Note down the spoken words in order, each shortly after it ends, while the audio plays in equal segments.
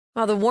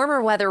Well, the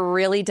warmer weather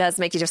really does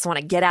make you just want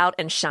to get out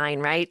and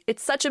shine, right?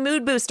 It's such a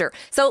mood booster.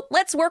 So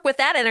let's work with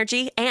that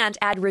energy and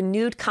add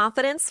renewed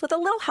confidence with a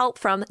little help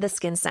from the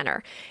Skin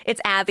Center. It's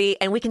Abby,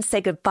 and we can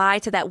say goodbye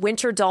to that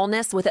winter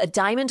dullness with a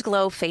Diamond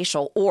Glow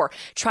facial, or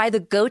try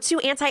the go-to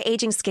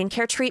anti-aging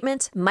skincare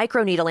treatment,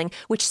 microneedling,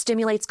 which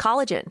stimulates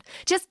collagen.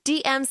 Just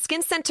DM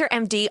Skin Center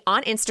MD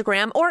on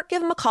Instagram or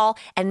give them a call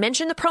and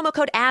mention the promo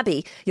code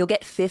Abby. You'll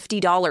get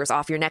 $50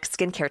 off your next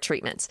skincare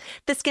treatment.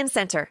 The Skin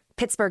Center,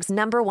 Pittsburgh's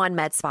 #1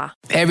 med spa.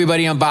 Hey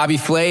everybody, I'm Bobby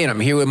Flay, and I'm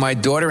here with my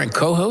daughter and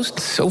co-host,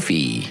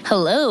 Sophie.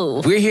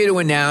 Hello. We're here to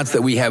announce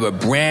that we have a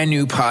brand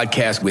new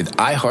podcast with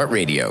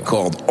iHeartRadio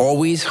called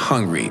Always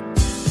Hungry.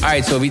 All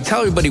right, Sophie,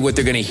 tell everybody what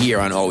they're going to hear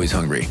on Always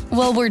Hungry.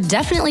 Well, we're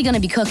definitely going to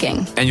be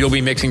cooking. And you'll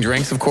be mixing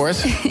drinks, of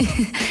course?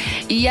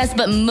 Yes,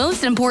 but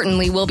most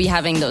importantly, we'll be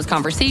having those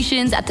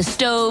conversations at the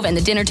stove and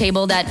the dinner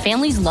table that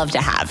families love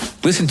to have.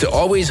 Listen to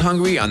Always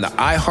Hungry on the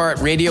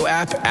iHeartRadio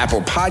app,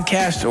 Apple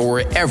Podcasts, or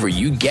wherever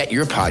you get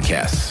your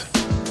podcasts.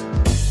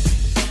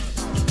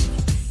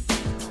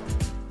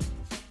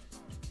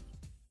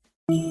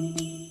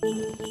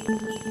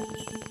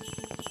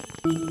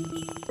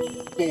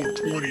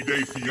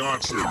 20-Day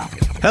Fiance.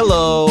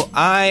 Hello,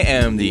 I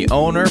am the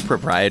owner,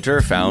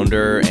 proprietor,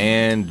 founder,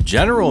 and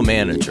general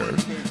manager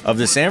of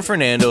the San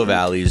Fernando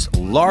Valley's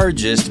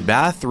largest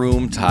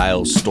bathroom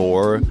tile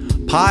store,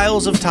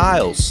 Piles of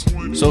Tiles.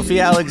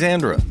 Sophia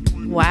Alexandra.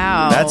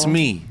 Wow. That's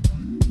me.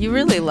 You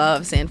really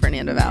love San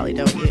Fernando Valley,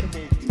 don't you?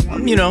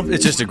 You know,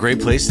 it's just a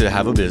great place to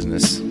have a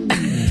business.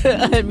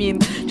 I mean,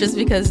 just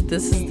because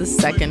this is the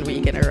second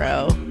week in a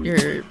row,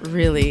 you're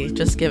really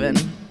just giving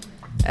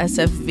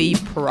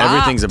SFV props.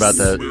 Everything's about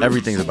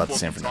the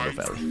San Fernando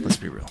Valley. Let's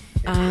be real.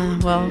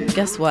 Well,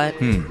 guess what?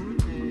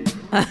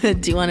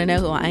 Do you want to know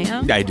who I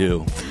am? I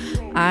do.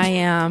 I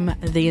am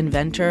the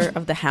inventor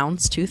of the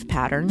houndstooth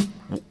pattern,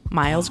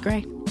 Miles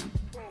Gray.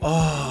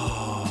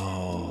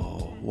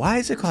 Oh, why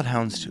is it called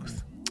houndstooth?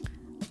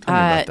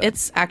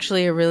 It's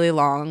actually a really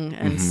long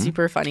and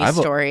super funny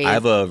story. I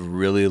have a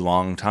really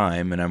long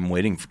time, and I'm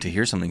waiting to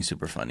hear something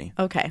super funny.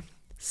 Okay,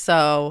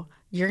 so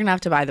you're going to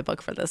have to buy the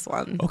book for this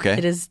one. Okay.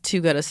 It is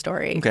too good a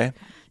story. Okay.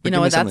 You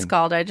know what that's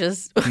called?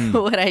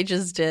 What I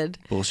just did.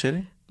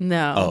 Bullshitting?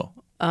 No.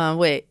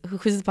 Wait,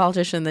 who's the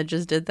politician that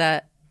just did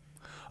that?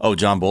 Oh,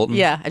 John Bolton?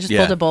 Yeah, I just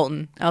pulled a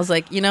Bolton. I was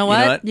like, you know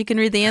what? You can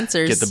read the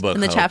answers Get the book,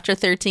 in the Hope. chapter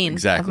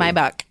 13 of my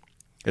book.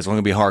 It's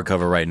only going to be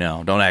hardcover right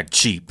now. Don't act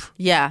cheap.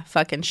 Yeah,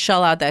 fucking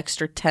shell out the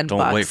extra $10.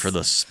 Don't wait for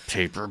the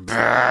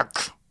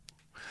paperback.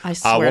 I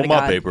swear I want to my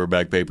God.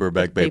 paperback. I want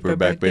my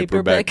paperback.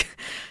 Paperback books.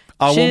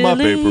 I want my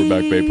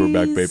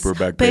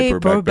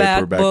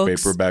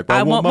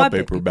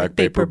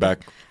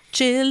paperback.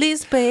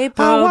 Chili's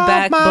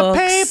paperback books.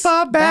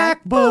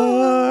 paperback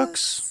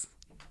books.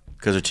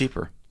 Because they're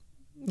cheaper.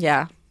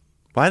 Yeah,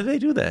 Why do they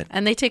do that?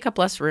 and they take up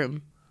less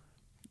room.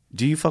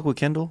 Do you fuck with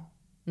Kindle?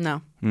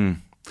 No.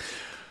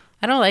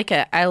 I don't like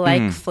it. I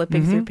like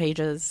flipping through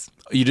pages,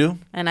 You do?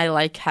 and I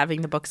like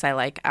having the books I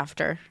like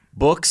after.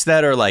 Books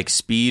that are like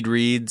speed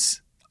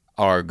reads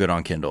are good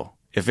on Kindle.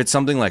 If it's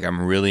something like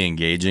I'm really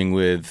engaging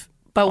with,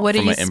 But what do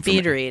from you an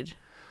speed read?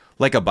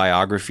 like a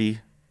biography,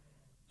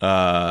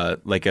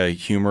 like a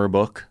humor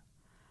book,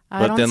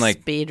 I don't then, like,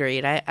 speed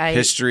read. I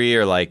history,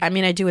 or like, I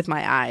mean, I do with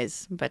my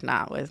eyes, but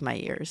not with my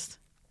ears.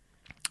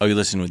 oh, you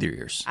listen with your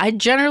ears. I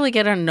generally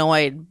get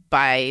annoyed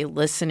by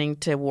listening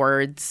to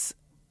words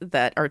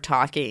that are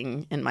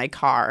talking in my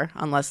car,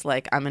 unless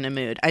like I'm in a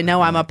mood. I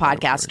know I'm a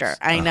podcaster.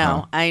 I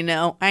know.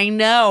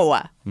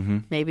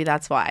 Maybe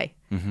that's why.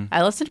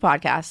 I listen to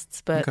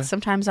podcasts, but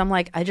sometimes I'm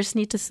like, I just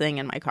need to sing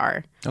in my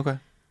car. Okay.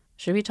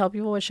 Should we tell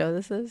people what show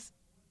this is?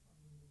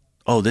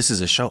 Oh, this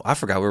is a show. I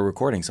forgot we're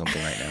recording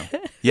something right now.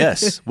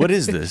 Yes. What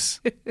is this?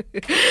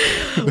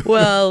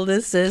 Well,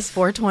 this is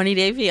 420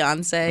 Day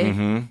Fiance.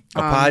 A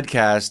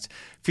podcast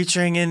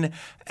featuring an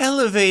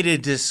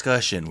elevated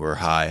discussion, we're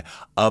high,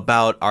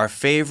 about our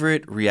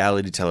favorite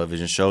reality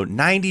television show,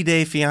 90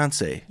 Day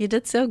Fiance. You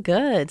did so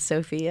good,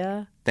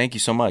 Sophia. Thank you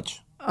so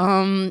much.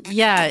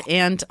 Yeah,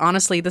 and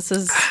honestly, this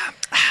is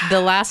the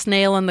last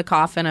nail in the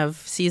coffin of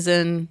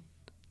season.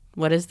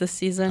 What is this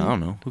season? I don't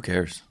know. Who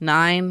cares?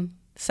 9,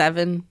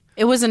 7.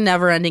 It was a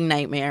never-ending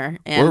nightmare.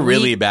 And We're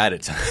really bad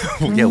at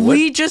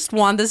we just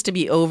want this to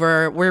be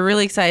over. We're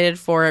really excited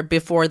for it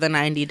before the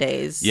 90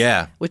 days.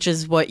 Yeah. Which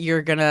is what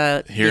you're going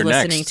to be Here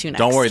listening to next.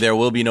 Don't worry, there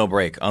will be no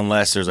break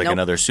unless there's like Nope.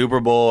 another Super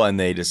Bowl and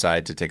they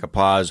decide to take a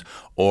pause,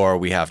 or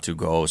we have to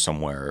go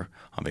somewhere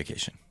on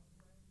vacation.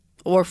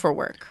 Or for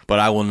work. But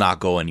I will not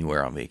go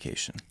anywhere on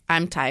vacation.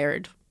 I'm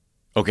tired.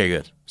 Okay,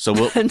 good. So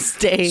we'll I'm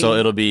staying. So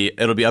it'll be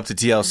up to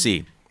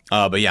TLC.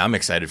 But yeah, I'm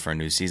excited for a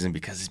new season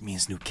because it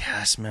means new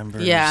cast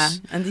members. Yeah,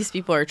 and these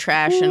people are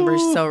trash, and we're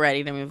so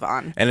ready to move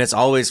on. And it's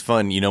always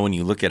fun, you know, when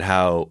you look at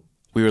how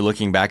we were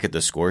looking back at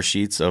the score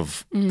sheets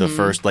of the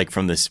first, like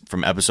from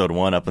episode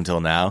 1 up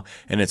until now,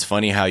 and it's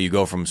funny how you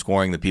go from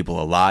scoring the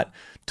people a lot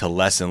to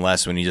less and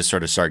less when you just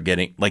sort of start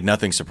getting like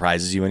nothing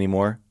surprises you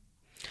anymore.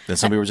 Then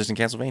some people were just in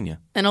Castlevania.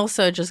 And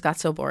also, it just got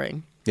so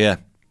boring. Yeah.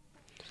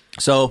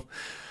 So,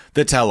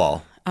 the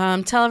tell-all.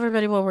 Tell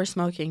everybody what we're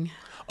smoking.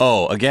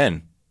 Oh,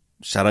 again,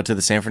 shout out to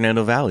the San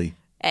Fernando Valley.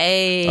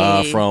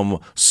 Hey. From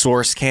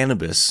Source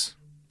Cannabis.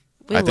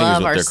 We I think love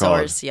is what our they're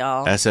Source, called.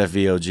 y'all.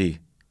 SFVOG.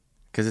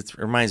 Because it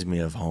reminds me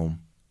of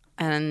home.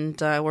 And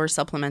we're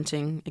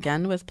supplementing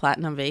again with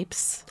Platinum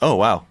Vapes. Oh,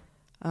 wow.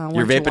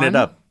 You're vaping it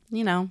up.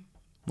 You know,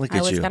 Look I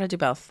at always you. got to do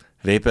both.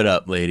 Vape it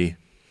up, lady.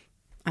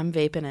 I'm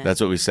vaping it. That's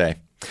what we say.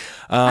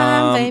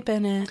 I'm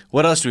vaping it.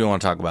 What else do we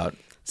want to talk about?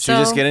 Should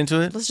we just get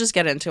into it? Let's just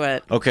get into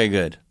it. Okay,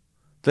 good.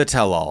 The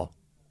Tell-All,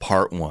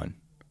 Part 1.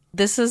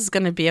 This is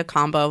going to be a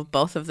combo of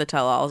both of the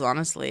tell-alls,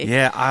 honestly.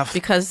 Yeah,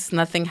 because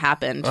nothing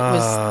happened. It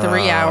was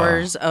 3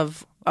 hours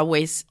of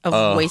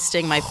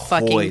wasting my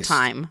fucking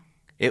time.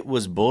 It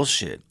was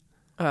bullshit.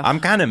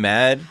 I'm kind of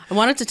mad. I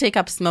wanted to take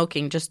up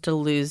smoking just to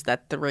lose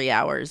that 3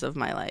 hours of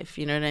my life.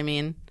 You know what I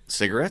mean?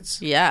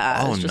 Cigarettes?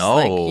 Yeah. Oh, it's just no.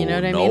 Like, you know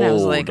what I mean? I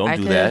was like, don't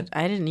do that.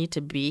 I didn't need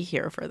to be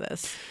here for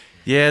this.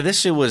 Yeah, this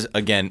shit was,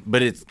 again,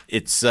 but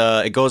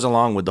it goes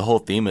along with the whole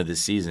theme of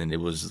this season. It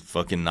was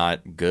fucking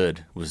not good.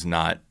 It was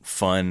not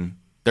fun.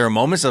 There are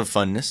moments of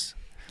funness.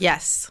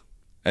 Yes.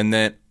 And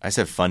then, I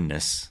said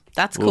funness.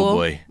 That's Oh, cool.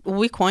 boy.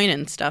 We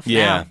coining stuff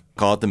Yeah, now.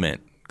 call it the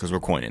mint, because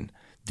we're coining.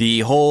 The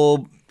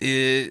whole,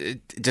 it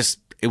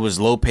was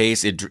low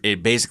pace.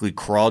 It basically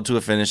crawled to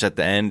a finish at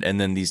the end, and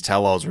then these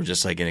tell-alls were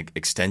just like an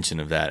extension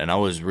of that. And I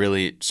was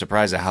really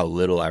surprised at how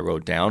little I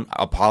wrote down.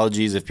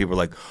 Apologies if people are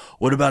like,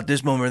 what about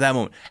this moment or that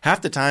moment?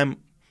 Half the time,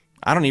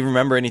 I don't even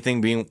remember anything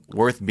being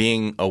worth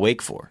being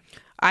awake for.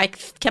 I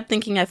kept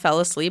thinking I fell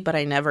asleep, but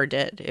I never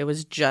did. It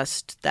was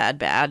just that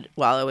bad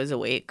while I was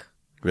awake.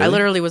 Really? I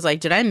literally was like,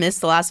 did I miss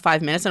the last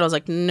 5 minutes? And I was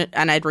like, and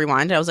I'd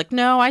rewind. I was like,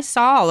 no, I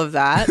saw all of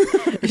that.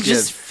 It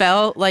just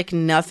felt like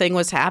nothing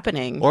was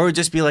happening. Or it would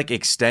just be like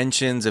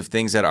extensions of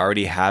things that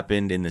already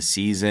happened in the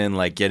season,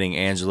 like getting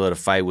Angela to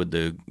fight with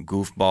the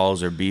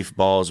goofballs or beef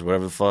balls or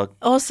whatever the fuck.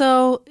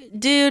 Also,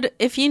 dude,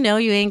 if you know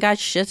you ain't got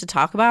shit to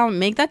talk about,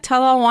 make that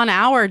tell-all 1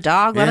 hour,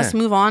 dog. Let Yeah. us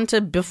move on to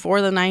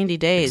before the 90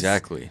 days.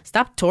 Exactly.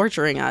 Stop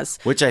torturing us.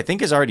 Which I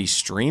think is already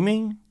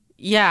streaming.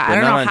 Yeah, But I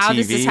don't not know on how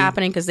this TV. is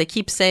happening because they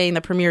keep saying the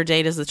premiere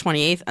date is the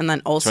 28th and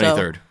then also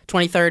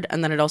 23rd,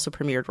 and then it also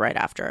premiered right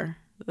after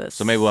this.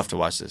 So maybe we'll have to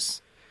watch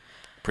this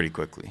pretty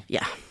quickly.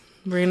 Yeah.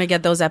 We're going to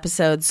get those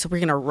episodes. We're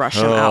going to rush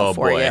them out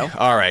for you.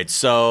 All right.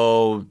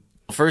 So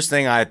first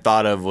thing I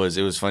thought of was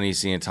it was funny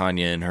seeing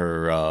Tanya in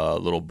her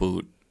little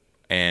boot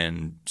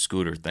and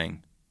scooter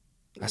thing.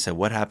 I said,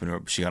 what happened to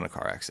her? She got in a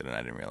car accident.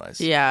 I didn't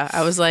realize. Yeah.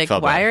 I was like,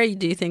 Felt why bad.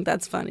 do you think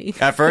that's funny?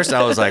 At first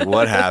I was like,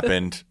 what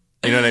happened?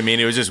 You know what I mean?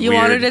 It was just You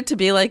weird. wanted it to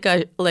be like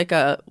a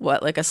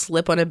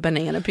slip on a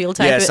banana peel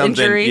type yeah, of something.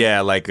 injury?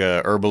 Yeah, like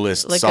a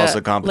herbalist Like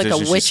salsa competition.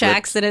 Like a She witch slipped.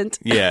 accident.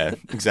 Yeah,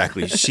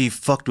 exactly. She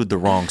fucked with the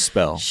wrong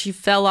spell. She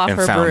fell off And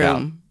her found broom.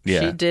 out. Yeah.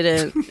 She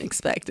didn't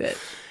expect it.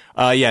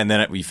 Yeah, and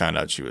then we found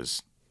out she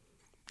was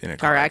in a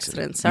car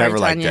accident. Sorry, Never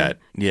like Tanya. that.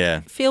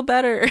 Yeah. Feel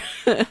better.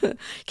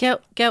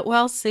 Get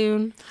well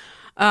soon.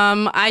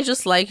 I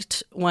just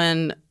liked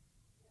when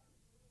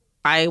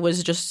I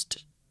was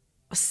just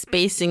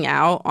spacing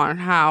out on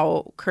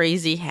how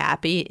crazy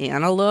happy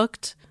Anna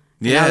looked.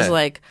 And I was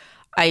like,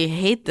 I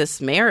hate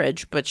this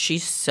marriage, but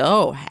she's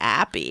so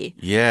happy.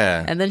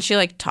 Yeah. And then she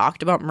like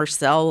talked about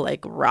Marcel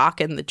like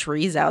rocking the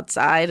trees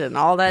outside and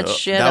all that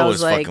shit. That I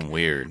was like, fucking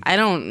weird. I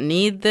don't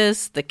need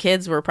this. The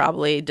kids were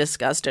probably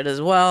disgusted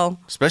as well.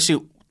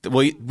 Especially,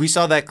 well, we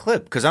saw that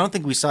clip because I don't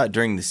think we saw it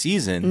during the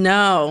season.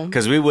 No.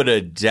 Because we would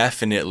have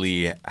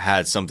definitely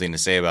had something to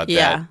say about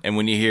Yeah. that. And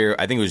when you hear,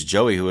 I think it was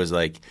Joey who was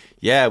like,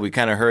 yeah, we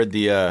kind of heard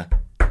the,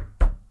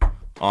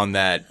 on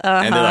that.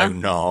 And they're like,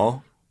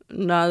 no.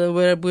 No,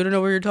 we don't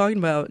know what you're talking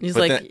about. And he's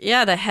But like,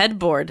 yeah, the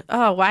headboard.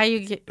 Oh, why you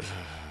get...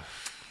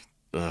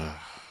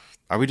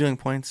 Are we doing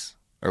points?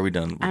 Or are we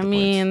done with the I points?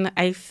 mean,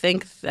 I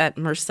think that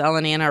Marcel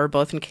and Anna are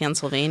both in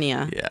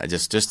Pennsylvania. Yeah,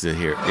 just to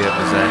hear.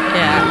 Yeah, is that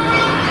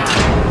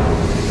Yeah.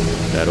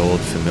 that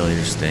old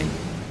familiar sting?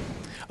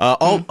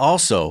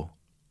 Also,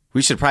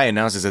 we should probably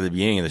announce this at the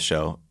beginning of the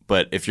show.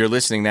 But if you're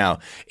listening now,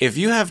 if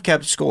you have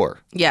kept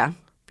score, Yeah.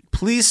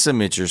 please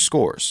submit your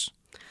scores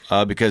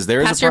because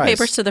there is Pass a your prize.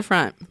 papers to the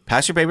front.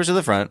 Pass your papers to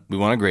the front. We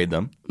want to grade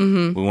them.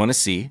 Mm-hmm. We want to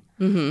see.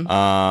 Mm-hmm.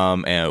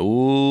 And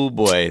oh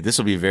boy, this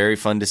will be very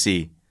fun to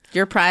see.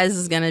 Your prize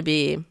is going to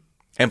be...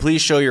 And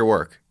please show your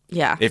work.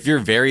 Yeah. If you're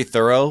very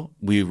thorough,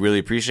 we really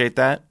appreciate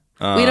that.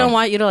 We don't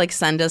want you to like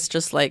send us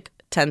just like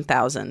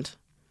 10,000.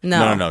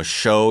 No. No.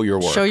 Show your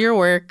work. Show your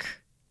work.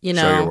 You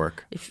know, Show your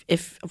work.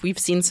 If we've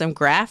seen some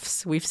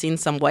graphs, we've seen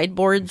some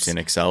whiteboards. in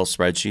Excel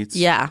spreadsheets.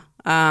 Yeah.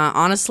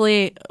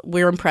 Honestly,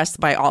 we're impressed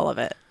by all of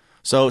it.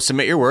 So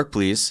submit your work,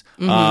 please.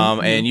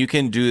 And you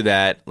can do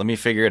that. Let me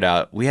figure it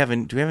out. Do we have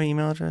an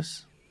email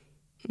address?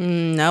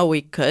 No,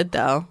 we could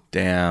though.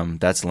 Damn,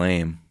 that's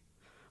lame.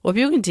 Well,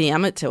 people can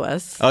DM it to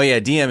us. Oh yeah,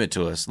 DM it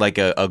to us like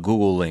a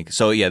Google link.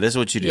 So yeah, this is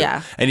what you do.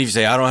 Yeah. And if you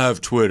say I don't have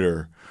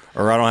Twitter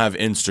or I don't have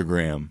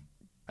Instagram,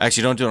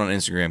 actually don't do it on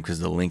Instagram because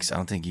the links. I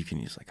don't think you can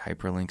use like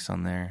hyperlinks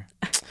on there.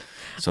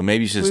 So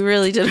maybe you should. We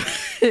really should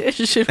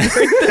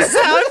break this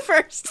out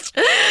first.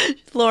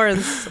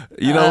 Lawrence.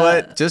 You know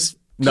what? Just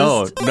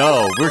no.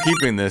 We're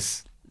keeping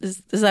this.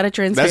 Is that a transparency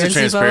bonus? That's a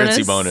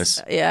transparency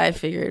bonus. Yeah, I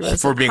figured it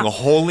was. For being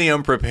wholly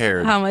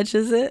unprepared. How much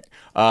is it?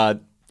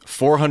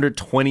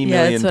 420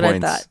 million that's what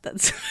points. I thought.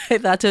 That's what I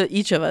thought to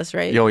each of us,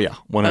 right? Oh, yeah.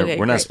 100. Okay,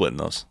 We're not great. splitting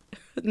those.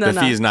 No,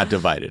 the fee is not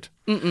divided.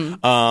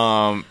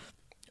 Yeah,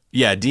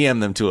 DM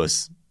them to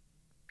us.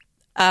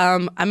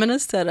 I'm gonna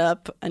set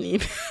up an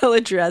email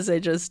address.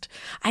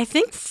 I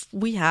think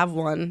we have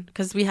one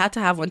because we had to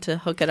have one to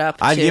hook it up.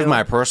 I'd to. give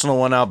my personal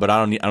one out, but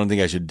I don't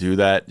think I should do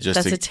that.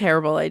 That's a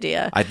terrible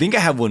idea. I think I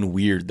have one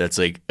weird that's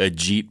like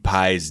Ajit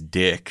Pai's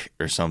dick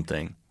or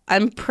something.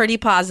 I'm pretty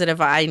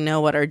positive I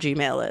know what our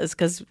Gmail is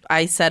because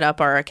I set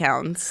up our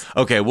accounts.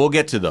 Okay, we'll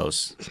get to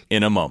those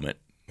in a moment.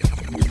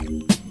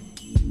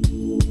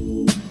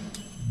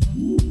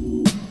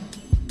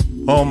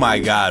 Oh my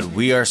God,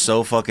 we are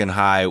so fucking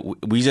high.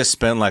 We just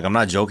spent, like, I'm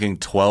not joking,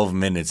 12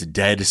 minutes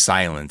dead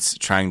silence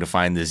trying to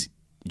find this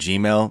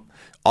Gmail.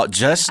 I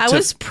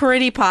was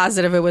pretty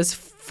positive it was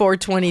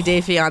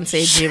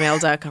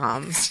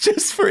 420dayfiance@gmail.com.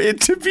 Just for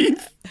it to be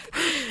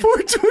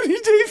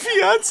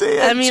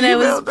 420dayfiance. I mean, I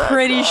was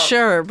pretty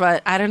sure,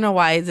 but I don't know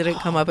why it didn't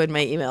come up in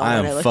my email I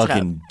when I am looked it up.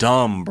 fucking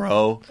dumb,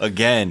 bro.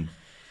 Again.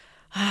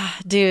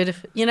 Dude,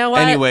 you know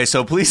what? Anyway,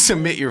 so please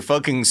submit your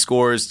fucking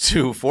scores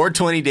to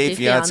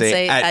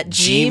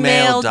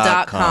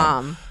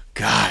 420dayfiance@gmail.com.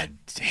 God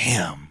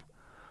damn.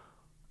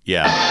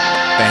 Yeah.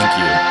 Thank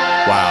you.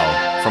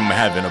 Wow. From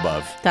heaven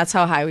above. That's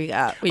how high we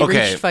got. We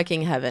reached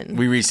fucking heaven.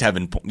 We reached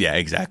heaven. Yeah,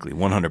 exactly.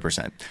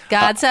 100%.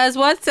 God says,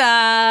 what's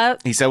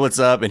up? He said, what's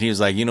up? And he was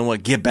like, you know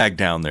what? Get back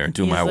down there and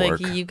do my work.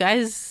 You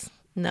guys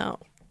know.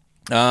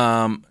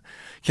 Can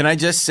I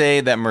just say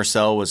that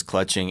Marcel was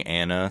clutching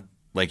Anna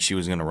like she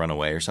was going to run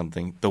away or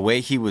something? The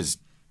way he was...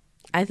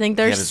 I think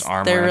they're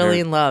really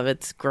in love.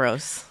 It's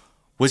gross.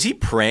 Was he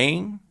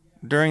praying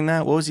during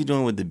that? What was he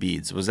doing with the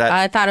beads? Was that...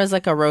 I thought it was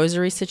like a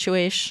rosary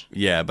situation.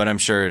 Yeah, but I'm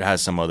sure it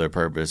has some other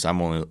purpose. I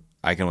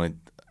can only...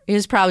 He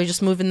was probably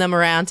just moving them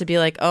around to be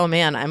like, oh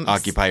man,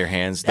 Occupy your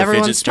hands.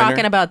 Everyone's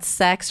talking about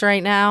sex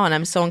right now and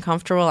I'm so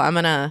uncomfortable. I'm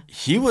going to...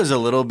 He was a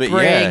little bit,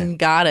 bring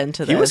God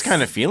into this. He was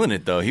kind of feeling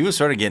it though. He was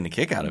sort of getting a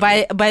kick out of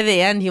it. By the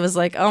end, he was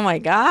like, oh my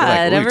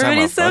God,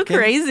 everybody's so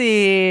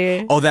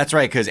crazy. Oh, that's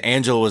right, because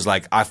Angela was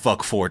like, I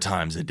fuck 4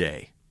 times a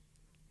day.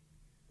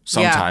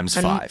 Sometimes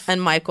 5.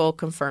 And Michael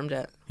confirmed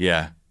it.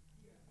 Yeah.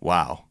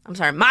 Wow. I'm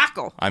sorry,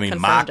 Michael. I mean,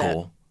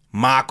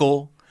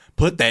 Michael,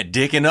 put that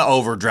dick into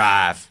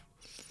overdrive.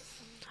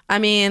 I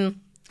mean,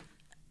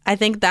 I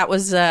think that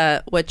was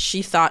what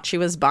she thought she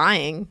was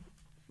buying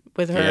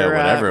with her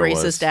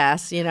racist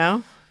ass, you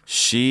know?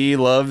 She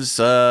loves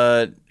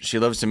to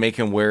make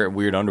him wear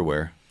weird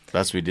underwear.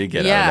 That's what we did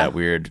get out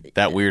of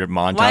that weird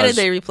montage. Why did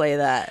they replay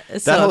that?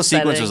 It's that so whole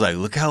upsetting. sequence was like,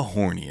 look how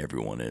horny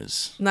everyone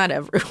is. Not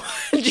everyone,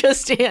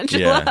 just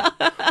Angela.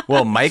 Yeah.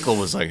 Well, Michael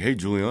was like, hey,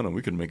 Juliana,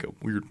 we could make a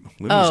weird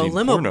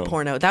limo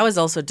porno. That was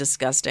also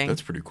disgusting.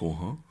 That's pretty cool,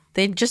 huh?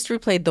 They just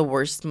replayed the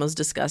worst, most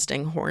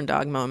disgusting horn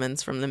dog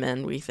moments from the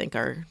men we think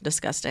are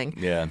disgusting.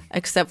 Yeah.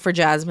 Except for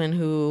Jasmine,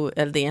 who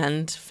at the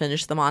end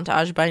finished the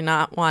montage by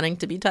not wanting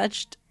to be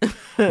touched.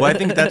 Well, I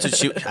think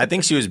that's what I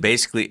think she was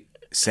basically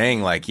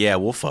saying, like, yeah,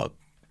 we'll fuck.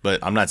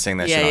 But I'm not saying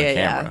that shit on camera.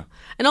 Yeah.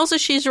 And also,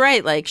 she's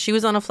right. Like, she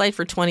was on a flight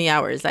for 20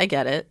 hours. I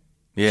get it.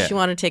 Yeah. She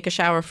wanted to take a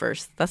shower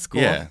first. That's cool.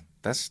 Yeah.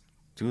 Do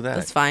that.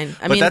 That's fine.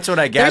 But that's what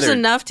I gathered. There's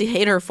enough to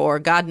hate her for.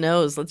 God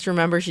knows. Let's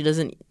remember she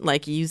doesn't,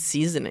 use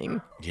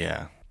seasoning.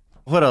 Yeah.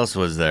 What else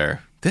was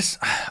there?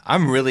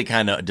 I'm really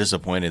kind of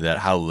disappointed that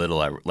how little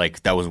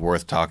that was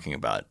worth talking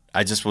about.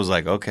 I just was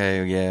like,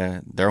 okay,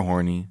 yeah, they're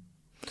horny.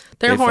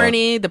 They're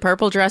horny. The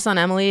purple dress on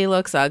Emily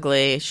looks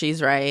ugly.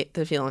 She's right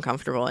to feel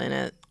uncomfortable in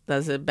it.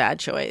 That's a bad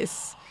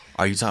choice.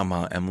 Are you talking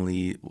about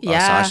Emily?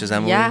 Yeah, Sasha's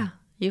Emily? Yeah.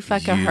 You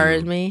fucking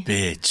heard me.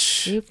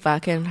 Bitch. You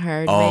fucking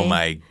heard me. Oh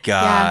my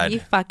God. Yeah,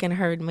 you fucking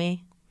heard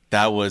me.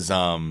 That was,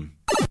 I know.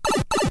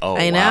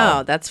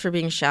 Wow. That's for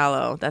being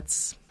shallow.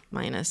 That's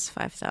minus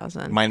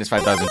 5,000. Minus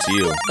 5,000 to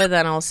you. But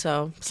then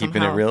also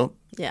keeping it real?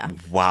 Yeah.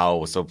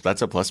 Wow. So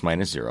that's a plus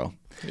minus 0.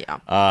 Yeah.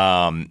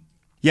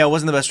 Yeah, it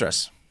wasn't the best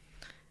dress.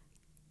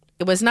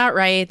 It was not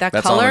right. That's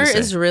color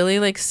is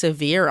really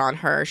severe on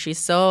her. She's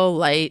so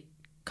light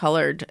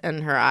colored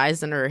in her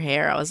eyes and her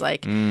hair. I was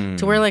like,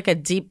 to wear a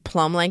deep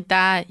plum like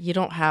that, you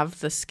don't have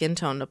the skin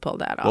tone to pull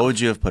that off. What would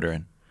you have put her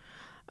in?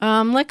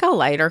 A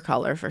lighter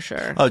color for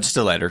sure. Oh, just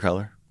a lighter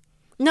color?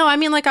 No, I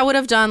mean I would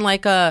have done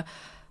a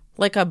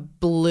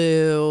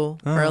blue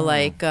or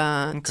okay.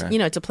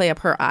 To play up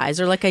her eyes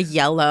or a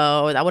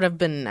yellow. That would have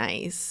been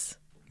nice.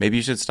 Maybe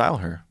you should style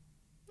her.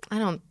 I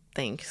don't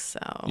think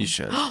so. You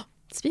should.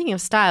 Speaking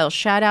of style,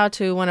 shout out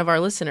to one of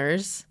our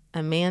listeners,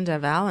 Amanda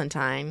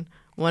Valentine,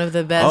 one of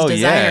the best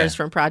designers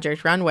from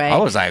Project Runway. I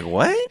was like,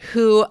 what?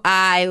 Who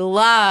I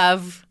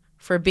love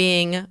for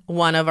being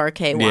one of our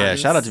K1s. Yeah,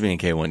 shout out to being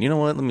K1. You know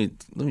what? Let me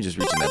just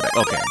reach in that back.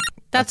 Okay.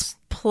 That's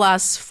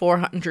plus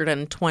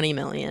 420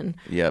 million.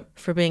 Yep.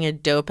 For being a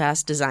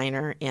dope-ass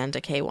designer and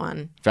a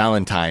K1.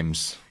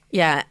 Valentine's.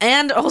 Yeah,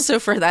 and also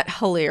for that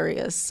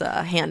hilarious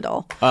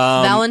handle.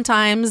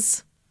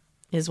 Valentine's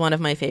is one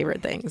of my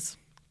favorite things.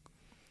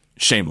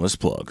 Shameless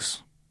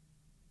plugs.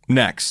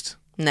 Next.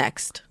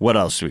 Next. What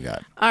else we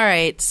got? All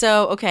right.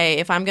 So, okay,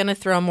 if I'm going to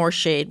throw more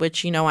shade,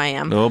 which you know I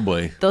am. Oh,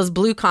 boy. Those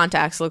blue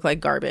contacts look like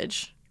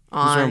garbage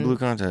Who's on wearing blue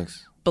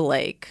contacts?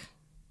 Blake.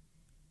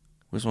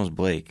 Which one's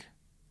Blake?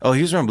 Oh,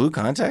 he was wearing blue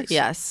contacts?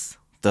 Yes.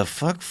 The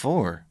fuck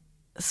for?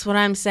 That's what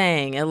I'm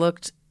saying. It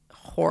looked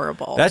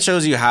horrible. That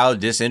shows you how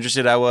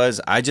disinterested I was.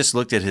 I just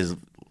looked at his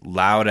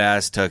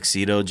loud-ass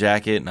tuxedo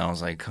jacket, and I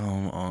was like,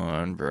 come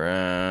on,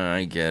 bruh.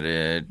 I get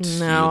it.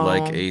 No. You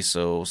like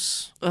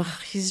ASOS. Ugh,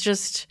 he's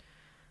just...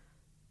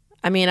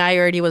 I mean, I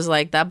already was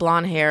like, that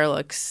blonde hair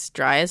looks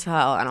dry as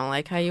hell. I don't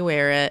like how you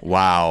wear it.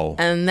 Wow.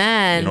 And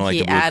then You don't like he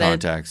the blue added...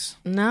 contacts.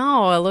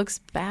 No, it looks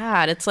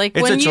bad. It's like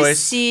It's when a you choice.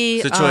 see...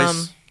 It's a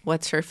choice.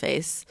 what's her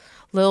face?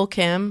 Lil'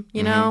 Kim, Mm-hmm.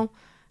 you know?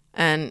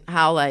 And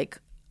how, like,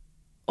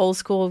 old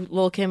school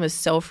Lil' Kim is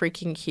so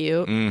freaking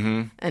cute.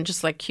 Mm-hmm. And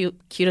just, like, cute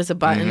as a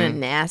button and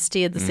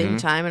nasty at the same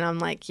time. And I'm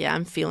like, yeah,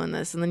 I'm feeling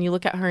this. And then you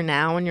look at her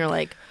now and you're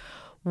like,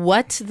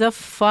 what the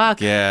fuck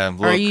Yeah, are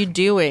look. you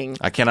doing?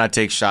 I cannot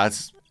take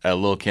shots at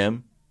Lil'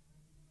 Kim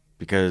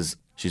because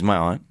she's my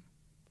aunt.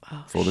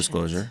 Oh, Full shit.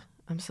 disclosure.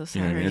 I'm so You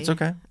sorry. know what I mean? It's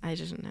okay. I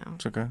didn't know.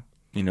 It's okay.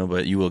 You know,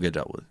 but you will get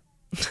dealt with.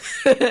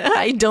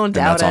 I don't And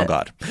doubt that's on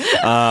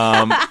it.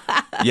 God.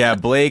 Yeah,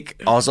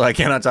 Blake, also, I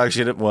cannot talk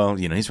shit. Well,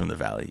 you know, he's from the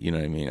Valley. You know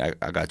what I mean?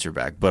 I got your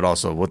back. But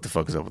also, what the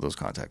fuck is up with those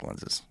contact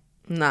lenses?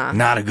 Nah,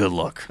 Not a good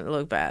look. it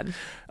looked bad.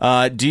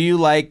 Do you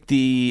like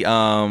the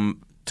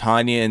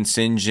Tanya and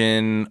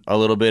Sinjin a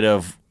little bit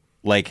of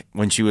like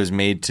when she was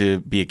made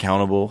to be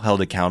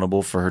held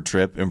accountable for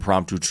her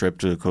impromptu trip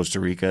to Costa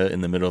Rica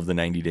in the middle of the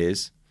 90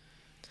 days?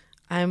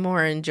 I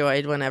more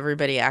enjoyed when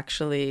everybody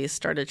actually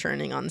started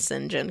turning on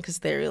Sinjin because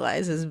they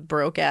realize his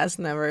broke ass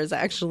never is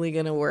actually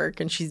going to work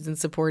and she's been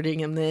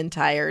supporting him the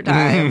entire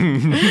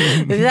time.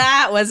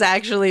 That was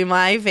actually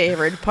my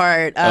favorite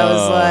part. I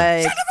was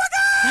like,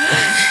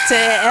 to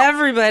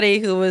everybody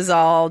who was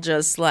all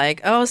just like,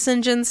 oh,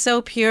 Sinjin's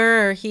so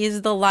pure.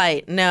 He's the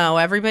light. No,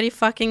 everybody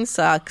fucking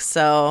sucks.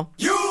 So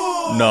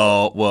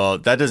No, well,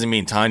 that doesn't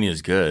mean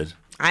Tanya's good.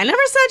 I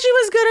never said she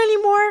was good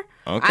anymore.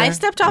 Okay. I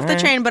stepped off the All right.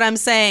 train, but I'm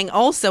saying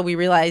also we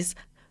realized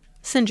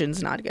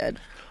Sinjin's not good.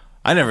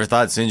 I never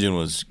thought Sinjin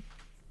was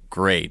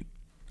great.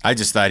 I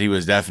just thought he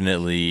was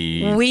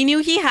definitely... We knew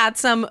he had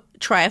some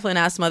trifling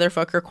ass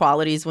motherfucker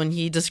qualities when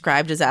he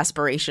described his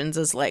aspirations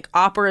as like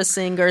opera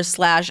singer /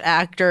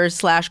 actor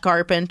 /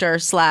 carpenter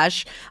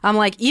 / I'm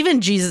like,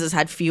 even Jesus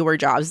had fewer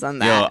jobs than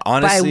that. Yo,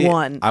 honestly, by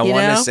one. I you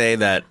want know? to say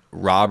that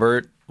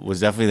Robert was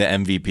definitely the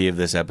MVP of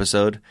this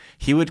episode.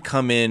 He would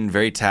come in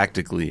very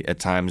tactically at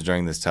times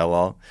during this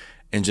tell-all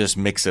and just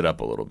mix it up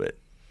a little bit.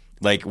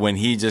 Like when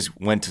he just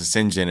went to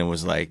Sinjin and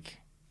was like,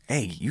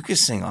 hey, you can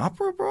sing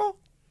opera, bro?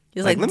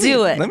 He's like, let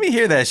do me, it. Let me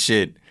hear that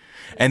shit.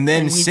 And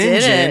then And he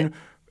did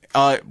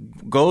Sinjin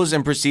goes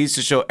and proceeds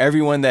to show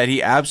everyone that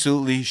he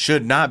absolutely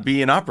should not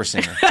be an opera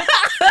singer.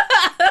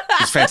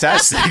 It's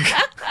fantastic.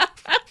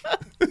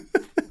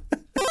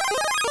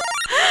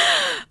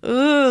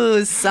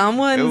 Ooh,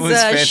 someone's It was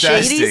shady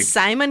fantastic.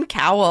 Simon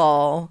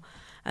Cowell.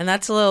 And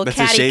that's a little That's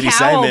a Catty Shady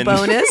Cowell Simon.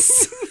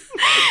 bonus.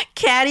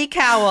 Catty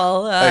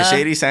Cowell. A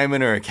Shady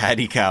Simon or a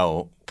Caddy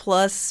Cow?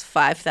 Plus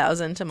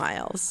 5,000 to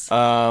Miles.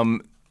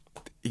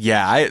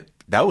 Yeah,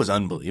 that was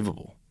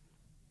unbelievable.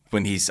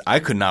 When I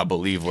could not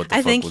believe what the I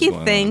fuck think was he going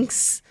on.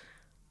 thinks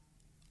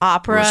We're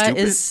opera stupid?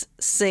 is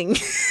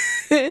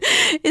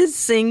is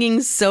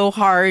singing so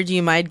hard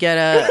you might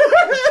get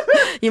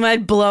you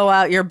might blow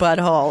out your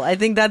butthole. I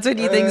think that's what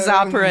he thinks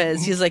opera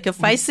is. He's like,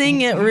 if I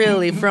sing it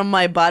really from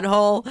my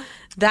butthole,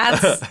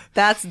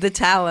 that's the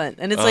talent.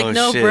 And it's Oh, like,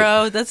 no, shit.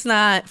 bro, that's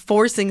not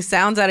forcing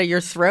sounds out of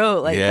your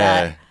throat like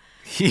that.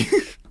 Yeah.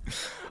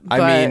 But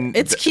I mean,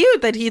 it's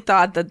cute that he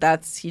thought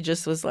that he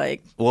just was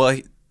like, well,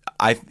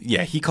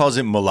 he calls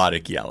it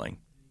melodic yelling.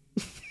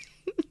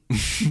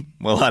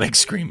 Melodic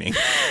screaming.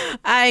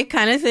 I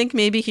kind of think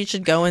maybe he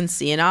should go and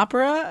see an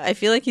opera. I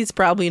feel like he's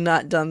probably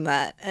not done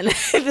that. And I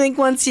think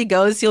once he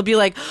goes, he'll be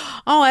like,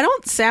 oh, I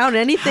don't sound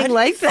anything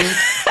like that.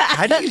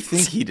 How do you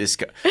think he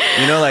discovered?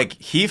 You know, like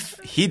he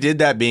did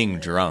that being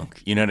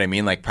drunk. You know what I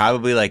mean? Like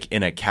probably like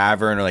in a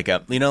cavern or like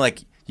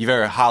like you've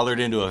ever hollered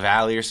into a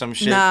valley or some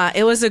shit. Nah,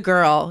 it was a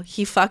girl.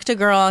 He fucked a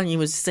girl and he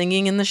was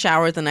singing in the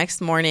shower the next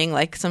morning,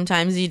 like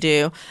sometimes you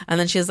do. And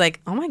then she was like,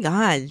 oh my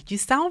God, you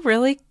sound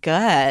really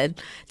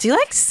good. Do you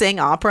like sing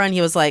opera? And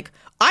he was like,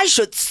 I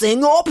should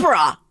sing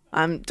opera.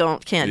 Can't do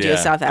a Yeah,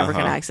 South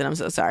African accent. I'm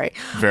so sorry.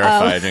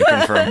 Verified and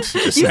confirmed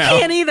just You now.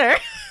 can't either.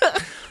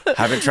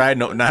 Haven't tried.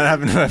 No,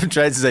 haven't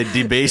tried since I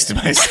debased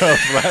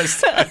myself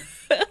last time.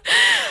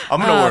 I'm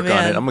gonna work on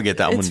man. it. I'm gonna get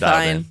that one It's dialed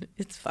fine. in.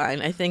 It's fine.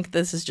 I think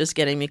this is just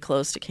getting me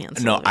close to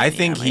canceling. No, I me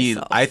think and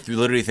myself. I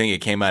literally think it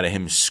came out of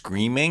him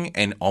screaming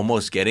and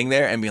almost getting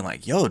there and being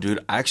like, yo, dude,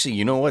 actually,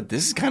 you know what?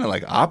 This is kind of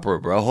like opera,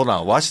 bro. Hold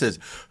on, watch this.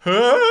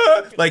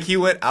 Like he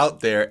went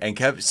out there and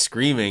kept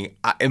screaming.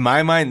 In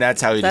my mind,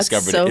 that's how he That's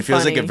discovered so it. It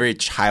feels like a funny. very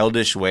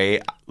childish way.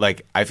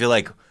 Like I feel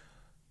like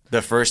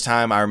the first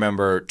time I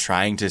remember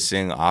trying to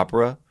sing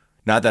opera,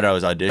 not that I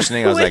was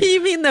auditioning, I was What like, do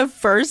you mean the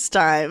first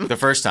time? the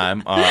first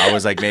time, I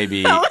was like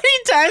maybe How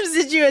many times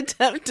did you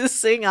attempt to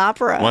sing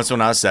opera? once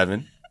when I was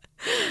 7.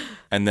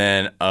 And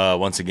then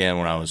once again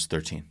when I was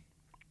 13.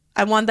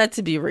 I want that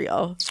to be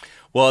real.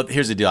 Well,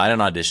 here's the deal. I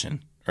didn't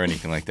audition or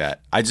anything like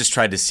that. I just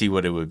tried to see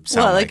what it would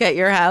sound Like at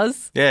your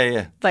house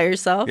Yeah. by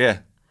yourself? Yeah.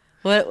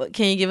 What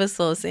can you give us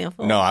a little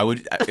sample? No,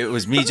 it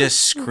was me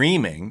just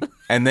screaming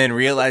and then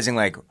realizing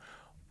like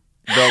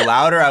the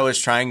louder I was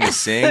trying to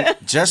sing,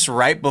 just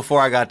right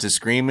before I got to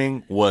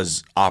screaming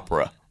was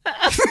opera.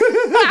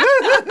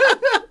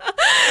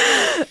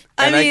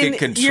 I could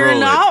control you're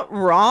not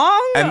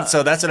wrong. And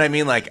so that's what I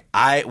mean. Like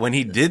when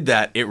he did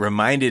that, it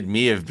reminded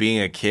me of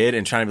being a kid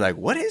and trying to be like,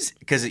 what is,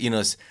 because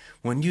it's,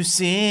 when you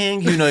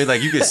sing,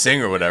 like you could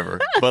sing or whatever,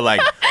 but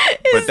like,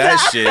 but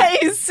that shit. How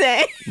you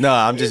sing? No,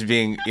 I'm just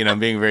being,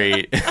 being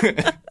very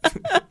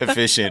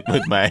efficient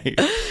with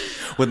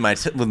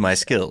my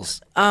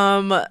skills.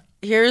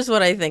 Here's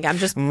what I think. I'm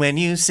just when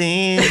you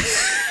sing,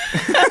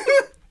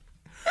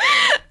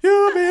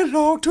 you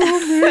belong to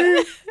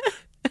me.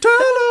 Tell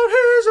him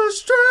he's a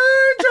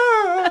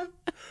stranger.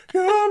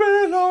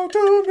 You belong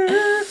to me.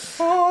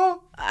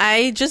 Oh.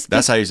 I just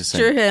That's how I used to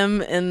picture sing.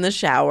 him in the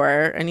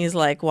shower, and he's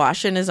like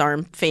washing his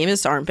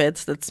famous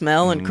armpits that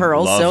smell and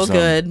curl so loves them.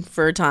 good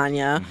for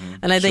Tanya.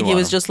 And I think he Chew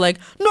was on just like,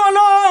 no,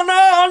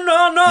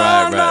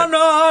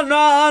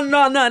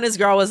 and his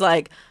girl was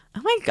like,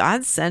 oh my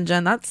God,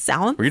 Senjan, that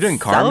sounds Were you doing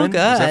so Carmen?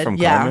 good. Is that from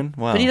yeah. Carmen?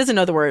 Wow. But he doesn't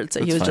know the words, so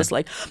he That's was fine. just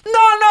like, no.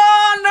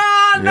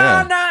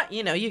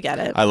 Yeah. You get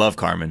it. I love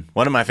Carmen.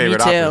 One of my Me favorite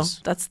too. operas.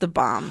 That's the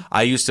bomb.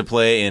 I used to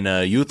play in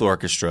a youth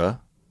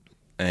orchestra,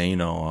 and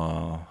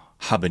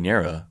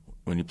habanera.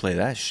 When you play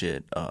that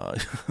shit,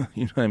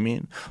 you know what I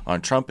mean?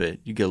 On trumpet,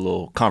 you get a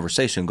little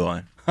conversation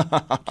going.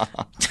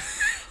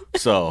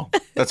 So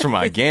that's for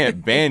my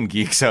band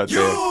geeks out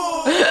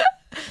there.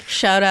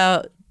 Shout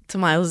out to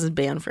Miles'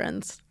 band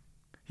friends.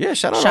 Yeah,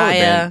 shout out all the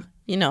Shia,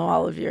 band.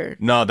 all of your.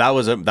 No, that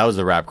was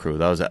the rap crew.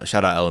 That was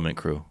shout out Element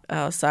Crew.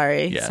 Oh,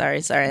 sorry. Yeah.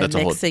 Sorry. That's a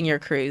I'm whole- mixing your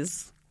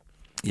crews.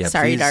 Yeah,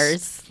 Sorry, please.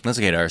 Dars. That's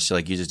okay, Dars. So,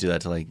 you just do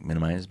that to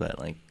minimize, but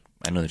I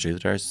know the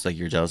truth, Dars. It's like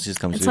your jealousy just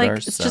comes It's through, like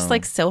Dars. it's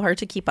just so hard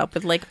to keep up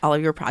with all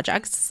of your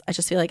projects. I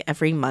just feel like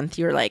every month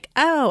you're like,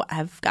 oh,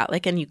 I've got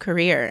a new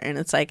career, and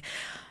it's like,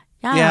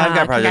 yeah, I've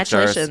got projects,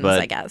 Dars, congratulations, but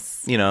I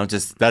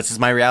guess. that's just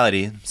my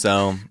reality.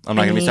 So I'm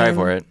not gonna be sorry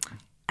for it.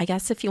 I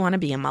guess if you want to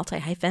be a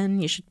multi-hyphen,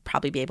 you should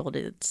probably be able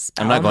to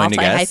spell I'm not going to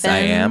guess. I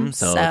multi-hyphen, am,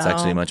 so it's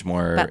actually much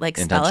more but spell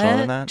intentional it.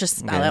 than that. Just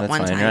spell Okay, it that's one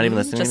fine. time. You're not even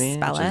listening just to me,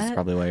 spell which is it.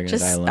 probably why you're gonna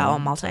just die spell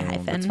alone.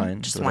 multi-hyphen. So that's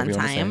fine. Just Do one whatever you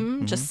wanna say.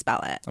 time. Just spell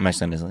it. I'm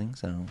actually listening,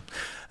 so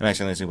I'm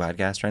actually listening to a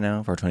podcast right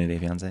now for 20 Day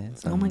Fiance.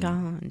 So Oh my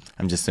God.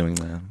 I'm just doing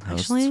the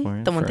hosts Actually, for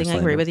it. the one for thing I Slander.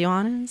 agree with you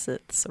on is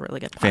it's a really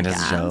good podcast.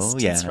 Fantastic show,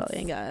 yeah. It's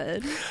really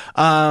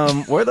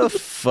good. Where the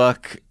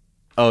fuck?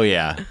 Oh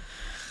yeah,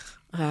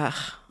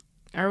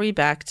 Are we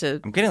back to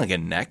I'm getting a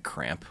neck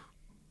cramp.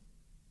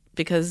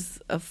 because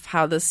of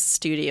how the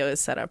studio is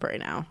set up right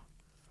now?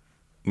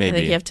 I Maybe.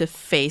 think you have to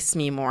face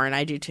me more, and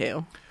I do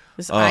too.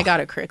 'Cause I got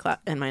a crick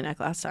in my neck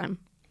last time.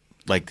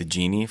 Like the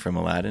genie from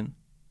Aladdin.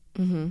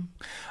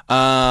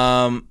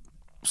 Mm-hmm.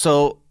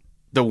 So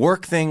the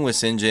work thing with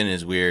Sinjin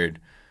is weird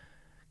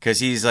because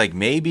he's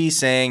maybe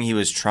saying he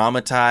was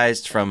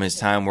traumatized from his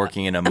time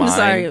working in a mine. I'm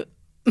sorry.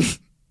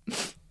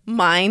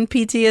 Mine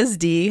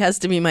PTSD has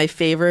to be my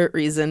favorite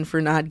reason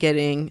for not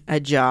getting a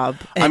job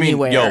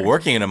anywhere. I mean,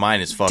 working in a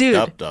mine is fucked Dude.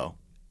 up though.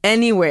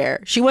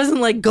 Anywhere. She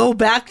wasn't go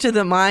back to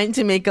the mine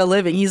to make a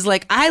living. He's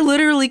like, I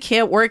literally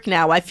can't work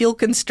now. I feel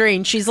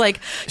constrained. She's like,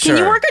 can you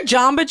Sure. work a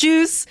Jamba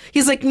Juice?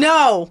 He's like,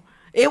 no,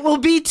 it will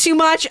be too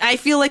much. I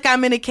feel like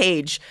I'm in a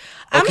cage.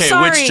 I'm Okay,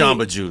 sorry. which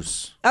Jamba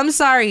Juice? I'm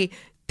sorry.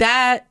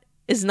 That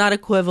is not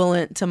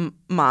equivalent to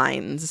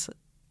mines.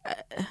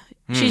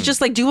 She's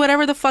just like, do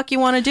whatever the fuck you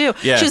want to do.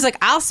 Yeah. She's like,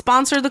 I'll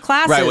sponsor the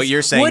classes. Right, what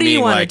you're saying What do being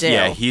you want to do?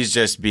 yeah,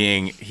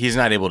 he's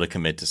not able to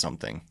commit to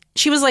something.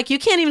 She was like, you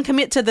can't even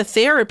commit to the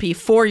therapy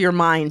for your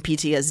mind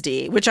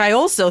PTSD, which I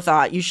also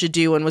thought you should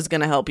do and was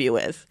going to help you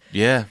with.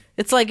 Yeah.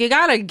 It's like, you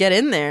got to get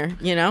in there,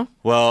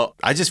 Well,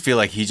 I just feel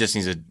like he just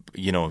needs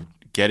to,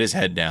 get his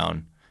head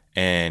down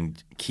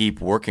and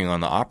keep working on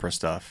the opera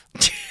stuff.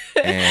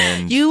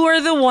 And You were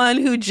the one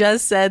who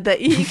just said that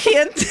he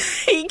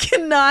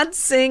cannot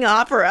sing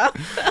opera.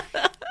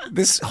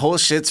 this whole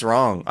shit's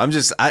wrong.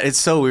 It's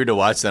so weird to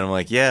watch that. I'm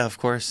like, yeah, of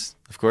course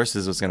this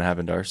is what's going to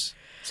happen, Dars.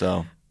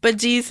 So, But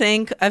do you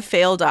think a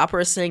failed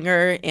opera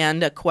singer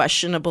and a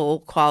questionable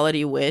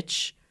quality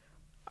witch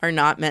are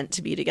not meant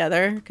to be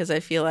together? Because I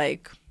feel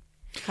like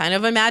kind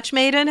of a match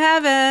made in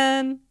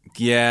heaven.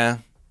 yeah,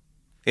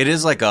 it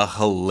is a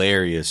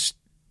hilarious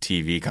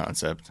TV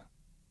concept.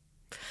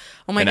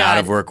 Oh my An God. out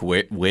of work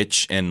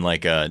witch and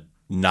a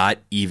not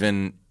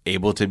even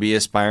able to be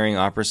aspiring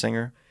opera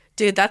singer.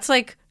 Dude, that's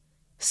like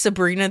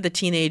Sabrina the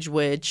Teenage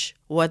Witch.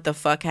 What the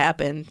fuck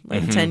happened?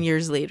 10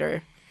 years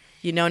later.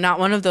 Not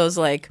one of those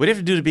What do you have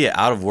to do to be an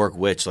out of work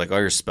witch? All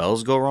your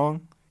spells go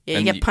wrong? Yeah,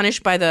 you And get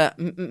punished by the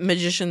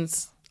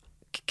magician's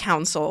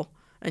council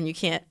and you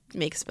can't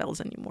make spells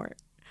anymore.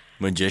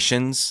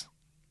 Magicians?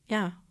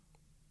 Yeah.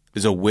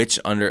 Is a witch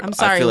under... I'm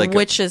sorry, I feel like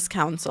witch's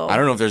council. I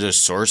don't know if there's a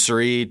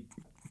sorcery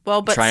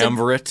Well, but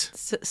triumvirate.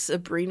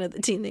 Sabrina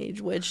the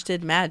Teenage Witch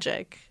did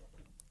magic.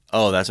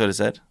 Oh, that's what it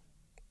said?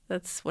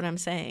 That's what I'm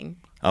saying.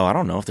 Oh, I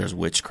don't know if there's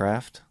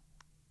witchcraft.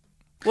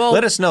 Well,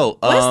 let us know.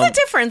 What is the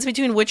difference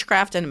between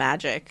witchcraft and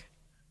magic?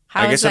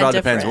 How I guess is it that all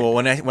different? depends. Well,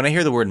 when I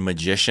hear the word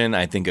magician,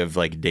 I think of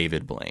like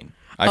David Blaine.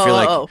 I feel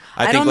like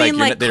I don't mean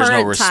like there's no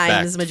current respect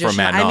times magician. for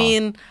Matt I Naw.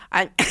 mean,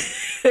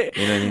 You know what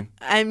I mean?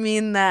 I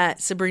mean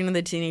that Sabrina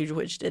the Teenage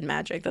Witch did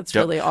magic. That's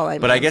really all I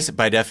mean. But I guess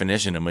by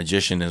definition, a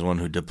magician is one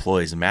who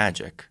deploys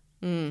magic.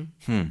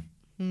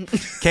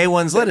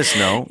 K1s, let us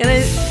know.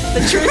 And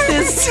the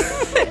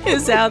truth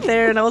is out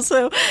there and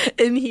also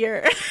in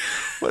here.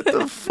 What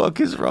the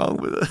fuck is wrong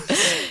with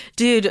us?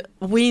 Dude,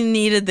 we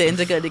needed the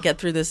indica to get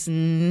through this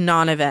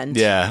non-event.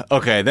 Yeah.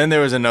 Okay. Then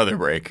there was another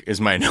break, is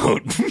my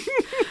note.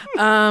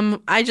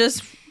 I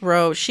just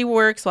wrote, she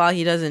works while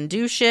he doesn't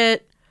do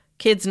shit.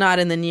 Kids not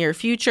in the near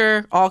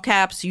future. All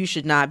caps, you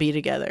should not be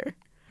together.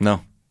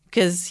 No.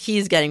 Because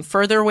he's getting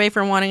further away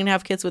from wanting to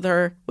have kids with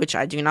her, which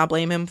I do not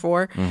blame him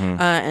for.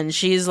 And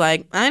she's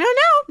like, I don't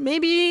know.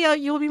 Maybe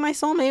you'll be my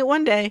soulmate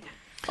one day.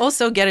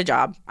 Also, get a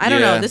job. I don't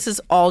know. This is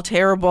all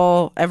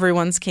terrible.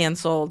 Everyone's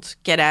canceled.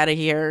 Get out of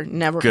here.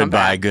 Never come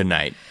Goodbye. back. Good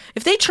night.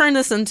 If they turn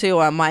this into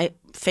My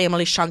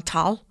Family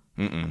Chantal,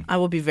 I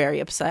will be very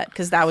upset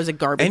because that was a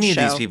garbage Any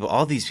show. of these people,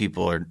 all these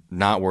people are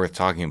not worth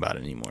talking about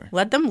anymore.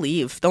 Let them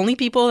leave. The only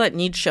people that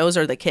need shows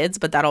are the kids,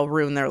 but that'll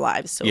ruin their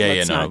lives. So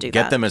let's not do that.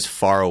 Get them as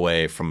far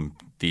away from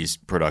these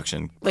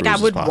production Like, crews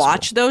I would as possible.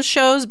 watch those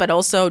shows, but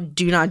also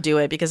do not do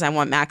it because I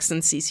want Max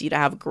and Cece to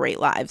have great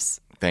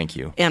lives. Thank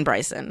you. And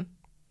Bryson.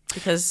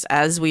 Because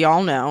as we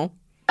all know,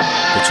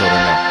 The children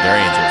are they're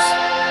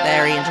angels.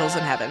 they're angels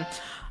in heaven.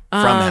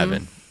 From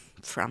heaven.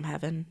 From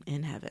heaven,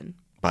 in heaven.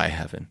 By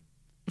heaven.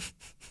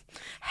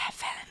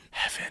 Heaven.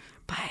 Heaven.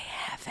 By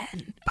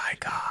heaven. By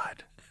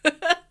God.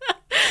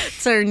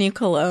 It's our new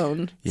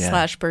cologne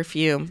 /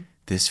 perfume.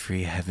 This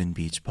free Heaven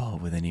Beach Ball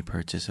with any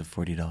purchase of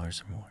 $40 or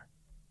more.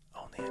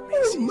 Only at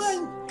Macy's.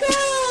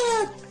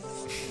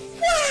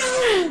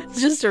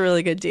 It's just a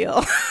really good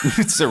deal.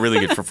 It's a really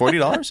good for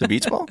 $40 a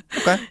beach ball.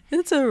 Okay.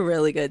 It's a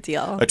really good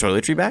deal. A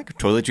toiletry bag,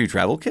 toiletry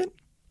travel kit,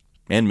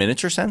 and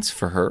miniature scents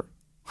for her.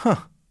 Huh?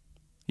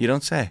 You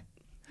don't say.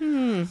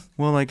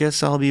 Well, I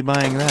guess I'll be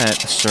buying that,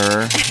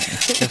 sir.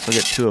 Guess I'll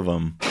get 2 of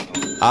them.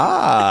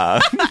 Ah,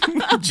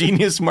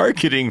 genius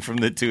marketing from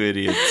the 2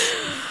 idiots.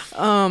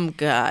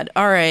 God.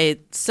 All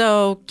right.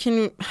 So Do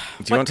you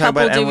want to talk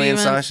about Emily and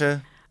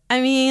Sasha?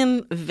 I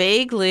mean,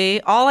 vaguely.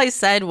 All I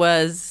said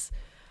was,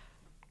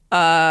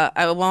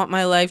 I want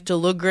my life to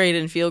look great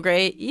and feel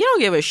great. You don't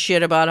give a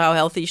shit about how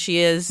healthy she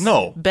is.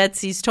 No.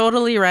 Betsy's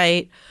totally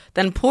right.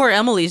 Then poor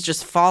Emily's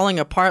just falling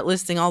apart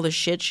listing all the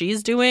shit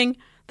she's doing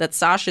that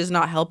Sasha's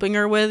not helping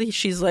her with.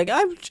 She's like,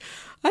 I'm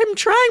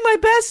trying my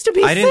best to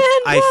be thin,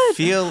 but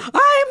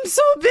I'm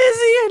so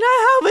busy and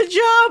I have a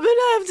job and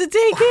I have to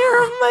take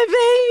care of my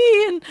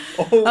baby. And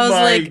I was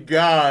like,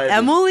 God.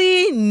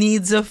 Emily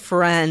needs a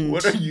friend.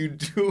 What are you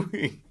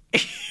doing?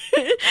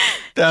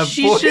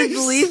 She should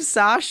leave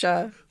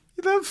Sasha.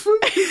 That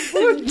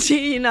fucking voice. Do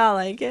you not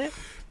like it?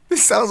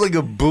 This sounds like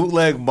a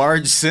bootleg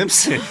Marge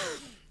Simpson.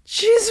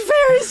 She's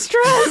very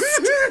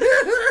stressed.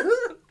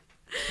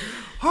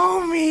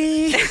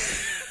 Homie.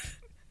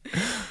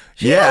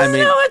 She doesn't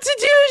know what to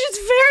do. She's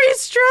very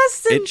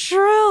stressed and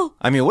shrill.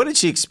 I mean, what did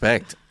she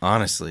expect,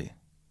 honestly?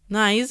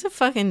 Nah, he's a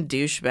fucking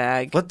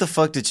douchebag. What the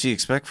fuck did she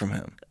expect from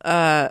him?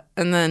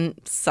 And then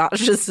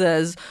Sasha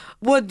says,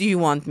 what do you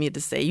want me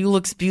to say? You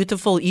looks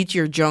beautiful. Eat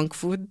your junk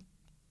food.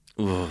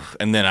 Ooh.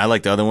 And then I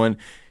like the other one.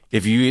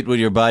 If you eat what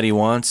your body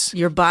wants,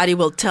 your body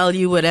will tell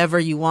you whatever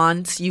you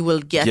want. You will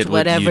get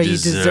whatever you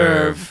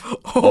deserve.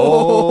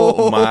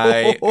 Oh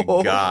my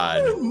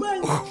God. Oh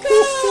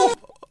my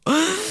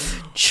God.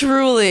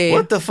 Truly.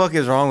 What the fuck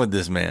is wrong with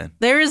this man?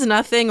 There is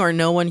nothing or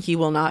no one he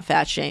will not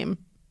fat shame.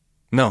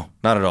 No,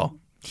 not at all.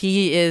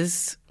 He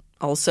is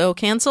also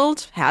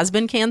canceled, has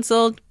been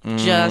canceled,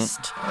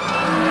 just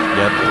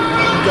garbage.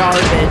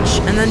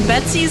 And then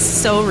Betsy's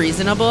so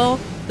reasonable,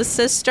 the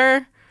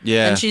sister.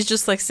 Yeah. And she's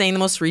just like saying the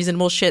most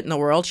reasonable shit in the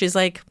world. She's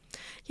like,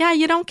 yeah,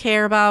 you don't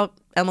care about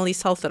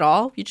Emily's health at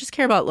all. You just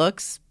care about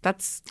looks.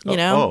 That's, what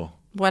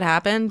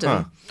happened.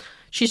 And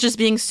she's just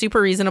being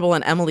super reasonable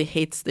and Emily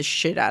hates the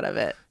shit out of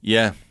it.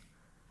 Yeah.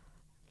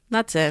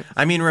 That's it.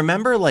 I mean,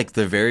 remember like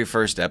the very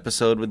first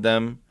episode with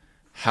them,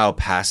 how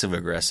passive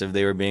aggressive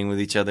they were being with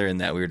each other in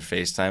that weird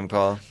FaceTime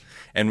call?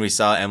 And we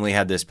saw Emily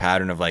had this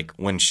pattern of like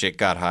when shit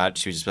got hot,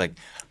 she was just like,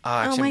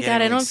 oh my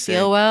God, I don't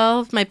feel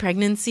well. My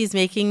pregnancy is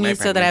making me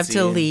so that I have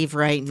to leave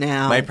right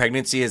now. My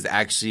pregnancy has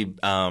actually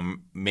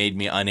made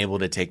me unable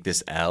to take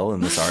this L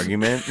in this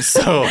argument.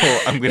 So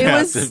I'm going to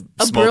have to smoke bomb out of here. It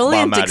was a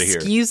brilliant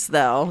excuse,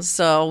 though.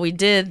 So we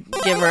did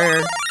give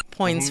her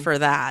points for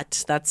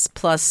that. That's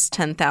plus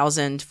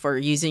 10,000 for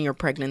using your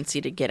pregnancy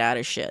to get out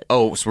of shit.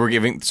 Oh, so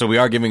we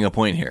are giving a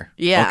point here.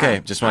 Yeah. Okay,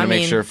 just want to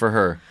make sure for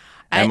her.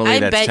 Emily, I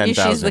that's bet you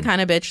 10,000. she's the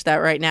kind of bitch that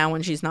right now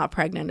when she's not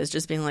pregnant is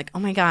just being like, oh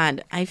my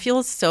God, I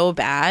feel so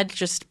bad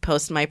just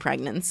post my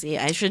pregnancy.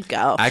 I should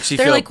go.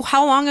 They're like,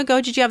 how long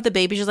ago did you have the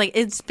baby? She's like,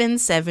 it's been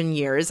 7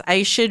 years.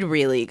 I should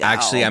really go.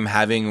 Actually, I'm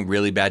having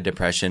really bad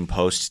depression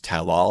post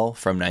tell-all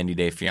from 90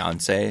 Day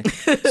Fiance.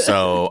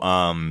 So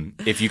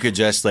if you could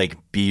just like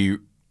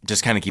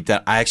just kind of keep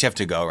that. I actually have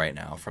to go right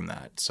now from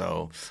that.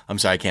 So I'm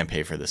sorry I can't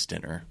pay for this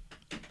dinner.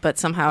 But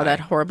somehow that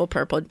horrible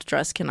purple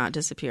dress cannot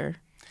disappear.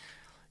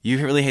 You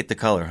really hate the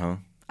color, huh?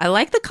 I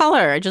like the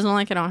color. I just don't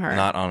like it on her.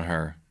 Not on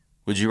her.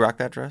 Would you rock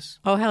that dress?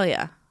 Oh, hell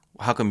yeah.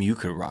 How come you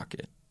could rock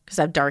it? Because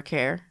I have dark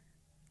hair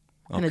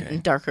and Okay. a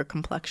darker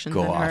complexion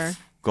than her.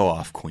 Go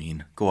off,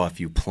 queen. Go off,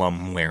 you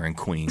plum-wearing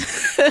queen.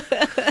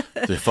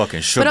 The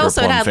fucking sugar But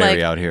also it plum had fairy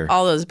like out here.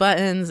 all those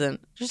buttons and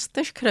just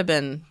it could have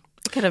been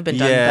done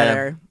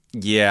better.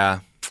 Yeah.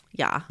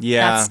 Yeah.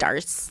 Yeah. That's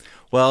stars.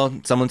 Well,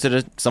 someone should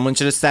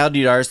have styled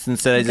you, ours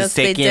instead of Because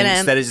they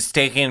didn't. just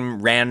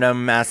taking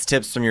random ass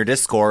tips from your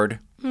Discord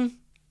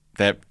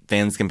that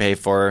fans can pay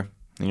for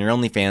and your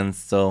OnlyFans.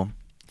 So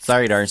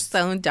sorry, Dars.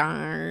 So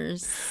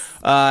Dars.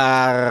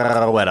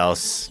 What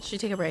else? Should we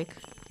take a break?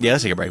 Yeah,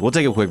 let's take a break. We'll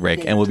take a quick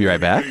break and we'll be right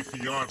back.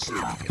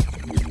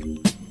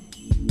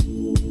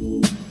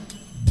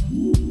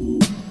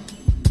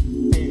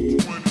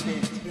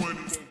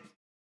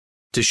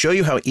 To show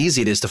you how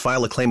easy it is to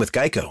file a claim with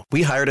Geico,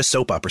 we hired a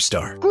soap opera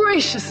star.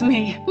 Gracious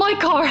me, my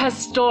car has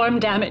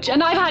storm damage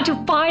and I've had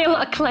to file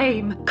a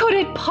claim. Could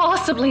it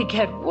possibly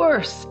get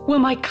worse? Will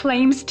my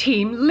claims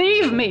team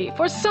leave me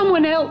for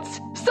someone else?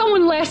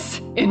 Someone less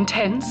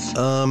intense?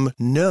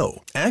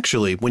 No.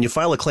 Actually, when you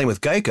file a claim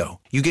with Geico,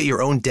 you get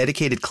your own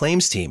dedicated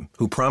claims team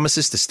who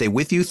promises to stay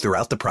with you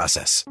throughout the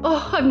process.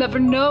 Oh, I've never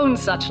known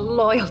such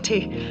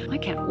loyalty. I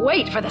can't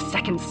wait for the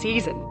second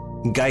season.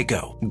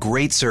 Geico.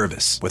 Great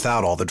service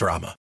without all the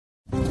drama.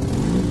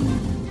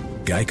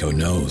 Geico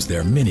knows there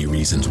are many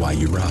reasons why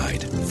you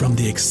ride. From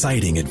the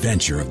exciting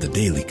adventure of the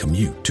daily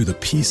commute to the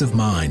peace of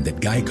mind that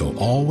Geico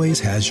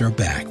always has your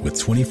back with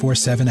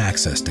 24/7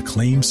 access to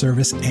claim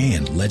service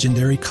and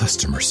legendary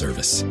customer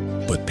service.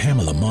 But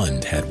Pamela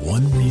Mund had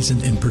one reason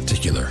in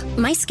particular.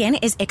 My skin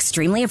is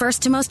extremely averse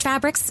to most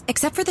fabrics,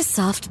 except for the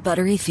soft,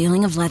 buttery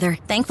feeling of leather.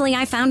 Thankfully,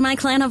 I found my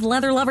clan of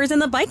leather lovers in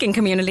the biking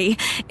community.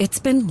 It's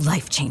been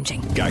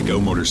life-changing.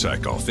 Geico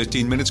Motorcycle.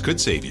 15 minutes could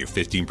save you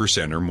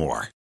 15% or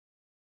more.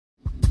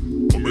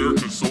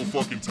 America's so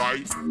fucking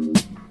tight.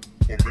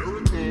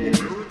 America.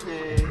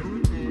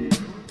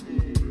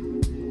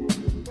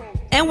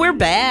 And we're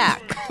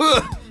back.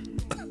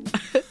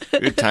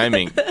 Good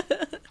timing.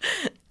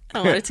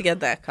 I wanted to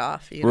get that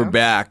coffee. We're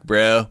back,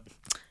 bro.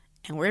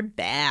 And we're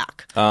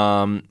back.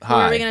 Hi. What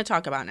are we going to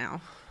talk about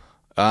now?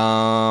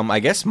 I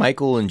guess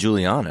Michael and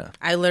Juliana.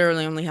 I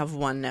literally only have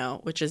one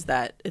note, which is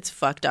that it's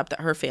fucked up that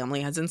her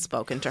family hasn't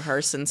spoken to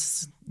her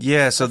since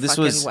so the this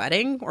fucking was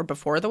wedding or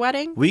before the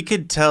wedding. We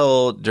could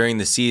tell during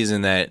the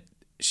season that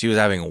she was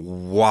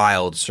having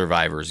wild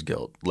survivor's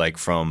guilt, like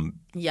from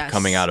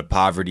coming out of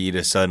poverty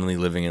to suddenly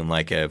living in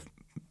like a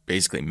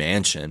basically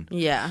mansion.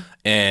 Yeah.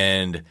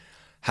 And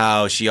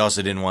how she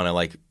also didn't want to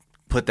like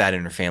put that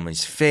in her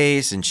family's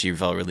face, and she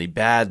felt really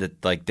bad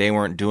that like they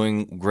weren't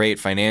doing great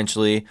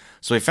financially.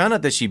 So we found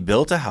out that she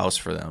built a house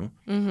for them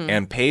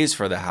and pays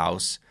for the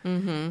house,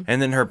 and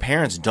then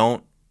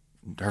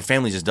her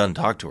family just doesn't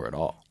talk to her at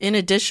all. In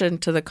addition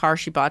to the car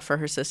she bought for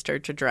her sister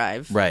to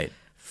drive. Right.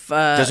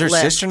 Does her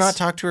sister not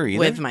talk to her either?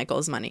 With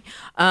Michael's money.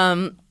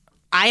 I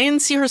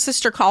didn't see her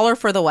sister call her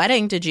for the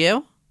wedding. Did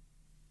you?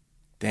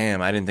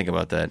 Damn, I didn't think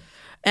about that.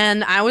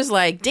 And I was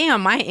like,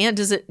 damn, my aunt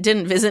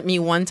didn't visit me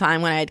one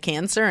time when I had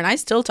cancer, and I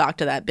still talk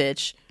to that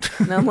bitch.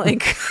 And I'm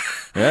like,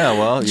 yeah,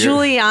 well,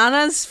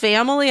 Juliana's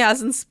family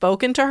hasn't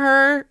spoken to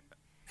her,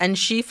 and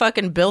she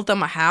fucking built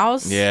them a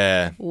house?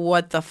 Yeah.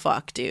 What the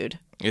fuck, dude?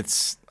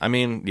 That's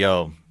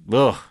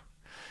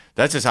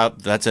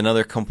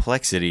another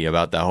complexity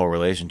about that whole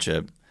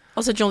relationship.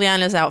 Also,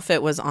 Juliana's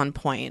outfit was on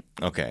point.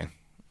 Okay,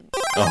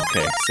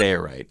 say it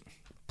right.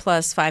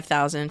 Plus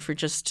 5,000 for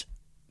just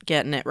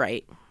getting it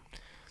right.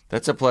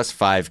 That's a plus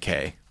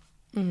 5K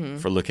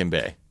for looking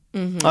bae.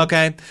 Mm-hmm.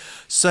 Okay,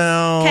 so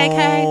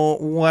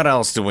KK. What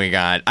else do we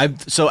got?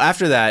 So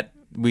after that,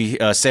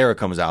 Sarah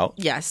comes out.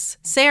 Yes.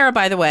 Sarah,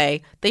 by the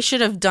way, they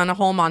should have done a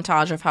whole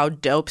montage of how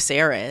dope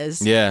Sarah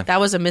is. Yeah. That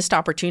was a missed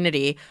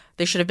opportunity.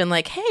 They should have been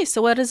like, hey,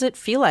 so what does it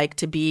feel like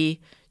to be,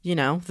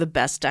 the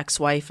best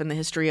ex-wife in the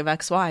history of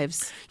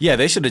ex-wives? Yeah,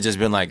 they should have just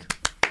been like...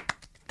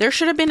 There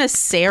should have been a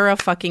Sarah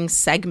fucking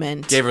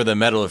segment. Gave her the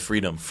Medal of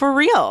Freedom. For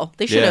real.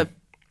 They should have...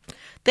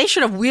 They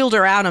should have wheeled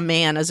her out a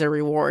man as a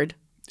reward.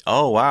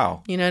 Oh,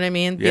 wow. You know what I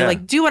mean? Yeah. Be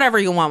like, do whatever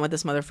you want with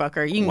this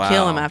motherfucker. You can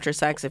kill him after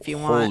sex if you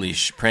want. Holy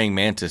praying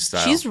mantis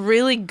style. She's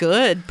really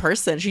good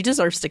person. She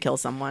deserves to kill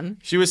someone.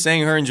 She was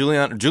saying her and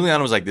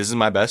Juliana was like, this is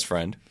my best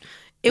friend.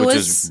 Which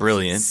was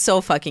brilliant.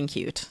 So fucking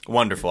cute.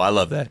 Wonderful. I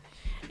love that.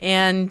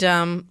 And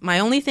my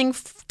only thing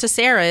to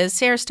Sarah is,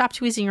 Sarah, stop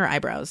tweezing your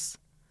eyebrows.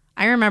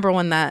 I remember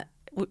when that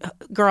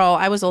Girl,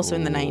 I was also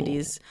in the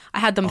 90s. I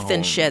had them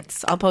thin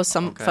shits. I'll post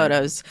some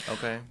photos.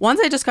 Okay. Once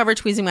I discovered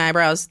tweezing my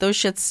eyebrows, those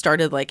shits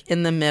started like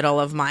in the middle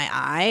of my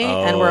eye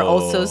and were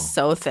also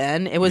so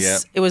thin. It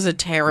was a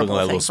terrible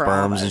Looking thing like for little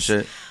all of sperms and us.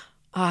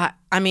 shit.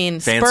 I mean,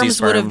 Fancy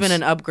sperms would have been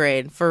sperms. an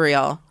upgrade for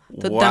real.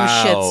 Them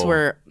Wow. shits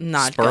were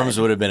not Sperms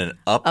good. would have been an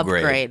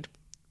upgrade.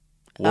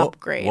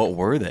 Upgrade. What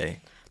were they?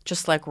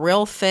 Just like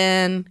real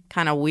thin,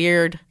 kind of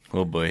weird,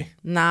 Oh boy.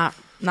 not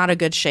a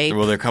good shape.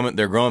 Well,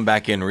 they're growing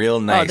back in real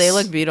nice. Oh, they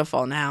look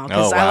beautiful now.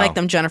 Because Oh, I wow. like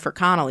them Jennifer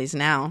Connellys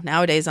now.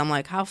 Nowadays, I'm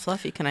like, how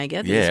fluffy can I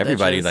get these Yeah,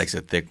 everybody bitches? likes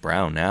a thick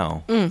brown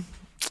now.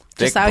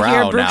 Just out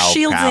here, Brooke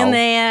Shields in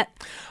that.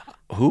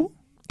 Who?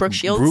 Brooke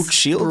Shields. Brooke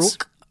Shields?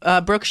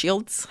 Brooke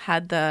Shields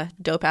had the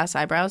dope ass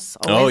eyebrows.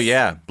 Always. Oh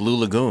yeah, Blue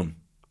Lagoon.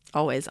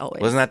 Always.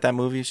 Wasn't that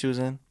movie she was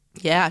in?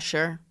 Yeah,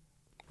 sure.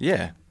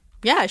 Yeah.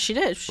 Yeah, she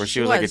did. Where she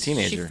was like a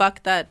teenager. She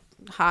fucked that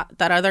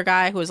other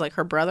guy who was like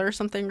her brother or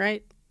something,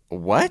 right?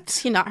 What? Is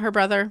he not her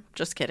brother?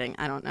 Just kidding.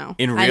 I don't know.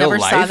 In I real never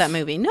saw life? that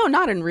movie. No,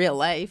 not in real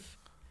life.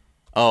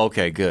 Oh,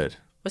 okay, good.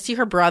 Was he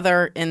her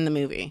brother in the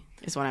movie?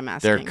 Is what I'm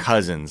asking. They're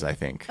cousins, I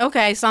think.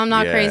 Okay, so I'm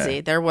not Yeah.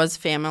 crazy. There was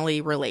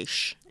family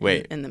relation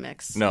in the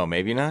mix. No,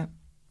 maybe not.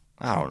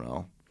 I don't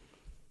know.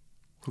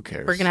 Who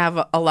cares? We're gonna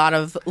have a lot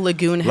of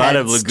Lagoon heads a lot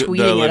of tweeting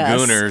the at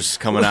us. Lagooners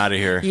coming out of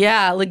here.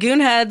 Yeah, Lagoon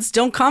heads,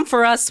 don't come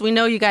for us. We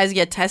know you guys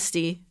get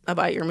testy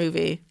about your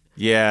movie.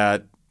 Yeah,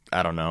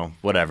 I don't know.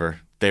 Whatever.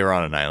 They were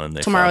on an island.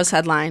 They Tomorrow's fucked.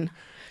 headline.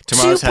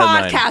 Tomorrow's Two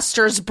headline.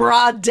 podcasters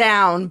brought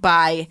down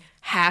by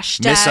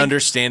hashtag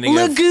Misunderstanding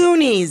of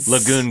Lagoonies.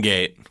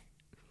 Lagoongate.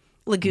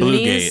 Lagoonies,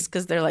 Bluegate.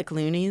 because they're like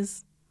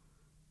loonies.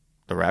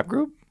 The rap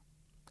group?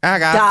 I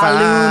got Da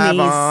 5 Loonies.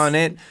 on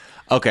it.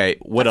 Okay,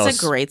 what That's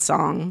else? a great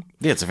song.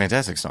 Yeah, it's a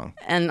fantastic song.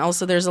 And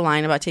also there's a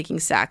line about taking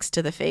sacks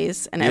to the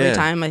face. And every Yeah.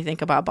 time I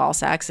think about ball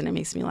sacks, and it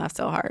makes me laugh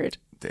so hard.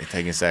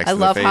 Taking sex I to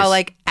love the how face.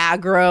 like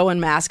aggro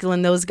and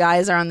masculine those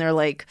guys are, and they're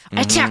like,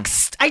 I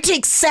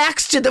take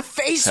sacks to the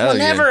face Hell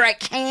whenever yeah. I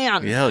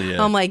can. Hell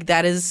yeah. I'm like,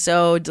 that is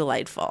so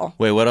delightful.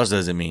 Wait, what else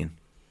does it mean?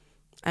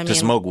 I To mean,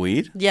 smoke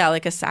weed? yeah,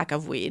 like a sack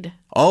of weed.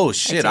 Oh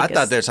shit! I take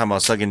thought they were talking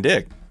about sucking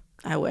dick.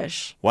 I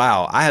wish.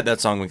 Wow, I had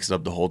that song mixed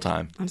up the whole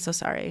time. I'm so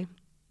sorry.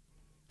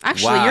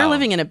 Actually, Wow. you're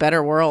living in a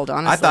better world,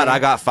 honestly. I thought I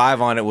got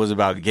 5 on it was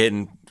about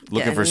looking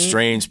for Getting-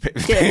 strange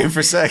paying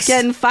for sex.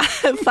 Getting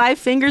five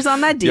fingers on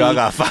that D. Yo, I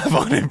got 5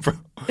 on it, bro.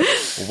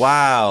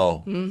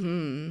 Wow.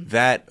 Mm-hmm.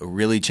 That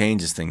really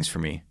changes things for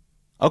me.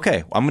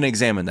 Okay, I'm going to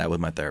examine that with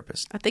my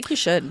therapist. I think you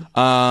should.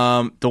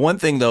 The one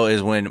thing though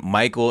is when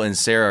Michael and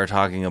Sarah are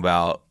talking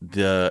about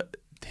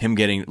him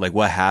getting like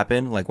what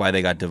happened, like why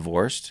they got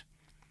divorced.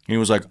 And he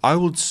was like, I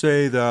would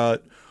say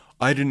that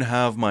I didn't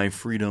have my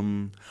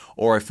freedom,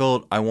 or I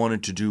felt I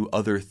wanted to do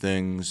other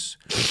things,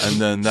 and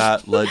then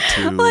that led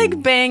to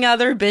like bang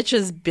other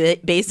bitches.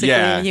 Basically,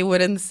 Yeah. you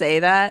wouldn't say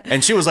that.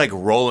 And she was like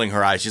rolling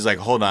her eyes. She's like,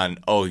 "Hold on,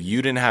 oh,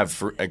 you didn't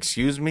have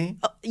excuse me?"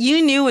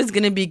 You knew it was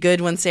going to be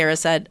good when Sarah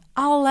said,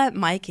 I'll let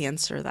Mike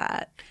answer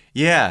that.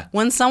 Yeah,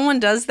 When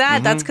someone does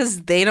that, that's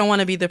because they don't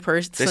want to be the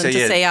person They say, to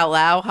yeah. say out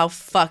loud how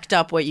fucked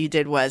up what you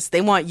did was. They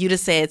want you to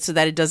say it so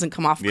that it doesn't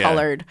come off Yeah,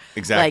 colored,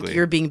 exactly. like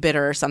you're being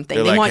bitter or something.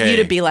 They're They like, want you hey.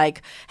 to be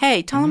like,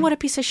 hey, tell him what a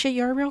piece of shit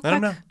you are real let quick.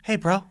 him know. Hey,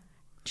 bro,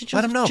 Just,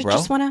 let him know, bro.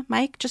 Just want to,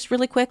 Mike, just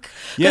really quick.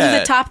 Yeah. Those are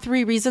the top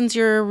 3 reasons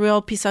you're a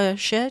real piece of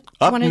shit.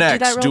 You Up wanna do that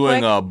next, real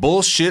doing quick? a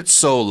bullshit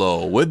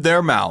solo with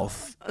their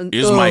mouth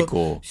is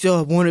Michael. So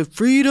I wanted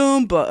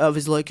freedom, but I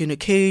was like in a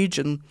cage,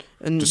 and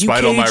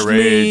Despite you all my caged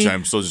rage, me,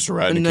 I'm still just a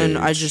rat in and a then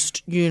cage. I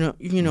just,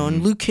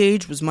 and Luke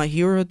Cage was my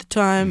hero at the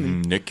time.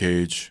 And Nick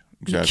Cage,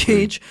 exactly.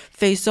 Cage,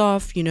 Face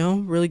Off,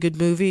 really good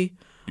movie.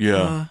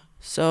 Yeah.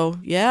 So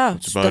yeah,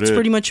 about that's it.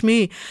 pretty much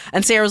me.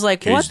 And Sarah was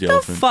like, Cage "What the the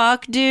elephant."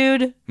 fuck,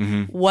 dude?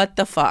 What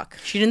the fuck?"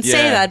 She didn't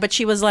say Yeah. that, but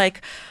she was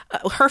like,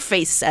 her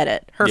face said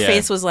it. Her Yeah.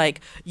 face was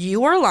like,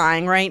 "You are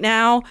lying right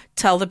now.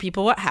 Tell the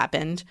people what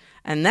happened."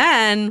 And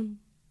then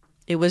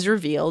it was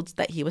revealed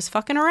that he was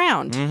fucking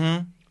around.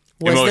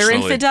 Was there Emotionally.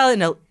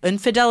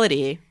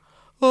 infidelity?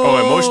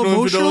 Oh,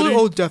 emotional infidelity?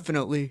 Oh,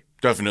 definitely.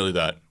 Definitely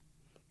that.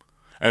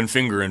 And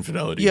finger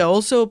infidelity. Yeah.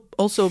 Also,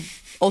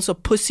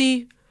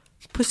 pussy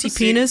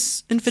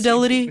penis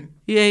infidelity.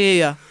 Yeah.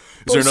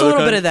 Is there Also, a another little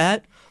kind? bit of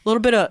that. A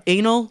little bit of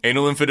anal.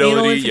 Anal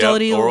infidelity, yep.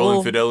 Oral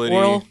little infidelity.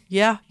 Oral,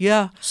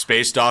 yeah.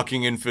 Space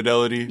docking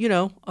infidelity.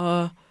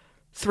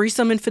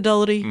 Threesome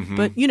infidelity.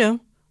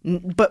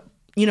 Mm-hmm. But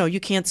you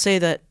can't say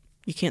that.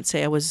 You can't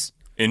say I was.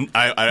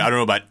 I don't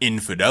know about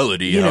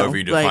infidelity, You know, however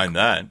you define like-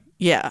 that.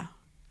 Yeah.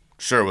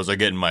 Sure, was I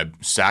getting my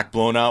sack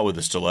blown out with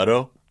a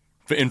stiletto?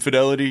 For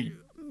infidelity?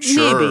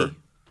 Sure. Maybe.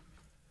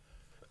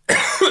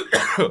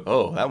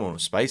 Oh, that one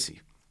was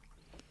spicy.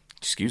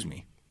 Excuse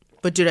me.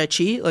 But did I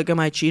cheat? Like, am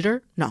I a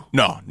cheater? No.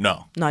 No.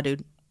 Nah,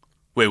 dude.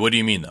 Wait, what do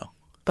you mean, though?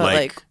 But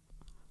like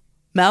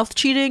mouth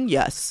cheating,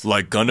 yes.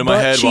 Like gun to my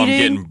butt head while I'm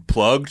cheating? getting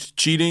plugged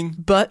cheating?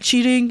 Butt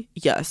cheating,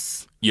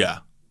 yes. Yeah.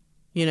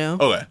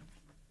 Okay.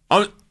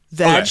 Okay.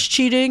 Vag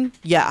cheating,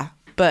 yeah.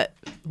 But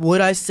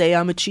would I say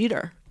I'm a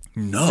cheater?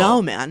 No.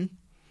 No, man.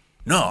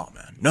 No,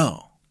 man.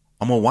 No.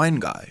 I'm a wine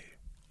guy.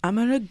 I'm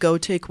going to go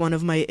take one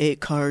of my 8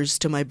 cars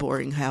to my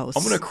boring house.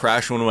 I'm going to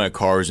crash one of my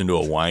cars into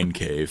a wine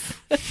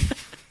cave.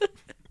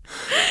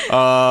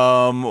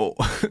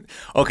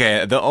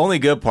 Okay, the only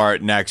good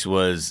part next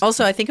was...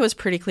 Also, I think it was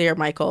pretty clear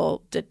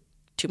Michael did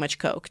too much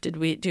coke. Do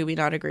we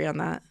not agree on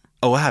that?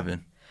 Oh, what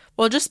happened?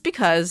 Well, just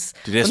because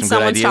when some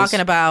someone's good ideas? talking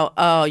about,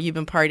 oh, you've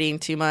been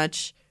partying too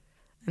much,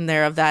 and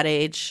they're of that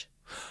age...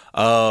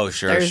 Oh,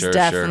 sure, There's sure.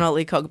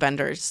 definitely coke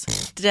benders.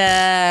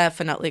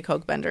 Definitely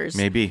coke benders.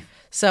 Maybe.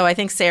 So I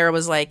think Sarah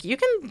was like, you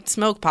can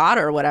smoke pot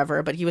or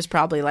whatever, but he was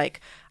probably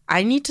like,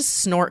 I need to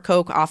snort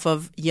coke off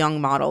of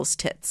young models'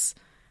 tits.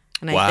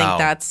 And I think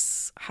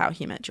that's how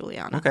he met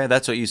Juliana. Okay,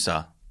 that's what you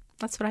saw.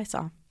 That's what I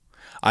saw.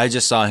 I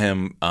just saw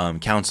him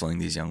counseling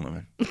these young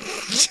women.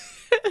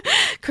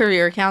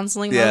 Career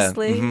counseling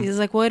mostly. Mm-hmm. He's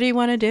like, what do you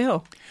want to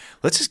do?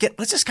 Let's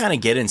just kind of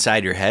get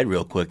inside your head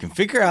real quick and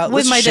figure out.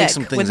 With let's my shake dick.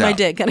 some things With my out.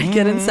 dick. Can I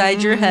get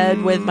inside your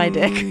head with my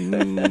dick?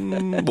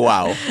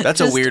 Wow,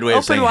 that's a weird way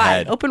of saying wide,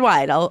 head. Open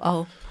wide.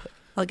 I'll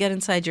get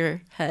inside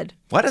your head.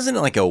 Why doesn't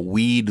like a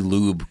weed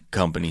lube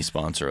company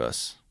sponsor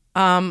us?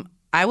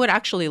 I would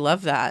actually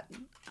love that.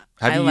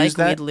 Have you I like used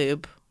that? weed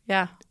lube.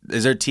 Yeah.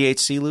 Is there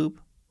THC lube?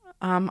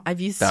 I've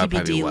used That would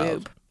probably be CBD wild.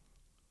 lube.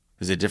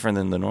 Is it different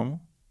than the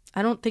normal?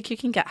 I don't think you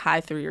can get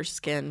high through your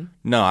skin.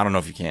 No, I don't know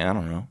if you can. I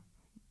don't know.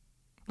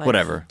 Like,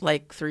 Whatever.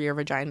 Like through your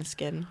vagina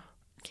skin.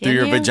 Through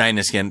your you?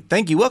 vagina skin.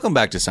 Thank you. Welcome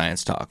back to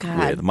Science Talk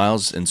God. with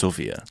Miles and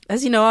Sophia.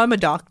 As you know, I'm a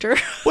doctor.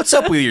 What's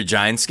up with your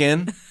giant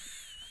skin?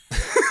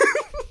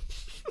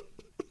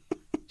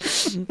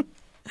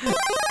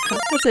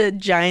 That's a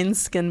giant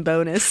skin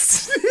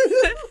bonus.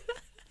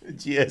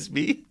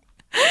 GSB?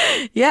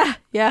 Yeah.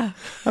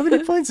 How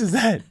many points is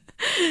that?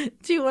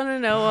 Do you want to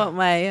know what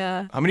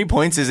my How many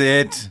points is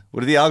it?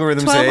 What do the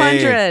algorithms say?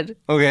 1,200.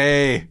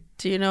 Okay.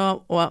 Do you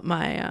know what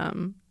my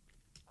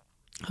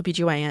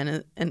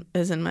OBGYN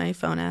is in my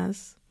phone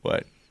as?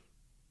 What?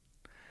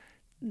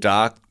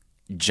 Doc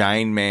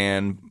Gine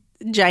Man.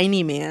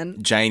 Giny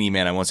man. Giny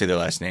Man. I won't say their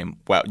last name.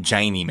 Wow.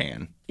 Giny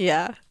Man.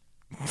 Yeah.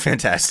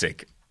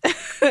 Fantastic.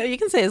 You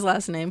can say his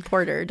last name,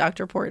 Porter,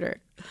 Dr. Porter.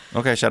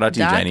 Okay. Shout out to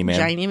you, Giny Man.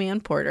 Giny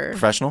man Porter.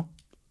 Professional?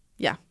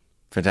 Yeah.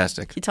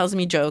 Fantastic. He tells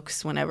me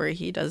jokes whenever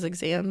he does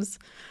exams,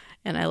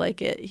 and I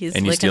like it. He's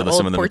And you like steal an old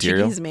some of the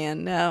material? Portuguese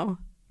man. No.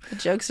 The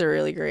jokes are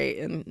really great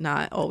and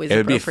not always It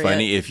would be appropriate.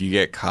 funny if you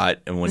get caught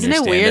and when Isn't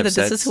your it stand-up weird that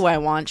sets, this is who I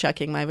want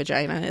checking my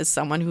vagina is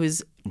someone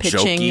who's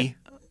jokey,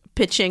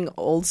 pitching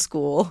old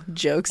school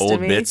jokes to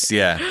old me. bits,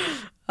 yeah.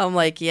 I'm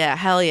like, yeah,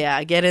 hell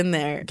yeah, get in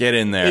there. Get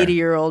in there.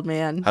 80-year-old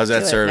man. How's that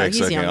Do it. cervix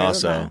he's looking younger than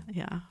also? that.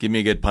 Yeah. Give me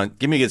a good punch.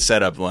 Give me a good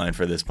setup line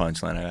for this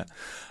punchline I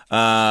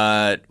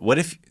got. What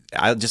if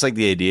I just like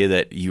the idea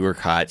that you were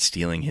caught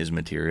stealing his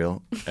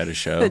material at a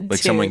show? Like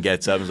someone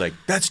gets up and is like,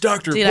 "That's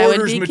Dr. Dude, Porter's I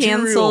would be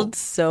material." canceled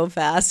so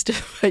fast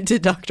if I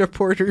did Dr.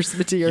 Porter's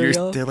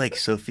material. They're like,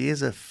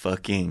 Sophia's a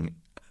fucking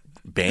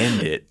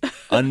bandit,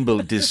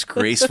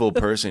 disgraceful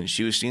person.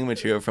 She was stealing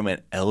material from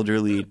an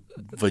elderly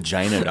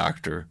vagina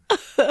doctor.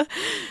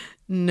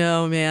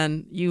 No,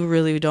 man, you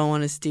really don't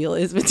want to steal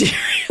his material.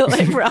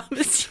 I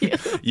promise you.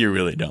 You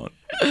really don't.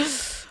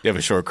 You have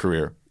a short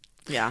career.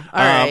 Yeah. All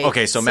right.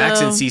 Okay, so Max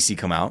and Cece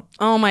come out.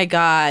 Oh my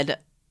God.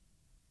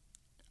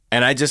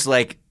 And I just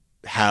like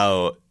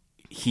how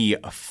he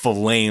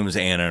flames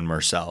Anna and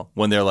Marcel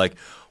when they're like,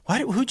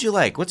 who'd you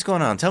like? What's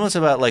going on? Tell us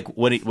about like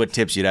what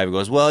tips you'd have. He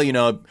goes, well, you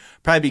know, it'd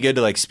probably be good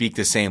to like speak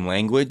the same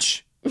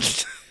language.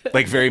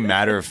 Like very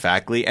matter of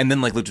factly. And then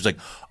like Luke was like,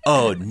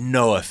 oh,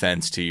 no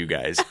offense to you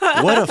guys.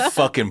 What a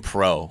fucking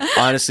pro.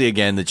 Honestly,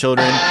 again, the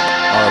children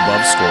are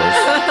above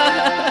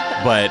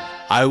scores. But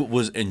I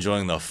was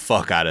enjoying the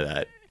fuck out of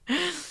that.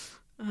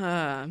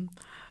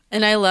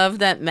 And I love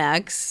that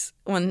Max,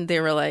 when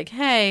they were like,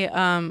 hey,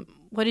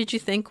 what did you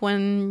think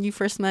when you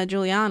first met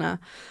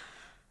Juliana?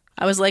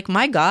 I was like,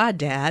 my God,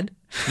 Dad.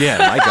 Yeah,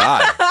 my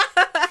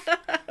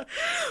God.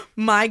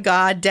 My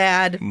God,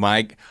 Dad.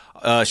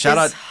 Shout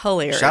out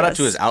hilarious. Shout out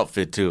to his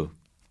outfit too.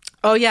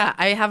 Oh yeah,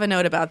 I have a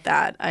note about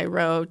that. I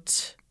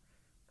wrote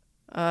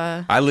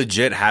I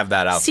legit have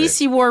that outfit.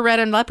 Cece wore red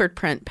and leopard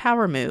print,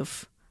 power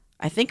move.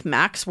 I think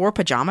Max wore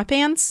pajama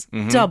pants,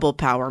 Mm-hmm. double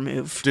power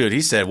move. Dude,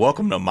 he said,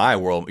 welcome to my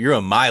world. You're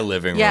in my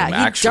living room, Yeah, he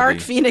actually. dark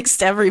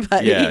phoenixed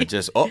everybody. Yeah,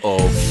 just,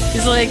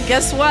 He's like,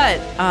 guess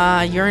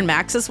what? You're in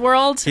Max's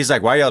world. He's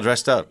like, why are y'all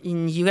dressed up?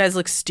 You guys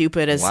look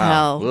stupid as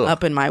Wow. hell Ugh.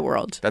 up in my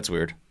world. That's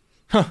weird.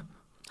 Huh.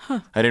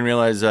 I didn't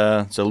realize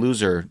it's a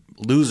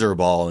loser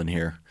ball in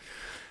here.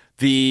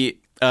 The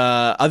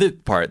other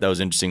part that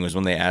was interesting was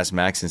when they asked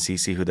Max and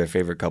Cece who their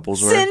favorite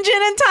couples were. St.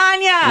 John and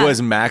Tanya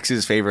Was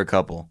Max's favorite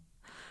couple.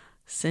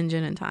 St.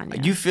 John and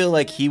Tanya. You feel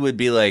like he would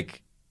be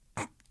like,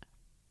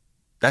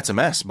 that's a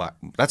mess.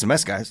 That's a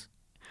mess, guys.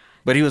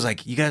 But he was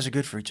like, you guys are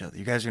good for each other.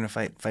 You guys are going to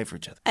fight for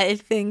each other. I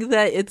think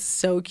that it's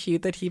so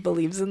cute that he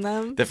believes in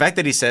them. The fact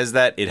that he says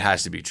that, it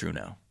has to be true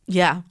now.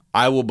 Yeah.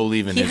 I will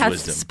believe in He his has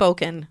wisdom.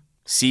 spoken.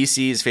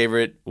 Cece's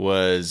favorite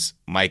was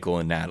Michael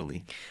and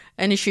Natalie.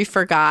 And she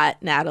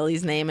forgot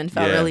Natalie's name and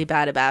felt Yeah. really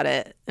bad about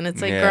it. And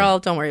it's like, Yeah. girl,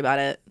 don't worry about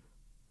it.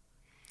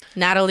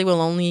 Natalie will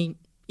only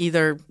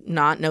either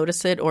not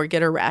notice it or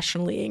get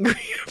irrationally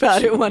angry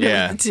about it. One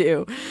of the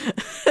two.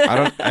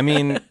 I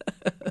mean,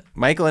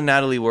 Michael and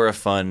Natalie were a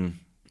fun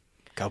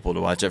couple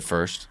to watch at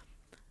first.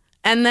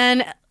 And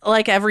then,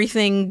 like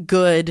everything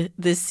good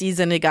this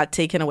season, it got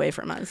taken away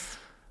from us.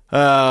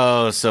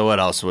 Oh, so what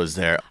else was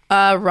there?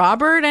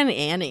 Robert and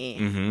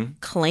Annie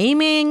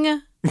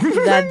claiming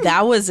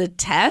that was a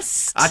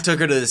test. I took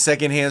her to the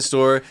secondhand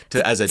store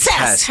as a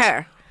test.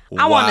 Her.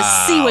 I want to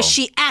see what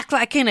she act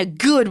like in a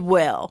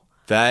Goodwill.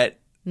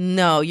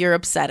 No, you're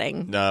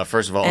upsetting. No,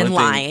 first of all, and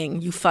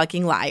lying. You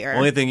fucking liar.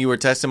 Only thing you were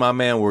testing, my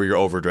man, were your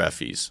overdraft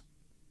fees.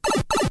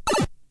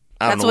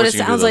 That's what it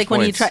sounds like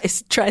when he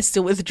tries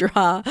to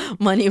withdraw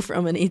money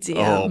from an ATM.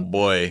 Oh,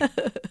 boy.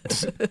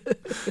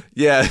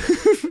 Yeah.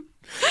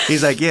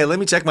 He's like, yeah, let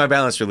me check my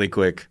balance really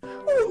quick.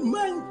 Oh,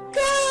 my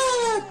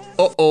God.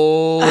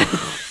 Uh-oh.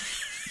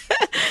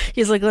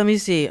 He's like, let me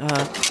see.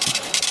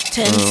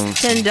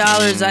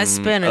 $10 I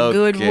spent at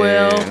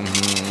Goodwill.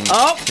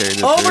 Oh,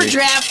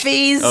 overdraft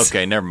fees.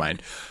 Okay, never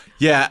mind.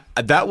 Yeah,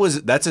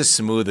 that's a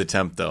smooth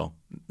attempt, though.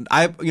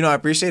 I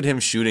appreciate him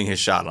shooting his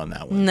shot on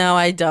that one. No,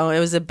 I don't. It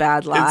was a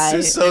bad lie.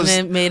 And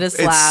it made us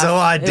laugh. It's so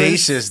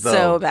audacious, though.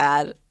 So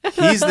bad.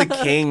 He's the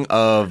king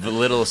of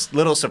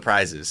little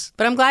surprises.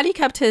 But I'm glad he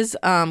kept his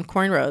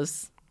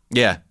cornrows.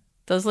 Yeah.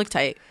 Those look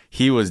tight.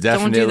 He was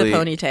definitely... Don't do the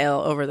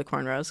ponytail over the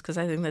cornrows, because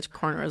I think the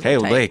cornrows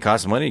look tight. Hey, it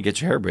costs money to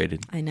get your hair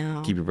braided. I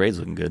know. Keep your braids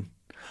looking good.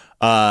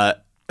 Yeah.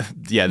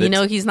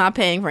 He's not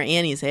paying for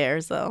Annie's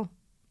hairs, though.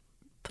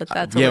 Put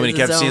that to when he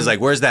kept saying, he's like,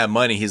 where's that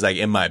money? He's like,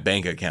 in my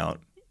bank account.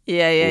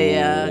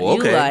 Yeah. Ooh,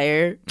 okay. You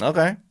liar.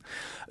 Okay.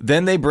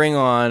 Then they bring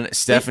on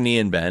Stephanie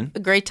and Ben. A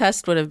great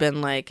test would have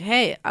been like,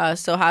 hey,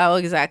 so how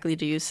exactly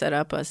do you set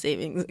up a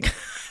savings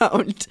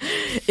account?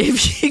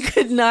 If you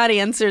could not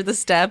answer the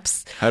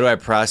steps. How do I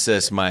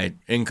process my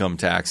income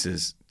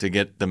taxes to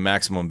get the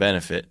maximum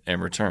benefit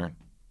and return?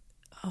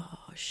 Oh,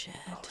 shit.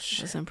 I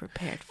wasn't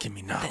prepared for Give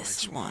me knowledge.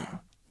 This one.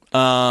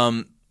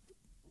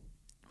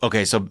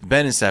 Okay, so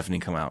Ben and Stephanie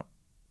come out.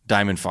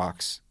 Diamond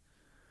Fox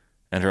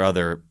and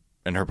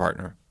her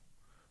partner,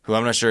 who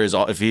I'm not sure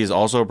if he is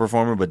also a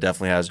performer, but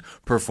definitely has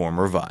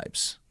performer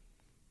vibes.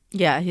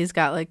 Yeah, he's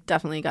got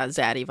definitely got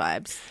zaddy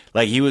vibes.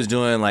 Like he used to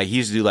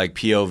do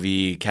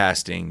POV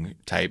casting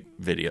type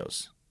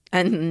videos.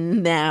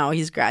 And now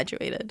he's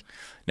graduated.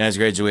 Now he's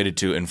graduated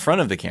to in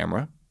front of the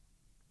camera,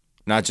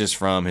 not just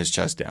from his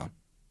chest down,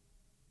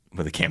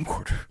 with a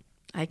camcorder.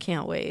 I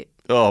can't wait.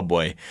 Oh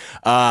boy.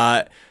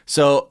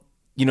 So,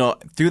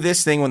 through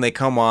this thing when they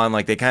come on,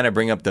 they kind of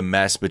bring up the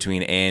mess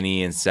between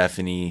Annie and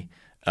Stephanie,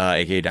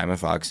 aka Diamond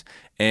Fox,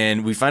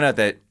 and we find out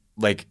that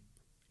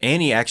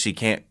Annie actually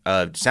can't.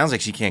 Sounds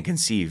like she can't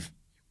conceive.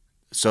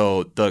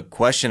 So the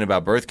question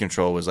about birth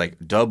control was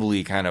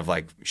doubly kind of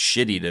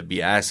shitty to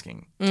be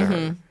asking to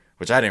her,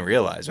 which I didn't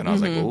realize. And I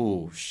was like,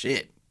 oh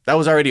shit, that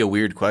was already a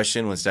weird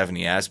question when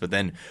Stephanie asked. But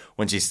then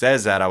when she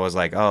says that, I was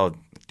like, oh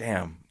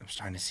damn, I'm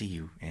starting to see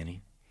you,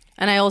 Annie.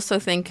 And I also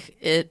think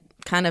it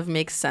kind of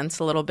makes sense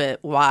a little bit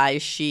why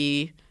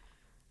she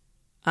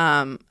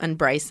and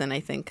Bryson, I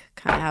think,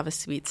 kind of have a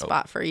sweet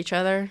spot for each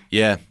other.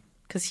 Yeah.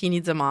 Because he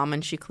needs a mom,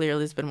 and she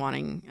clearly has been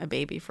wanting a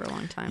baby for a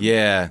long time.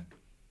 Yeah.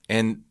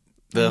 And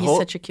he's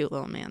such a cute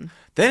little man.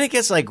 Then it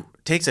gets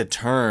takes a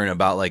turn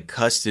about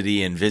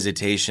custody and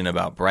visitation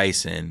about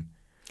Bryson,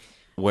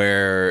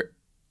 where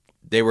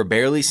they were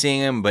barely seeing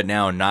him, but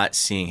now not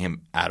seeing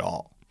him at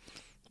all.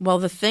 Well,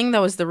 the thing that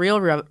was the real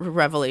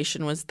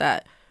revelation was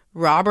that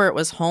Robert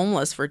was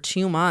homeless for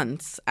 2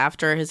 months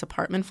after his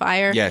apartment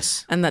fire.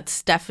 Yes. And that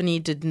Stephanie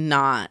did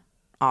not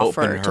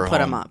offer to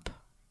put him up.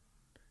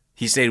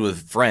 He stayed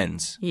with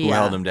friends who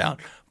held him down.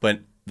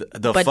 But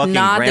the but fucking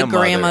not the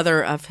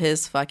grandmother of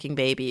his fucking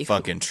baby.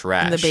 Fucking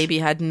trash. And the baby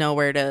had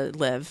nowhere to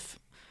live.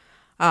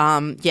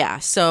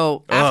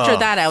 So after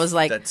that, I was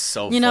like, that's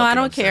so I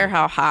don't care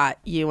how hot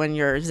you and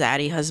your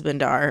zaddy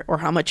husband are, or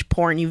how much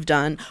porn you've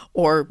done,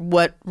 or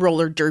what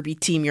roller derby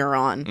team you're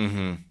on.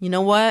 Mm-hmm. You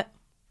know what?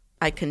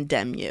 I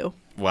condemn you.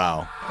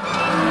 Wow.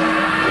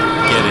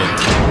 Get in.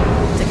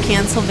 To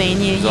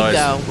Pennsylvania you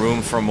go.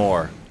 Room for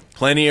more.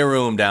 Plenty of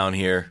room down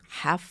here.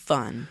 Have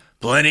fun.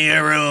 Plenty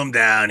of room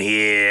down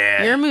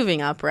here. You're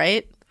moving up,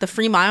 right? The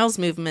Free Miles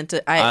movement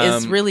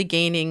is really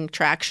gaining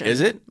traction.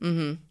 Is it?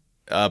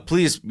 Mm-hmm.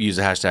 Please use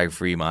the hashtag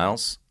Free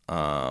Miles.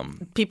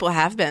 People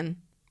have been.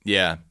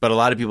 Yeah, but a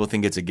lot of people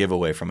think it's a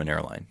giveaway from an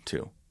airline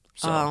too.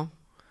 So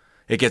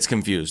it gets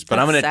confused. But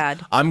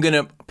I'm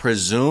gonna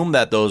presume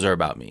that those are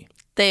about me.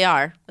 They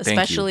are,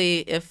 especially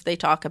if they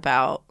talk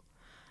about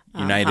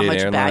United how much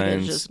Airlines.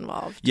 baggage is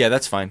involved. Yeah,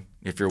 that's fine.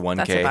 If you're 1K.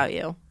 That's about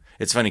you.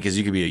 It's funny because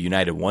you could be a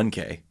United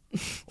 1K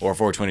or a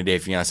 420 Day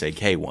Fiancé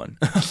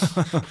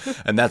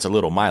K1. And that's a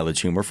little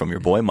mileage humor from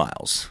your boy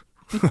Miles,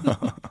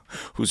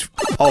 who's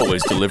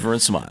always delivering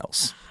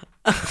smiles.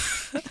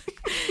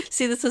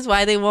 See, this is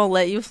why they won't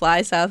let you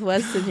fly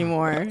Southwest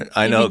anymore.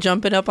 I know. You be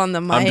jumping up on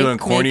the mic. I'm doing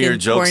cornier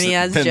jokes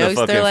than the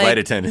fucking flight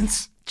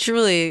attendants.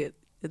 Truly,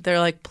 they're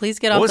like, please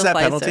get off the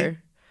flight, penalty? sir.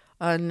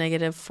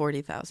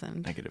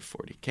 -40,000.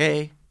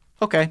 -40K.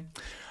 Okay.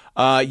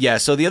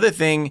 So the other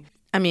thing,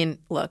 I mean,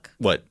 look,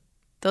 What?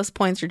 those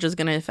points are just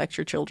going to affect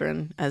your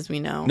children, as we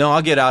know. No,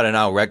 I'll get out and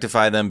I'll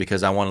rectify them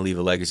because I want to leave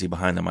a legacy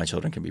behind that my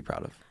children can be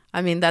proud of.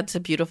 I mean, that's a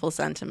beautiful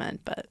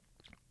sentiment, but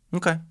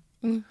Okay.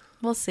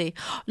 we'll see.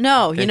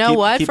 No, you know keep,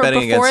 what? Keep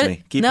betting against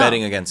me. Keep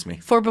betting against me.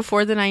 For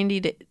Before the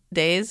 90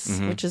 Days,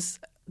 which is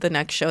the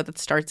next show that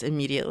starts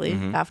immediately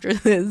after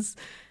this,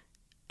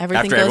 After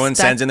everyone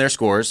sends in their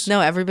scores. No,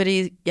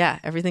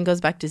 everything goes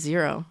back to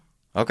 0.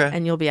 Okay.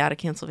 And you'll be out of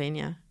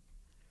Pennsylvania.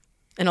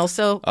 And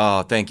also,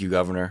 Oh, thank you,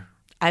 Governor.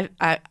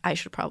 I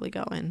should probably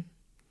go in.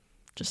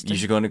 Just to You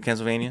should go into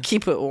Pennsylvania?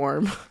 keep it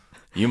warm.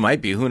 You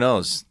might be. Who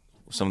knows?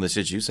 Some of the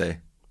shit you say.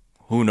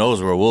 Who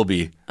knows where we'll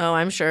be? Oh,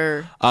 I'm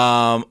sure.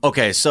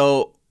 Okay,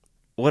 so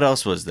what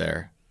else was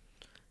there?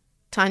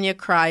 Tanya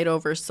cried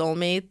over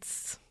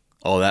Soulmates.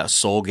 Oh, that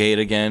Soulgate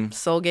again.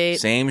 Soulgate.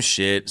 Same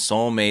shit.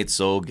 Soulmate,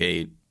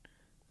 Soulgate.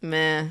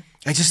 Meh.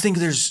 I just think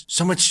there's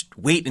so much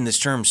weight in this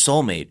term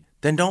soulmate.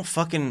 Then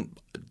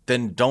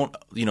don't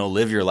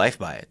live your life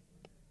by it.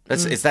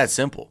 It's that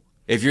simple.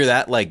 If you're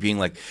that being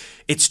like,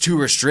 it's too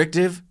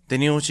restrictive,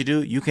 then you know what you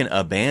do? You can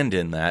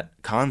abandon that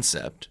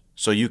concept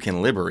so you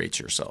can liberate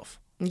yourself.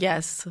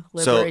 Yes,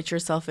 liberate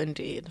yourself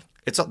indeed.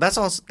 That's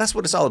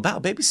what it's all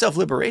about, baby.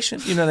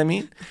 Self-liberation. You know what I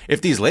mean?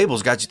 If these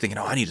labels got you thinking,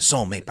 oh, I need a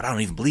soulmate, but I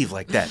don't even believe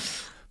like that,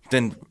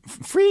 then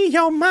free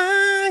your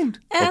mind.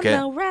 And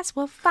the rest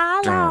will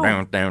follow.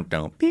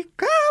 Don't be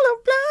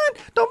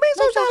colorblind. Don't be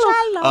so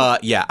shallow.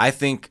 Yeah, I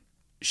think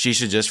she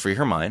should just free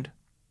her mind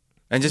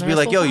and just be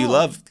like, yo,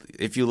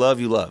 if you love,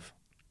 you love.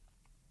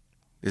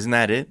 Isn't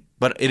that it?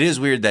 But it is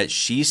weird that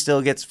she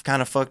still gets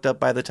kind of fucked up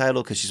by the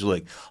title because she's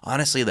like,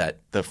 honestly,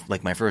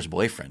 my first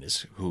boyfriend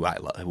is who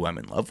I'm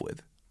in love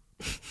with.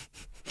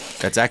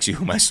 That's actually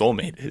who my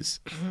soulmate is.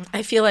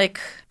 I feel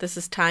like this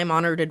is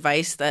time-honored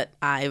advice that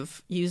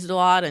I've used a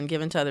lot and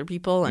given to other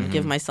people and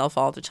give myself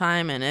all the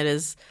time, and it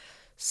is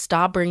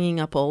stop bringing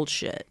up old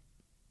shit.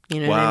 You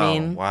know what I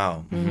mean?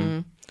 Wow. Mm-hmm.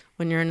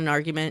 When you're in an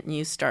argument and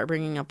you start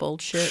bringing up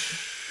old shit.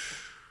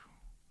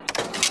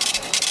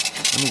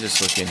 Let me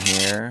just look in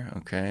here.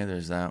 Okay,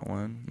 there's that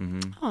one.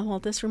 Mm-hmm. Oh, well,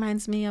 this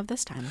reminds me of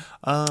this time.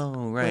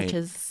 Oh, right. Which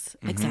is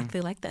exactly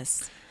like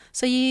this.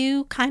 So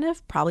you kind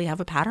of probably have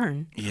a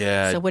pattern.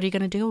 Yeah. So what are you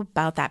going to do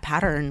about that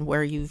pattern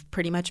where you've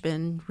pretty much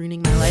been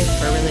ruining my life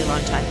for a really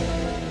long time?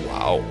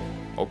 Wow.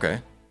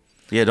 Okay.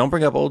 Yeah, don't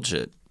bring up old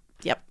shit.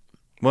 Yep.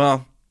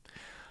 Well,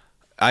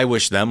 I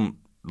wish them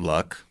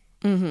luck.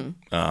 Tanya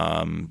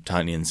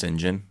and St.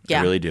 John. Yeah.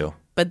 I really do.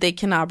 But they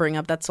cannot bring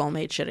up that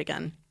soulmate shit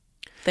again.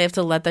 They have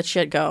to let that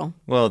shit go.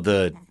 Well,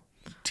 the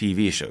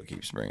TV show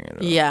keeps bringing it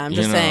up. Yeah, I'm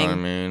just saying. What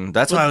I mean?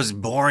 That's why I was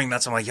boring.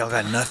 That's why I'm like, y'all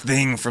got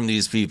nothing from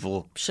these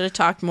people. Should have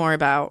talked more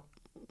about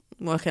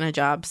what kind of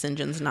job St.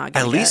 John's not going to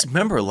get. At least,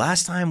 remember,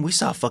 last time we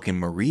saw fucking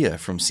Maria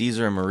from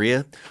Caesar and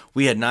Maria.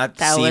 We had not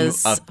seen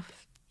a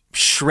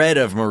shred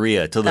of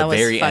Maria till the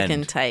very end. That was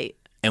fucking tight.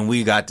 And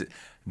we got to,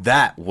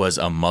 that was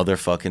a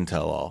motherfucking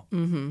tell-all.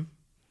 Mm-hmm.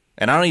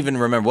 And I don't even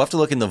remember. We'll have to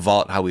look in the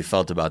vault how we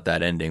felt about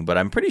that ending. But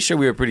I'm pretty sure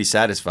we were pretty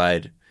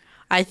satisfied.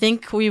 I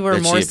think we were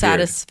more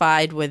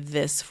satisfied with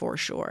this for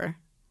sure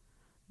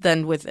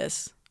than with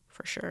this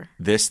for sure.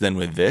 This than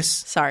with this?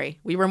 Sorry.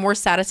 We were more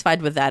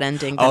satisfied with that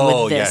ending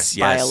than with this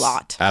by a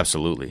lot.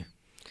 Absolutely.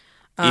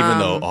 Even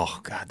though, oh,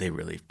 God, they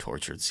really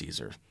tortured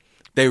Caesar.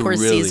 They poor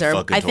really Caesar.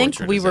 fucking I think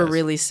tortured we his were ass.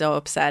 really so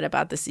upset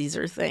about the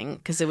Caesar thing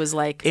because it was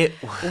like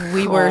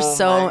we were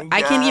so.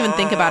 I can't even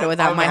think about it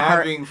without my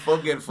heart.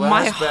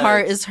 My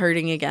heart is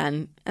hurting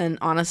again, and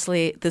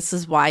honestly, this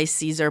is why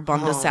Caesar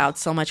bummed us out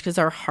so much because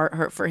our heart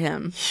hurt for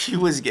him. He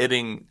was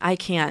getting I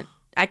can't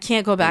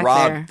go back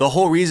robbed. there. The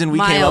whole reason we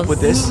came up with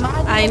this.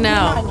 I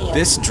know.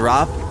 This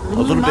drop, a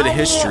little bit of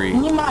history.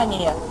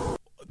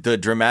 The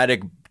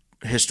dramatic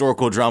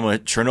historical drama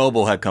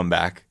Chernobyl had come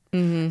back.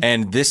 Mm-hmm.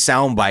 And this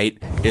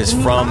soundbite is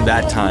from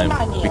that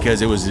time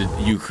because it was a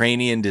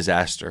Ukrainian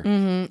disaster.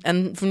 Mm-hmm.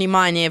 And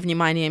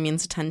vнимание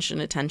means attention.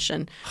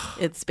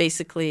 It's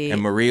basically.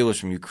 And Maria was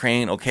from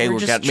Ukraine. Okay,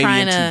 we got maybe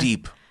in too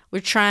deep.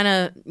 We're trying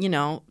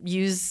to,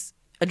 use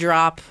a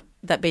drop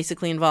that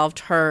basically involved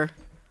her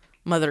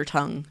mother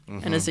tongue.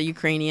 Mm-hmm. And as a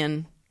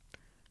Ukrainian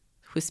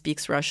who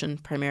speaks Russian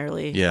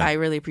primarily, I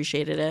really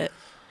appreciated it.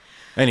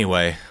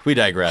 Anyway, we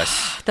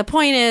digress. The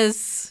point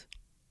is,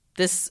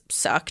 this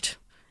sucked.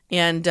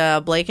 And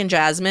Blake and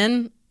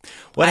Jasmine,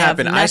 what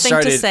happened? I have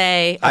nothing to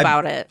say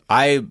about it.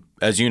 I,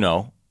 as you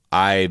know,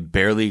 I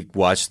barely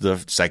watched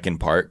the second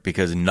part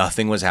because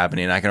nothing was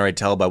happening. I can already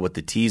tell by what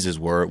the teases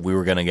were. We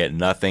were going to get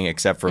nothing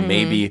except for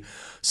maybe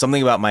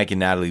something about Mike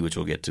and Natalie, which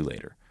we'll get to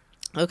later.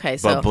 Okay,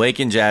 so. But Blake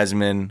and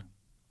Jasmine.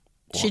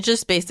 She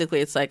just basically,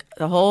 it's like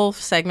the whole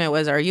segment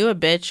was, are you a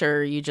bitch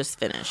or are you just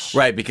finished?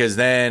 Right, because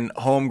then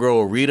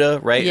homegirl Rita,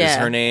 right, is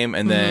her name,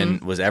 and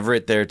then was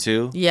Everett there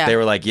too? Yeah. They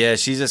were like, yeah,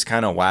 she's just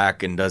kind of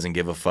whack and doesn't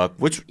give a fuck,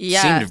 which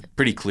seemed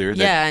pretty clear.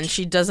 Yeah, and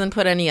she doesn't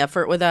put any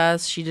effort with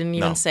us. She didn't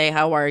even say,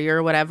 how are you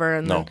or whatever.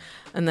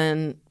 And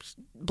then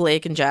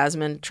Blake and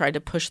Jasmine tried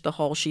to push the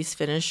whole she's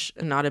finished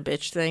and not a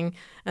bitch thing.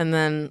 And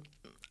then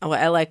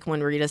I like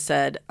when Rita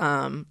said,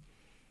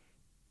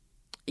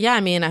 Yeah,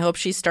 I mean, I hope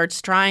she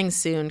starts trying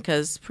soon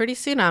because pretty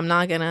soon I'm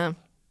not going to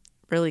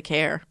really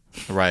care.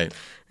 Right.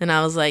 And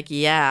I was like,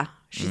 yeah,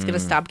 she's going to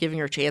stop giving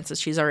her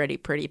chances. She's already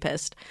pretty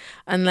pissed.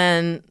 And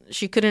then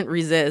she couldn't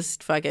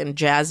resist fucking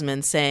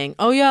Jasmine saying,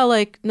 oh, yeah,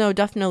 like, no,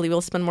 definitely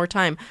we'll spend more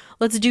time.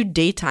 Let's do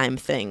daytime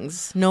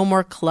things. No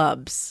more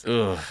clubs.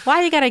 Ugh.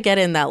 Why you got to get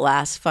in that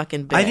last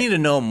fucking bit? I need to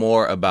know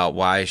more about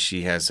why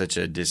she has such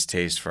a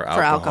distaste for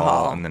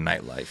alcohol and the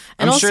nightlife.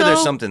 And I'm sure also-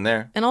 there's something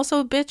there. And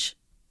also, bitch,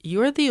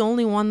 you're the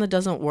only one that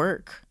doesn't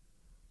work.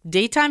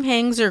 Daytime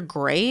hangs are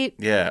great.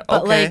 Yeah,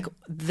 But, okay. like,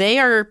 they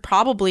are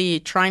probably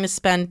trying to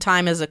spend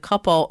time as a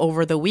couple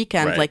over the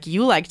weekend Right. like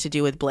you like to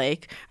do with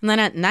Blake. And then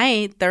at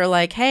night, they're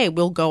like, hey,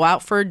 we'll go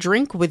out for a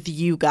drink with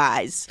you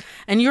guys.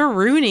 And you're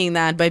ruining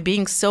that by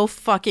being so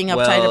fucking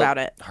uptight about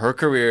it. Her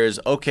career is,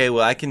 okay,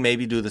 well, I can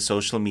maybe do the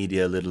social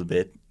media a little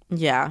bit.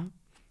 Yeah.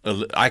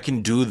 I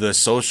can do the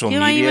social You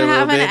don't media even a little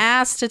have an bit.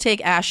 ass to take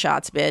ass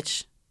shots,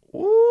 bitch.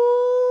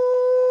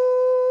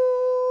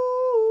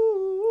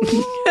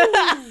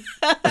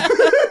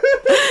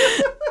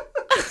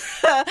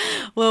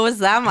 What was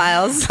that,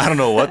 Miles? I don't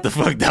know what the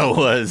fuck that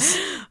was.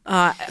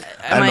 I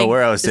don't know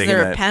where I was taking Is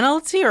there that. a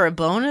penalty or a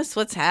bonus?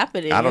 What's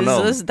happening? I don't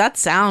know. That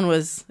sound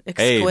was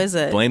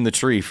exquisite. Hey, blame the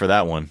tree for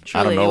that one.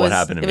 I don't Truly, know it what was-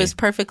 happened to It me. was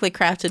perfectly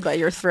crafted by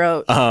your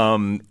throat.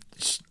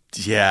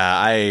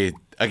 Yeah,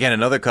 again,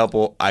 another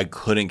couple I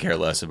couldn't care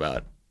less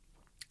about.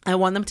 I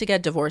want them to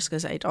get divorced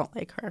because I don't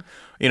like her.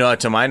 You know,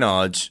 to my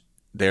knowledge,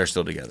 they're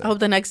still together. I hope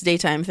the next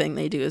daytime thing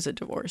they do is a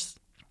divorce.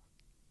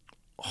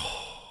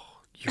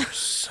 You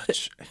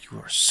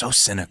are so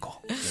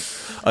cynical.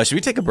 Should we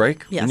take a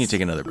break? Yes. We need to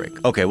take another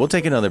break. Okay, we'll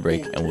take another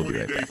break and we'll be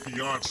right back.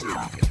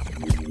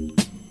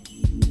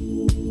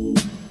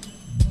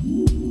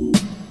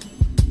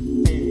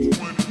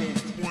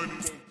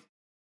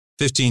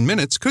 15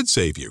 minutes could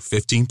save you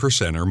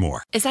 15% or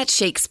more. Is that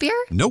Shakespeare?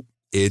 Nope,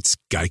 it's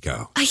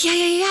Geico.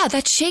 Yeah,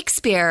 that's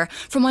Shakespeare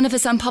from one of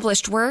his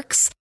unpublished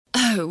works.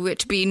 Oh,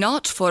 it be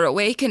not for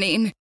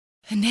awakening.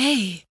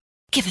 Nay,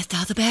 giveth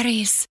thou the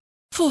berries.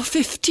 For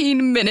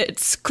 15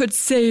 minutes could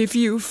save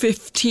you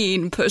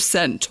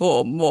 15%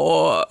 or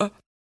more.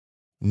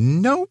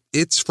 No,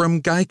 it's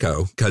from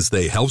Geico, because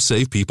they help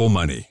save people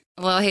money.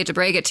 Well, I hate to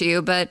break it to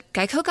you, but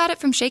Geico got it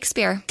from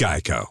Shakespeare.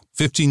 Geico.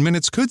 15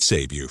 minutes could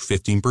save you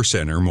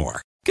 15% or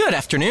more. Good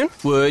afternoon.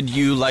 Would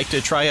you like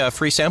to try a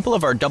free sample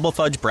of our double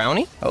fudge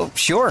brownie? Oh,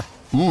 sure.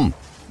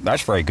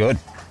 That's very good.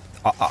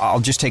 I'll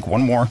just take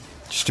one more,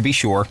 just to be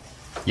sure.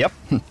 Yep,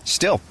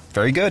 still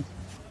very good.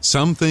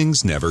 Some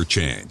things never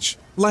change.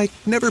 Like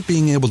never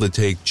being able to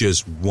take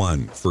just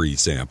one free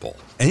sample.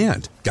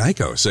 And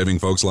Geico saving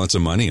folks lots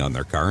of money on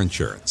their car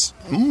insurance.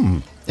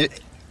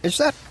 Is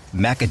that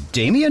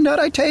macadamia nut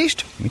I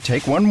taste? Let me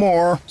take one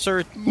more.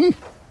 Sir.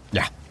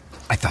 Yeah,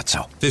 I thought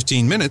so.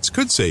 15 minutes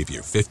could save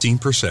you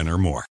 15% or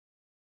more.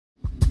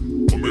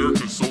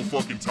 America's so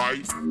fucking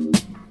tight.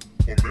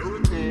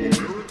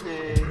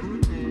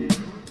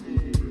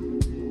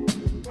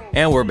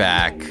 And we're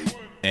back.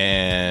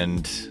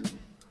 And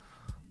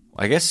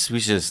I guess we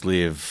should just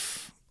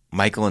leave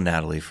Michael and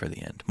Natalie for the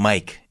end.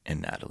 Mike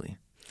and Natalie.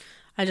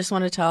 I just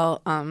want to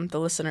tell the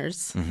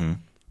listeners Mm-hmm.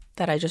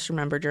 that I just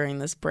remember during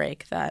this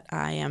break that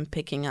I am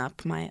picking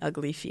up my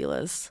ugly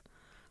feelers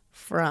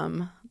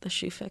from the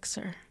shoe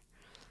fixer.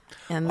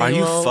 And Are they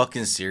you will-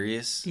 fucking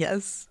serious?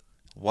 Yes.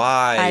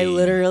 Why I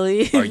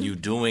literally are you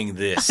doing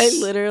this? I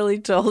literally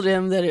told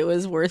him that it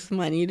was worth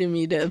money to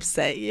me to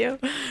upset you,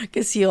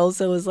 because he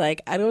also was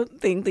like, I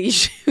don't think these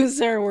shoes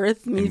are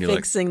worth me And you're like-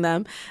 fixing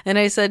them. And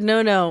I said,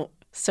 no,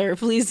 sir,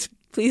 please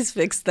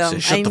fix them. So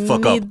shut I the fuck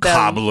need up, them.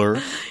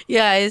 cobbler.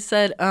 Yeah, I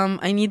said,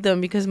 I need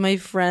them because my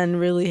friend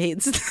really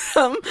hates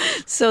them.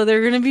 So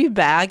they're going to be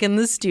back in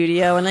the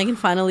studio and I can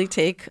finally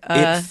take It the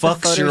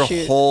fucks photo your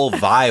shoot. whole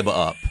vibe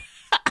up.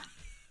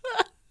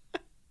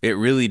 It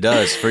really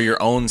does. For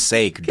your own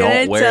sake, Can I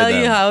don't wear tell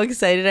them. you how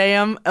excited I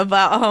am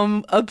about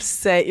how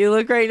upset you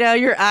look right now?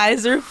 Your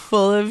eyes are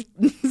full of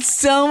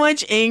so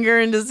much anger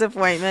and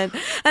disappointment.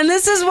 And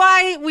this is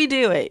why we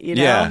do it, you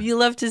know? Yeah. You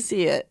love to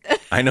see it.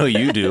 I know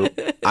you do.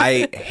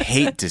 I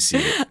hate to see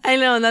it. I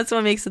know, and that's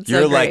what makes it so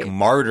You're great. like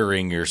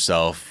martyring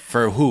yourself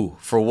for who?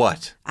 For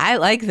what? I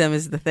like them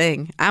is the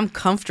thing. I'm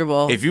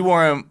comfortable. If you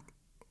wore them,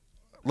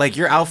 like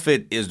your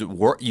outfit is,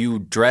 you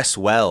dress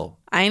well.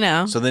 I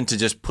know. So then to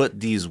just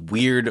put these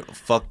weird,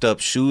 fucked up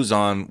shoes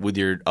on with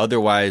your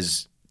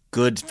otherwise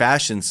good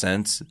fashion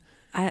sense.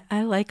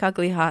 I like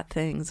ugly hot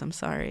things. I'm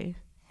sorry.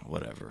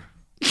 Whatever.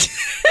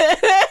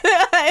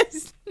 I'm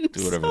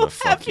Do whatever so the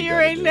fuck happy you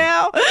gotta right do.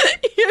 now.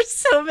 You're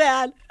so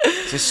bad.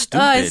 It's just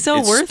stupid. It's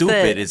so worth stupid.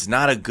 it. It's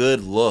not a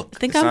good look. I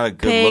think it's not a I'm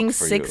good paying look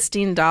for you.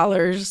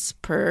 $16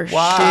 per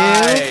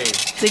Why?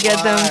 shoe to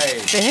get them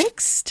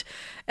fixed.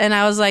 And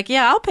I was like,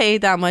 yeah, I'll pay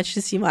that much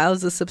to see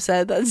Miles this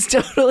upset. That's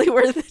totally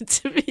worth it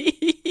to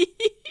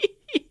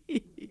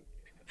me.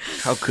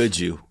 How could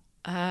you?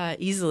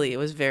 Easily. It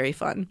was very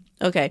fun.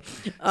 Okay.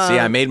 See,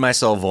 I made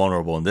myself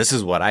vulnerable, and this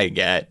is what I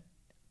get.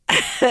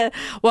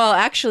 Well,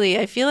 actually,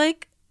 I feel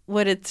like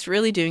what it's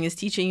really doing is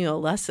teaching you a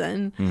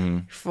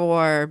lesson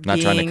for not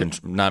being... trying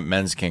to not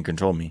men's can't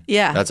control me.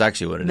 Yeah. That's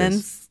actually what it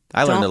is.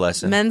 I learned a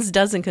lesson. Men's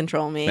doesn't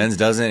control me. Men's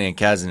doesn't and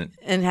hasn't.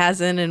 And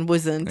hasn't and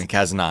wasn't. And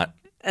has not.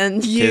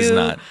 And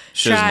you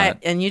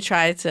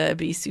try to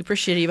be super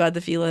shitty about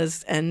the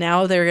feelers, and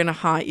now they're gonna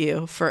haunt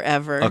you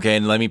forever. Okay,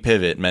 and let me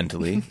pivot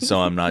mentally,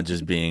 so I'm not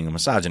just being a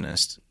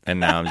misogynist,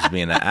 and now I'm just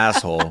being an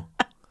asshole.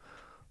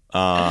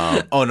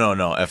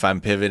 No. If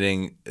I'm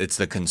pivoting, it's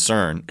the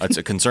concern. It's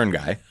a concern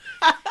guy,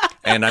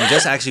 and I'm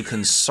just actually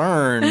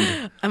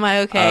concerned. Am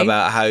I okay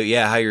about how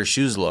your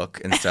shoes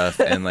look and stuff,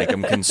 and like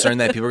I'm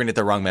concerned that people are gonna get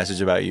the wrong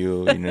message about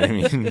you. You know what I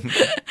mean?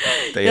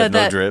 They have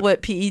no drip.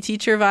 What PE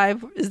teacher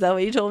vibe is that?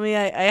 What you told me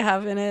I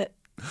have in it,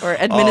 or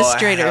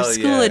administrator,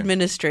 school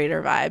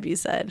administrator vibe? You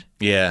said.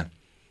 Yeah.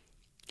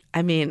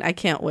 I mean, I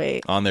can't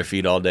wait. On their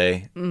feet all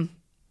day.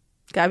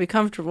 Gotta be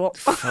comfortable.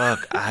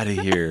 Fuck out of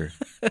here.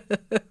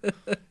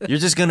 You're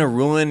just gonna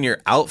ruin your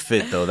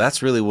outfit, though.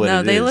 That's really what it is.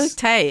 No, they look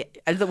tight.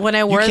 When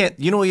I wore,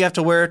 you know what you have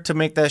to wear to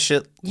make that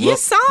shit look you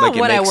saw like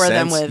what I wore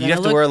sense? them with. You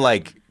have to wear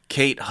like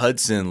Kate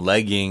Hudson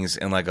leggings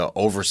and like an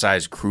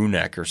oversized crew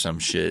neck or some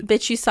shit.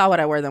 Bitch, you saw what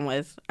I wore them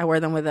with. I wore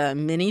them with a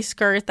mini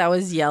skirt that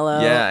was yellow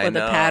with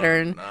a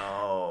pattern.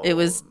 No, it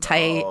was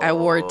tight. I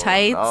wore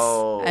tights.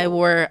 I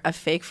wore a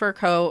fake fur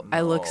coat.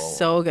 I looked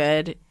so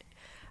good.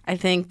 I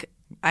think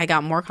I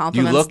got more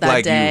compliments that day. You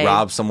look like you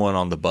robbed someone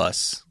on the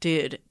bus.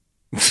 Dude,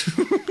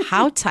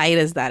 how tight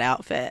is that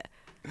outfit?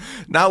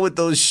 Not with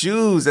those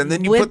shoes, and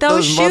then you with put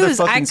those shoes.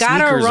 I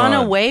gotta run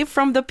away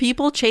from the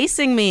people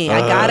chasing me.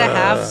 I gotta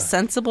have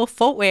sensible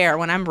footwear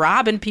when I'm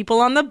robbing people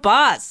on the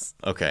bus.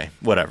 Okay,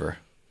 whatever.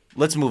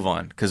 Let's move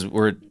on because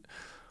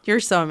You're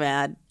so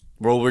mad.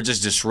 Well, we're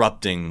just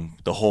disrupting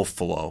the whole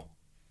flow.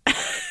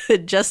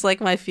 Just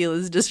like my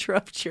feelings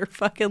disrupt your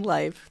fucking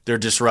life. They're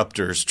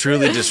disruptors,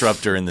 truly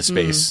disruptor in the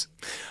space.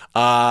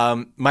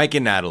 Mike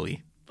and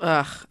Natalie.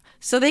 Ugh.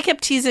 So they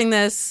kept teasing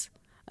this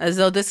as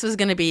though this was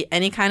going to be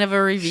any kind of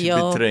a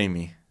reveal. She betray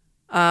me.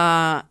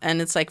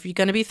 And it's like, if you're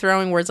going to be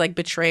throwing words like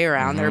betray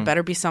around, there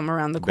better be some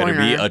around the corner.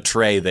 Better be a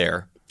tray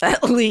there.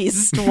 At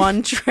least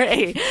one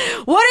tray.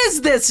 What is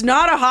this?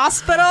 Not a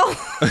hospital?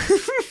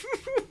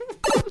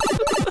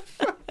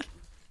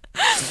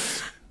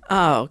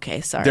 Oh,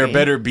 okay. Sorry. There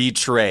better be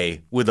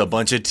tray with a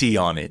bunch of tea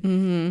on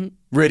it.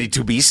 Ready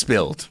to be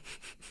spilled.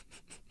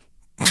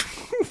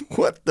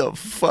 What the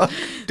fuck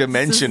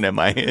dimension am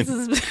I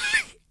in?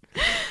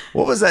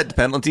 What was that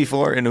penalty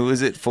for, and who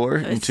was it for?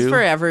 It's for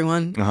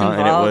everyone.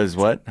 And it was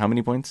what? How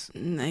many points?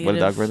 Negative what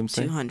did the algorithm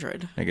say?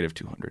 200. Negative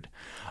 200.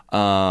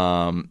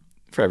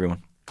 For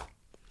everyone.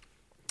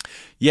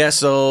 Yeah,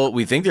 so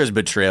we think there's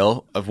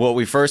betrayal. Of what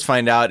we first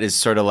find out is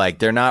sort of like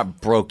they're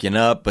not broken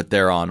up, but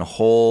they're on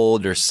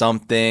hold or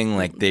something.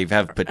 Like they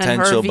have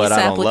potential, but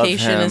I don't love him. Her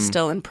visa application is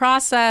still in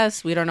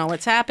process. We don't know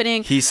what's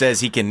happening. He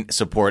says he can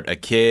support a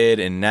kid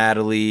and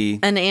Natalie.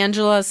 And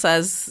Angela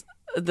says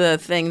the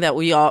thing that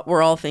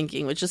we're all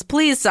thinking, which is,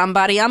 please,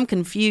 somebody, I'm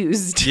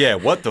confused. Yeah,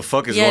 what the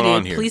fuck is going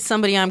on here? Please,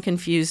 somebody, I'm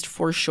confused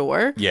for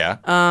sure. Yeah.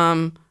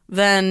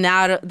 Then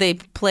now they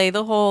play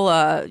the whole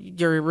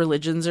your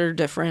religions are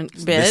different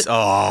bit.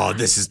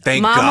 This is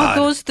thank Mama God. Mama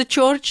goes to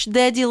church,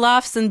 Daddy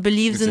laughs and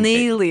believes in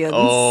aliens.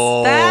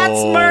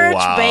 That's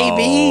merch,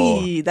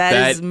 baby.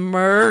 That is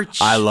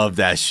merch. I love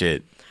that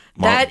shit.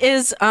 That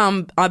is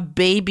a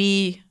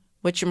baby,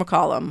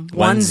 whatchamacallem,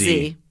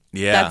 onesie.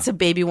 Yeah. That's a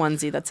baby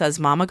onesie that says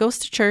Mama goes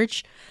to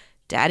church,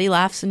 Daddy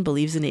laughs and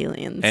believes in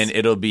aliens. And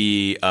it'll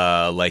be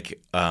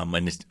like a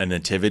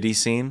nativity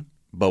scene,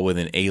 but with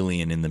an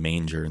alien in the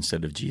manger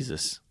instead of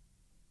Jesus.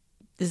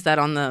 Is that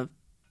on the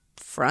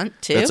front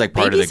too? That's like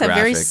part of the graphic. Babies have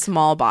very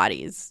small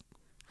bodies.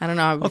 I don't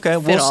know how okay,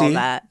 fit we'll all see.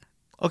 that.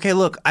 Okay,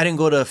 look, I didn't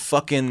go to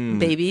fucking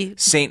baby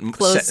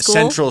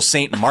Central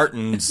St.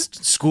 Martin's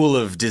School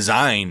of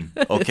Design,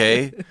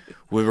 okay,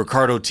 with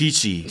Riccardo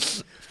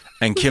Tisci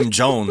and Kim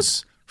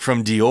Jones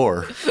from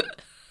Dior.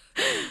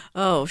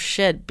 Oh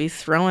shit! Be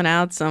throwing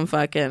out some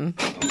fucking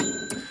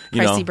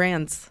pricey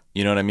brands.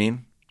 You know what I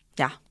mean?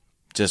 Yeah.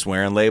 Just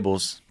wearing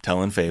labels,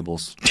 telling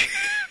fables.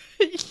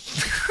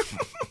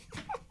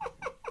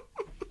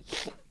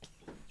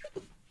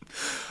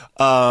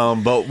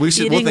 But we'll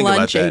think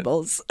about that.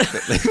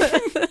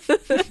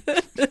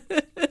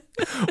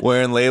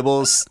 Wearing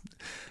labels,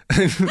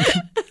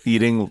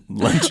 eating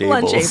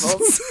lunchables.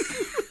 Lunchables.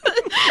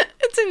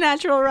 It's a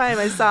natural rhyme.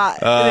 I saw it.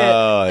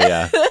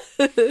 Oh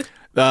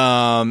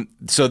yeah.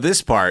 So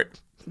this part,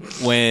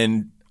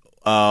 when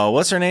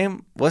what's her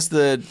name? What's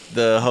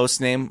the host's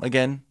name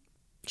again?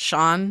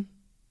 Sean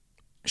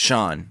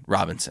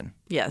Robinson.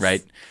 Yes.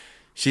 Right?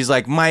 She's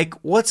like, Mike,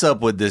 what's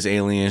up with this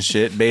alien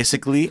shit,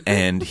 basically?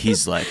 And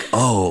he's like,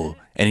 oh.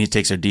 And he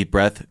takes a deep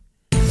breath.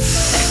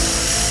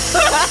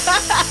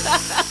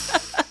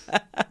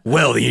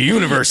 Well, the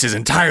universe is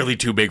entirely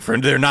too big for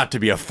there not to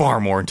be a far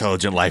more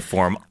intelligent life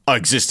form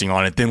existing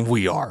on it than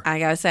we are. I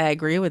gotta say, I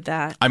agree with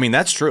that. I mean,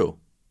 that's true.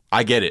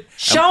 I get it.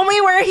 Show me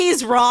where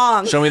he's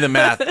wrong. Show me the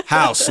math.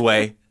 How,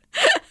 Sway?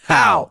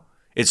 How?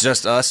 It's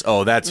just us?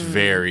 Oh, that's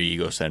very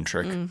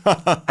egocentric.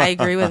 I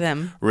agree with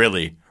him.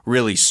 Really?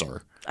 really,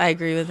 sir. I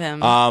agree with him.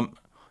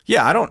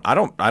 Yeah, I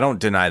don't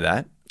deny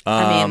that.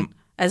 I mean,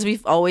 as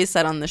we've always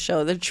said on the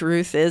show, the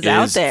truth is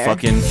out there.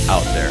 Fucking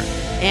out there.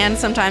 And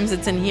sometimes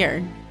it's in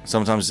here.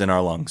 Sometimes it's in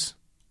our lungs.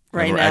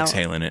 Right we're now.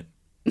 exhaling it.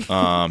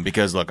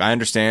 Because look, I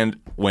understand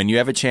when you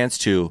have a chance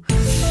to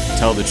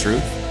tell the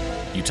truth,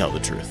 you tell the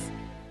truth.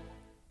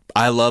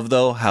 I love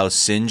though how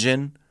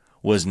Sinjin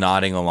was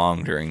nodding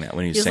along during that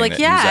when he was He's saying like, that.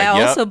 yeah, He's like, I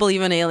yep. also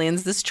believe in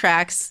aliens. This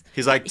tracks.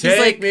 He's like,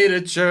 take me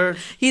to church.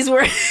 He's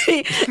wearing.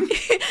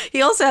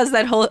 He also has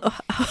that whole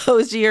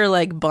hosier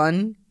like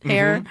bun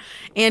hair,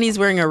 and he's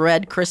wearing a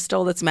red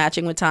crystal that's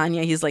matching with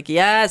Tanya. He's like,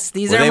 yes,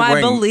 these are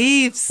my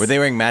beliefs. Were they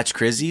wearing match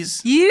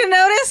Crizzies? You didn't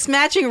notice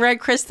matching red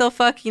crystal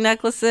fucking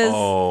necklaces?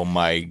 Oh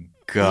my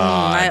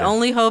god! I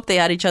only hope they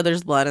had each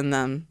other's blood in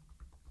them.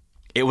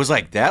 It was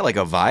like that, like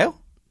a vial.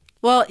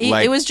 Well,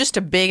 Like it was just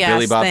a big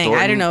Billy ass Bob thing. I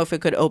Thornton? don't know if it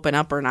could open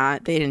up or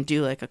not. They didn't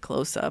do like a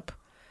close up.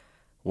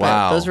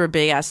 Wow, Those were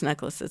big ass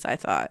necklaces, I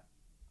thought.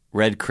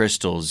 red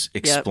crystals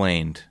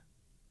explained.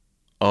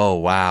 Oh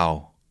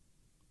wow.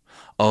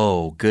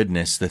 Oh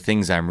goodness, the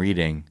things I'm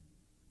reading,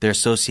 they're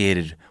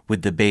associated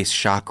with the base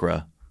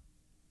chakra.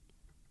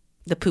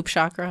 The poop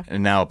chakra.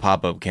 And now a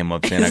pop-up came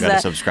up saying I Is got to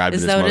that- subscribe to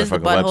is this that what it is, the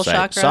motherfucking butthole website.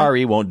 chakra?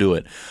 Sorry, won't do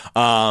it.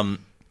 Well,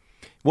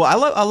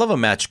 I love a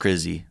match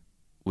Crizzy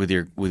with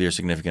your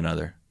significant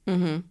other.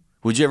 Mm-hmm.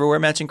 Would you ever wear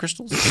matching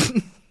crystals?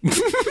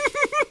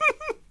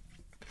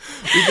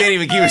 We can't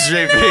even keep a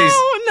straight face.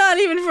 No, not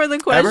even for the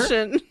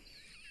question.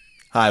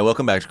 Hi,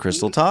 welcome back to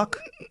Crystal Talk.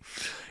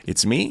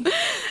 It's me,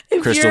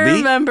 If Crystal you B.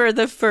 remember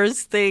the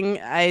first thing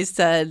I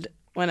said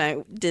when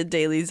I did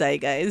Daily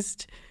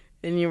Zeitgeist,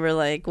 and you were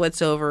like,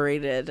 what's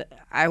overrated?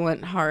 I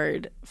went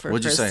hard for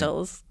What'd you say?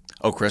 crystals.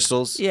 Oh,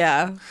 crystals?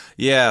 Yeah.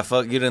 Yeah,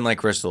 fuck, you didn't like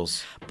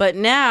crystals. But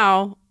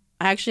now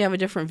I actually have a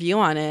different view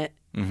on it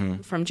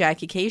Mm-hmm. from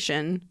Jackie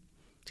Cation,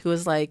 who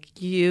was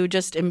like, you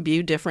just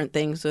imbue different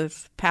things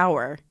with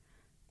power.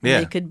 Yeah.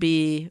 They could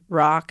be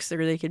rocks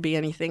or they could be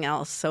anything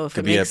else. So if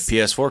Could it be makes, a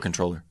PS4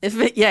 controller.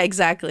 yeah,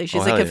 exactly.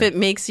 She's Oh, like, hell if yeah. it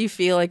makes you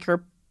feel like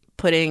you're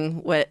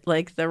putting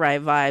like the right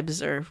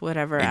vibes or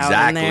whatever out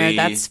in there, Exactly.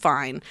 that's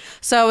fine.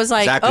 So I was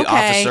like, Exactly,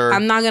 okay, officer.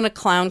 I'm not going to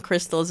clown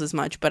crystals as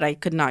much, but I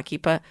could not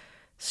keep a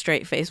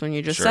straight face when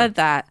you just Sure. said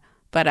that.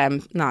 But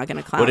I'm not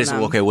going to clown What is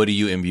them. okay? What do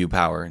you imbue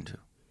power into?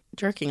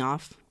 Jerking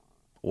off.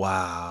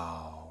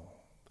 Wow.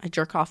 I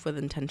jerk off with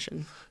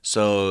intention.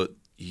 So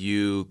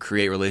you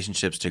create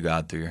relationships to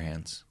God through your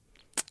hands.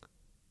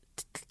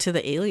 To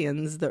the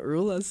aliens that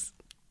rule us.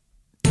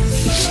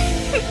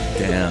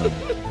 Damn.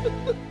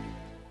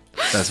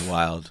 That's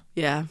wild.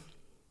 Yeah.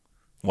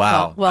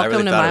 Wow. Well, I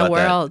really welcome to thought my about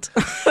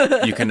world.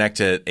 that. You connect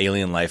to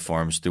alien life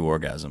forms through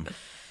orgasm.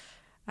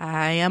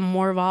 I am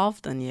more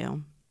evolved than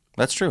you.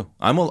 That's true.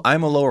 I'm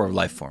a lower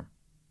life form.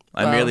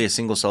 I'm Well- merely a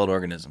single-celled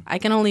organism. I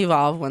can only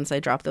evolve once I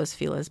drop those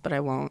feelers, but I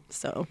won't.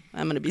 So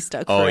I'm going to be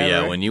stuck Oh forever.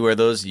 yeah, when you wear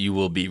those, you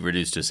will be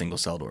reduced to a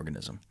single-celled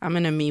organism I'm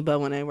an amoeba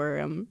when I wear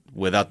them.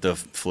 without the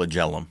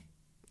flagellum.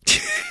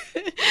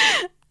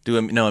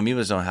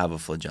 Amoebas don't have a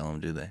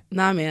flagellum, do they?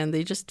 Nah, man,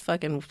 they just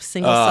fucking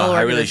single cell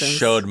I really organisms.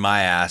 showed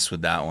my ass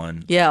with that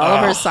one. Yeah, all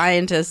of our Ugh.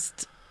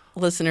 scientist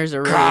listeners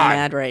are really God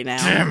mad right now.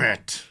 Damn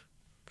it!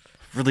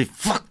 Really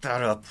fucked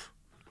that up.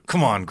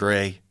 Come on,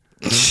 Gray.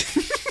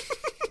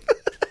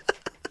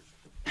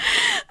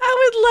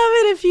 I would love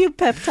it if you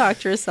pep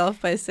talked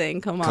yourself by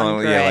saying, come on,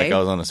 Gray. Yeah, like I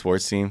was on a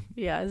sports team.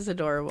 Yeah, it's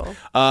adorable.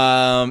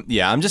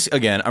 Yeah,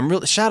 I'm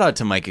really shout out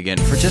to Mike again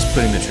for just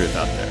putting the truth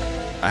out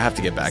there. I have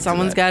to get back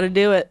Someone's to that. got to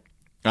do it.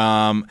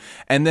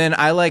 And then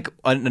I like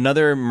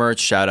another merch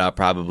shout out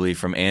probably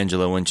from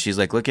Angela when she's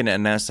like looking at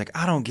us like,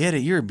 I don't get it.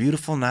 You're a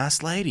beautiful,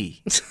 nice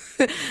lady.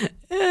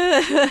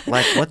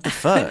 Like, what the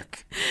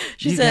fuck?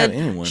 She You can have said,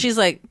 anyone. she's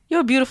like, you're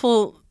a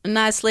beautiful,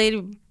 nice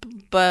lady,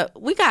 but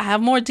we got to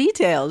have more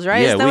details,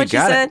 right? Yeah, Is that we what she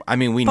got it. said? I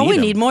mean, we but need we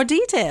 'em. need more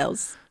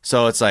details.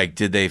 So it's like,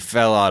 did they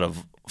fell out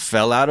of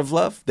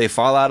love? They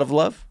fall out of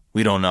love?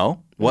 We don't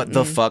know. What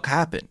the fuck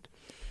happened?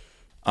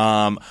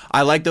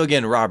 I like though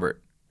again,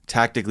 Robert,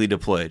 tactically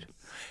deployed.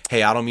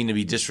 Hey, I don't mean to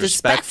be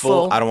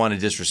disrespectful. Disrespectful. I don't want to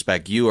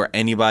disrespect you or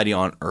anybody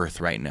on earth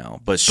right now.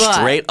 But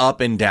straight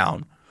up and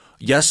down,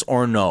 yes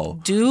or no,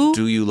 do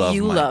you love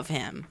Mike? love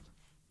him?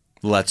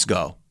 Let's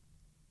go.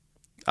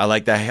 I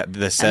like that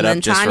the And setup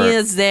then just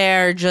Tanya's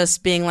there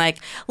just being like,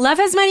 love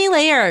has many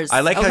layers. I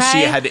like how she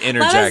had to Love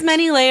interject. has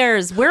many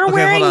layers. We're Okay,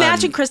 wearing hold on.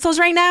 matching crystals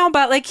right now,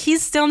 but like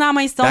he's still not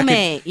my That could-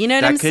 soulmate. You know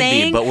what that I'm could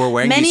saying? Be, but we're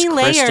wearing many these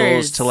crystals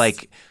layers. to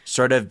like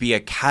sort of be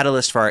a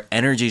catalyst for our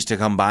energies to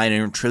combine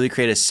and truly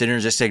create a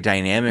synergistic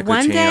dynamic One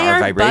between day our our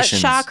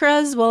vibrations. butt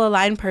chakras will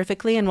align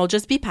perfectly and we'll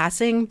just be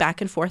passing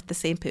back and forth the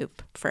same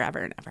poop forever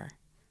and ever.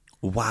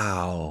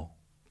 Wow.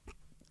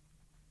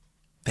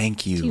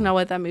 Thank you. Do you know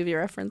what that movie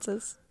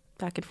references?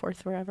 Back and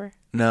forth forever.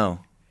 No.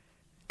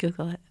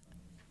 Google it.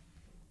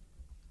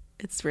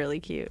 It's really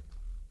cute.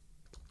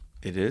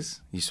 It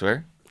is? You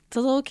swear? It's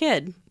a little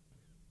kid.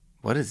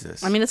 What is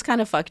this? I mean, it's kind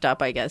of fucked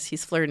up, I guess.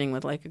 He's flirting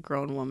with like a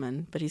grown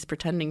woman, but he's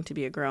pretending to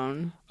be a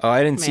grown Oh,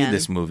 I didn't see man.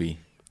 this movie.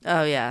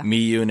 Oh, yeah. Me,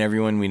 you, and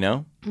everyone we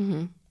know?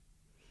 Mm-hmm.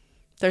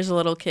 There's a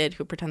little kid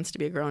who pretends to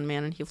be a grown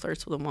man, and he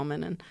flirts with a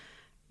woman, and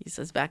he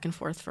says back and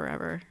forth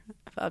forever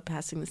about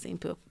passing the same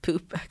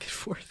poop back and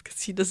forth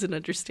because he doesn't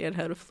understand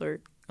how to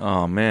flirt.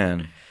 Oh,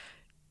 man.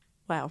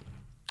 Wow.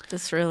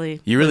 This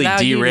really... You really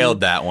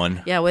derailed that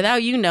one. Yeah,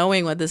 without you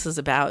knowing what this is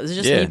about. It's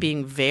just me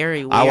being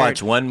very weird. I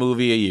watch one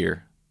movie a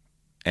year,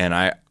 and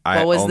I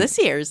what was this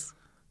year's?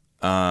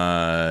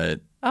 Lying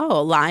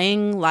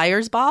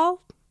Liar's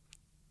Ball?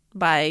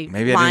 By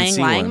maybe Lying I didn't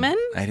see Langman? one.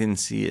 I didn't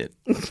see it.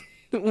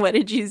 What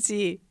did you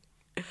see?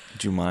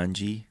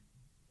 Jumanji.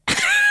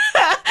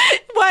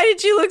 Why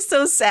did you look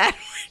so sad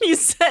when you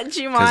said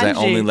Jumanji? Because I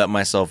only let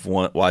myself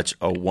watch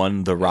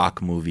one The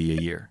Rock movie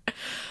a year.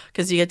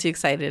 Because you get too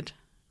excited.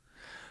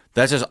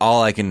 That's just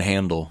all I can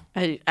handle.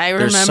 I remember.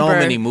 There's so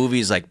many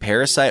movies like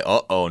Parasite.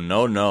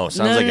 No. Sounds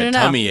like a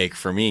tummy ache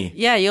for me.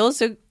 Yeah, you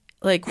also,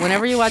 like,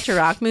 whenever you watch a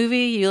Rock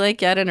movie, you, like,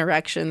 get an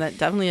erection that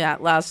definitely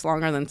lasts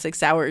longer than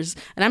 6 hours.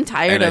 And I'm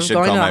tired of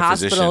going to the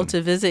hospital to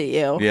visit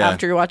you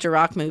after you watch a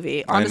Rock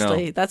movie.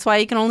 Honestly, that's why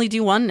you can only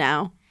do one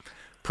now.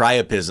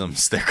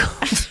 Priapisms, they're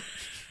called.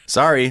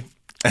 Sorry.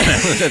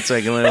 That's why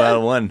I can only allow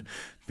one.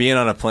 Being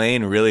on a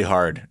plane, really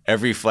hard.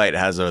 Every flight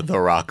has a The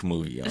Rock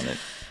movie on it.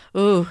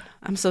 Ooh,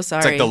 I'm so sorry.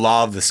 It's like the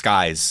law of the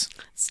skies.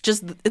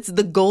 It's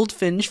the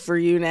Goldfinch for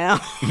you now.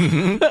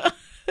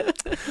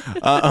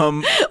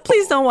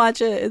 Please don't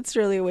watch it. It's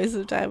really a waste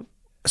of time.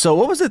 So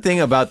what was the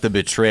thing about the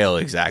betrayal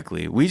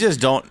exactly? We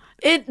just don't...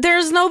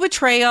 There's no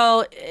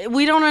betrayal.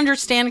 We don't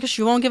understand because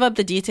she won't give up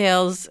the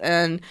details.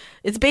 And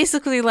it's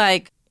basically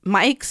like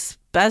Mike's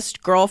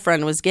best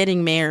girlfriend was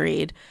getting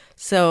married.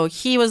 So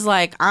he was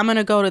like, I'm going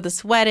to go to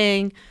this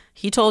wedding.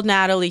 He told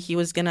Natalie he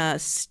was going to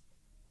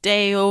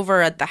stay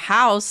over at the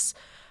house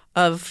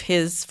of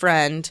his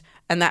friend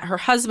and that her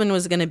husband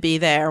was going to be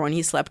there when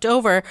he slept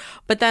over.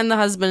 But then the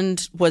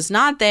husband was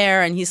not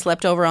there and he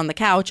slept over on the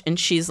couch. And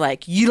she's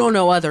like, you don't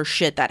know other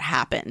shit that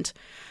happened.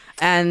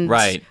 And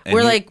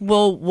we're like,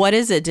 well, what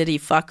is it? Did he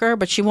fuck her?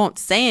 But she won't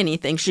say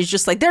anything. She's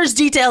just like, there's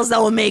details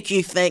that will make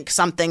you think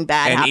something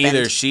bad happened. And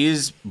either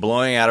she's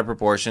blowing out of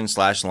proportion /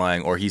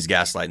 lying, or he's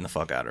gaslighting the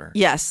fuck out of her.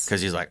 Yes.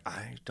 Because he's like,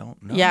 I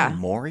don't know. Yeah.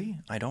 Maury?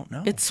 I don't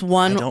know. It's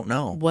one. I don't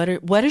know.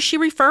 What is she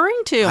referring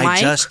to, Mike?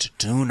 I just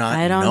do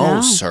not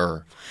know,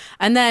 sir.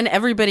 And then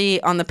everybody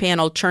on the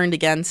panel turned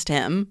against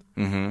him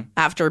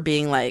after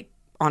being like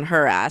on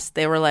her ass.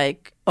 They were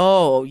like,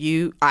 oh,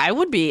 I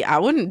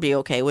wouldn't be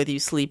okay with you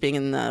sleeping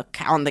on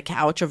the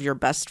couch of your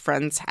best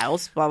friend's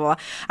house, blah, blah,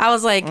 blah. I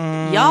was like,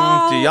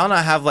 y'all. Do y'all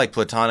not have like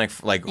platonic,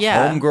 like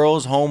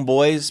homegirls,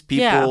 homeboys,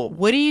 people? Yeah.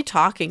 What are you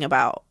talking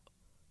about?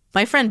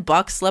 My friend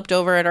Buck slept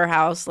over at her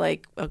house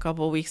like a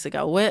couple of weeks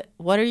ago.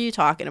 What are you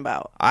talking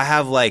about? I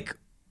have like,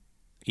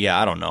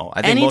 I don't know.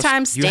 I think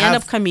anytime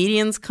stand-up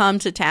comedians come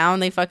to town,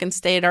 they fucking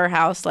stay at our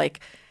house.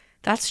 Like,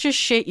 that's just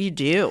shit you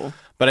do.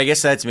 But I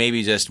guess that's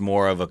maybe just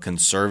more of a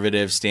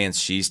conservative stance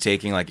she's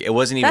taking. Like, it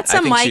wasn't even... That's I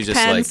think Mike she's just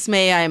Pence, like,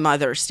 may I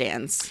mother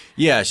stance.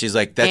 Yeah, she's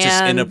like, that's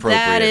just inappropriate.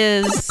 That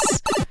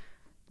is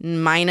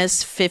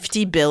minus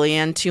 $50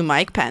 billion to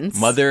Mike Pence.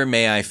 Mother,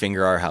 may I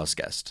finger our house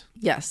guest?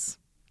 Yes.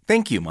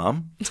 Thank you,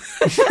 Mom.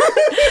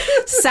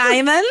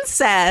 Simon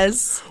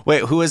says...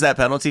 Wait, who is that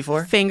penalty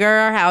for? Finger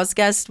our house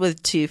guest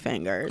with 2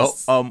 fingers.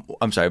 Oh,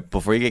 I'm sorry.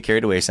 Before you get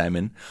carried away,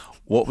 Simon,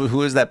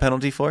 who is that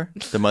penalty for?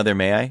 The mother,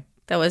 may I?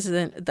 That was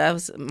Mike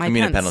Pence. I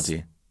mean, a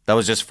penalty. That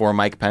was just for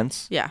Mike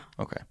Pence? Yeah.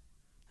 Okay.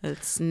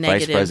 It's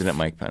negative. Vice President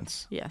Mike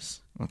Pence.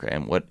 Yes. Okay.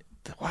 And what?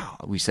 Wow.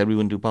 We said we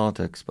wouldn't do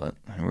politics, but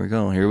here we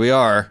go. Here we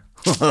are.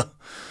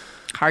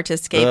 Hard to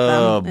escape them.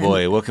 Oh,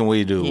 boy. What can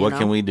we do? What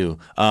can we do?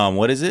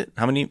 What is it?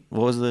 What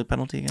was the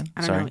penalty again?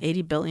 I don't know.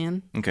 $80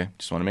 billion. Okay.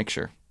 Just want to make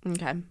sure.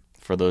 Okay.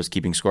 For those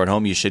keeping score at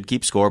home, you should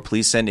keep score.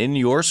 Please send in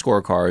your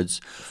scorecards.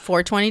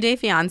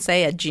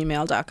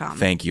 420dayfiance@gmail.com.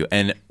 Thank you.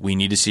 And we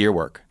need to see your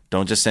work.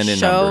 Don't just send in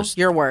numbers.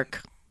 Show your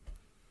work.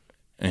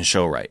 And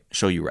show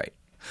you right.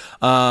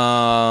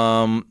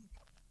 Yeah,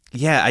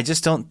 I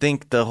just don't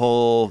think the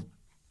whole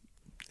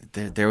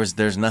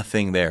there's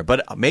nothing there.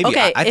 But maybe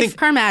okay, I think if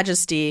Her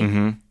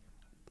Majesty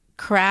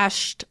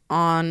crashed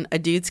on a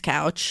dude's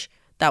couch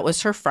that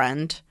was her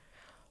friend,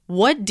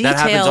 what details?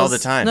 That happens all the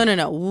time.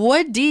 No.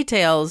 What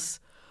details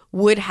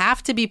would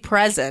have to be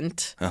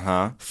present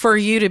for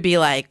you to be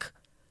like,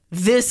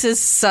 this is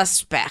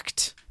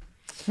suspect?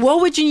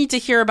 What would you need to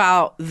hear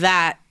about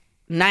that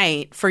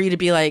night for you to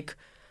be like,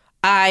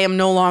 I am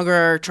no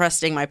longer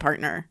trusting my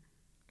partner?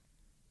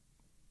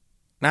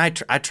 No, I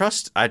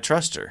trust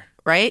her.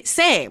 Right?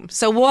 Same.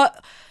 So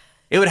what?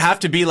 It would have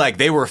to be like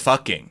they were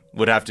fucking.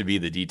 Would have to be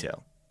the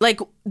detail. Like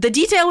the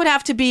detail would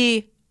have to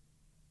be.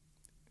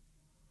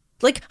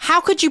 Like,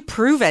 how could you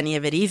prove any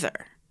of it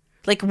either?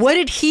 Like, what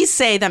did he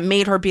say that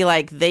made her be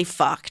like, they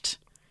fucked?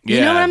 You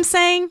know what I'm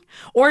saying?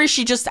 Or is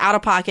she just out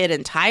of pocket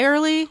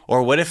entirely?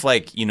 Or what if,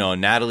 like,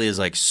 Natalie is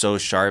like so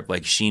sharp,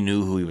 like she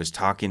knew who he was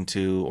talking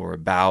to or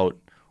about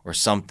or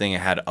something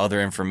and had other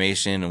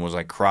information and was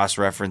like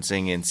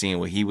cross-referencing and seeing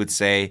what he would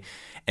say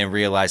and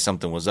realized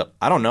something was up.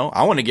 I don't know.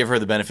 I want to give her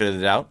the benefit of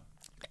the doubt.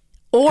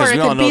 Or it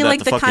we all could know be that like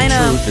the the fucking kind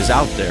of truth is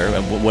out there,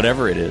 and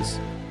whatever it is.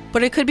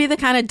 But it could be the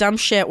kind of dumb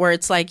shit where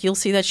it's like you'll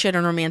see that shit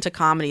in romantic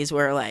comedies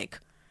where like,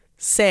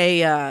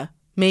 say,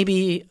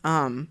 maybe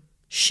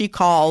she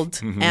called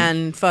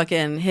and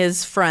fucking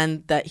his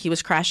friend that he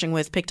was crashing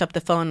with picked up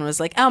the phone and was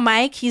like, "Oh,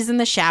 Mike, he's in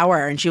the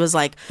shower." And she was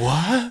like,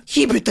 "What?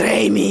 He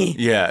betrayed me."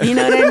 Yeah. You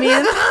know what I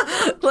mean?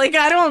 Like,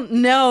 I don't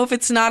know if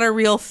it's not a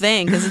real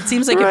thing because it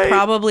seems like it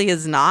probably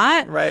is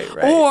not. Right.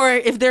 Or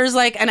if there's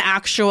like an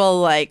actual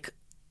like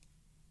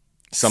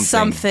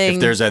something.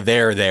 If there's a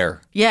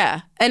there.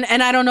 Yeah. And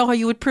I don't know how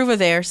you would prove a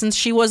there since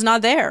she was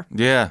not there.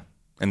 Yeah.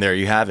 And there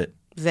you have it.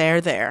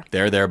 There. There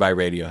by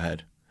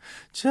Radiohead.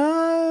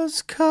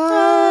 Just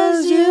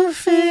cause you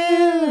feel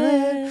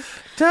it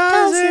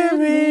doesn't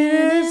mean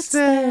it's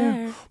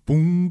there.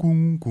 Boom,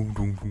 boom, boom,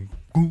 boom, boom,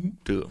 boom.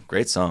 Dude,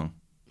 great song.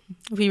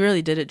 We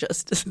really did it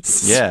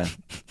justice. Yeah.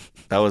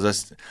 That was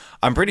us.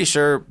 I'm pretty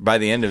sure by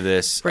the end of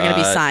this, we're going to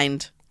be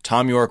signed.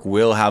 Tom York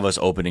will have us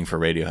opening for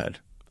Radiohead.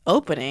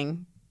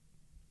 Opening?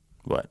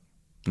 What?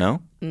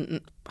 No?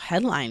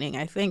 Headlining,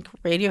 I think.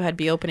 Radiohead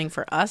be opening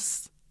for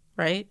us,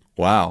 right?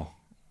 Wow.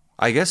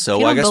 I guess so. If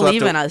you don't I guess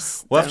believe in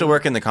us, we'll have to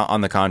work on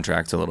the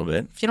contracts a little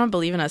bit. If you don't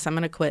believe in us, I'm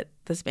going to quit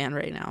this band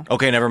right now.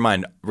 Okay, never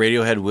mind.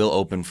 Radiohead will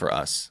open for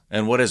us.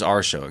 And what is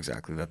our show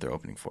exactly that they're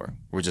opening for?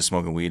 We're just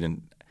smoking weed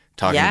and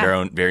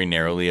talking very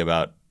narrowly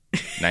about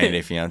 90 Day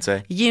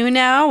Fiancé? You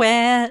know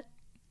it.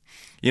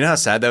 You know how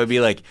sad that would be?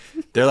 Like,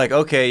 they're like,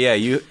 okay, yeah,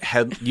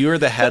 you're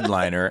the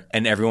headliner,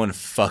 and everyone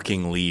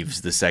fucking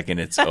leaves the second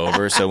it's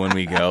over. So when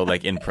we go,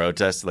 like, in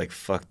protest, like,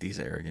 fuck these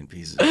arrogant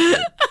pieces of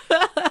shit.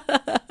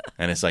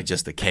 And it's like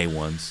just the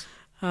K1s.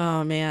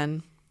 Oh,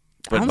 man.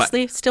 But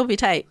honestly, still be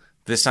tight.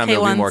 This time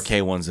there'll be more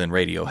K1s than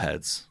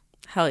Radioheads.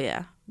 Hell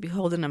yeah. Be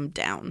holding them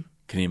down.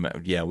 Can you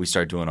imagine? Yeah, we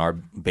start doing our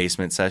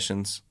basement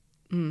sessions.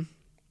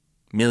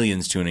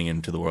 Millions tuning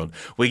into the world.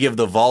 We give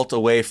the vault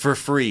away for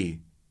free.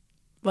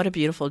 What a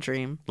beautiful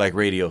dream. Like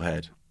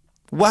Radiohead.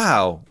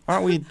 Wow.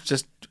 Aren't we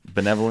just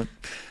benevolent?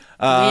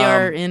 We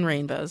are in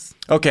rainbows.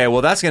 Okay,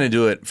 well, that's going to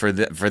do it for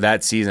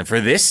that season. For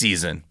this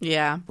season.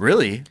 Yeah.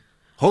 Really?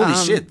 Holy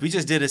shit. We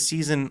just did a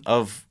season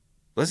of...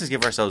 Let's just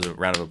give ourselves a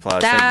round of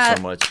applause. Thank you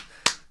so much,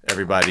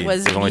 everybody. It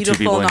was There's only 2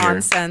 people beautiful in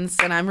nonsense,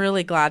 and I'm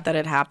really glad that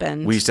it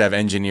happened. We used to have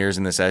engineers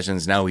in the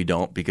sessions. Now we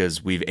don't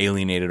because we've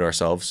alienated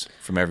ourselves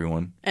from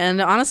everyone. And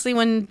honestly,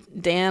 when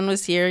Dan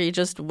was here, you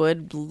just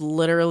would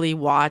literally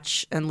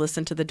watch and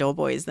listen to the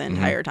Doughboys the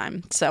entire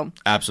time. So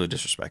absolute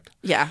disrespect.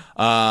 Yeah.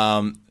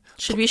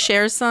 Should we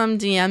share some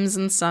DMs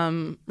and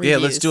some reviews? Yeah,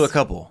 let's do a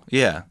couple.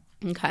 Yeah.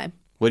 Okay.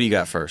 What do you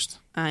got first?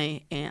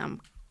 I am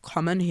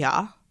coming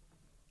here.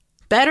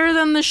 Better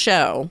than the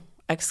show! !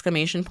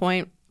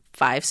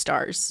 5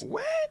 stars.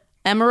 What?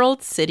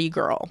 Emerald City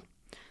Girl.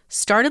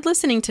 Started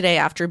listening today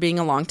after being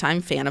a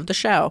longtime fan of the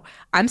show.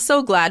 I'm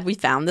so glad we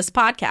found this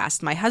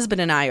podcast. My husband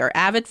and I are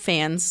avid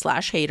fans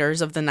 /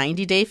 haters of the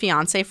 90 Day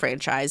Fiancé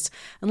franchise,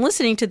 and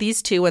listening to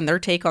these two and their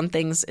take on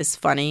things is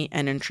funny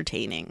and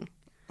entertaining.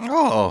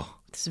 Oh.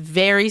 It's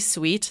very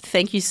sweet.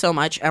 Thank you so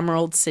much,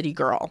 Emerald City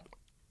Girl.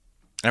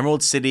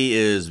 Emerald City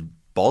is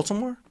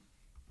Baltimore?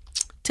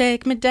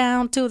 Take me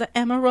down to the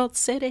Emerald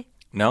City.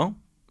 No?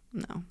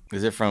 No.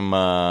 Is it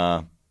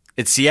from,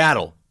 it's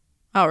Seattle.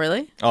 Oh,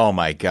 really? Oh,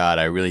 my God.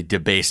 I really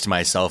debased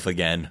myself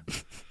again.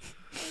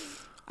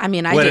 I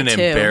mean, I what did an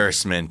too.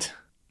 Embarrassment.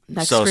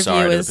 Next so review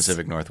sorry to the is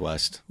Pacific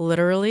Northwest.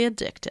 Literally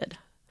Addicted.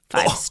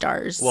 5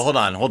 stars. Well, hold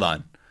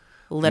on.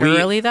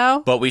 Literally,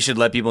 though? But we should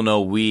let people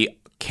know we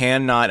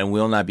cannot and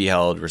will not be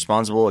held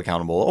responsible,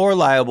 accountable, or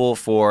liable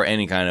for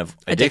any kind of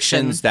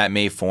addictions that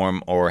may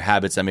form or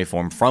habits that may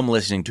form from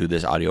listening to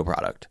this audio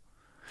product.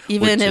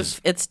 Even if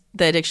it's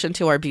the addiction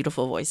to our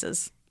beautiful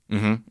voices.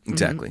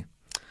 Exactly.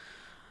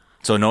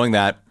 So knowing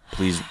that,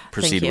 please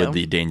proceed you. with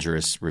the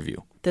dangerous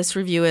review. This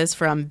review is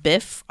from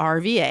Biff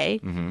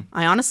RVA.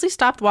 I honestly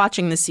stopped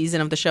watching this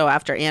season of the show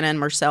after Anna and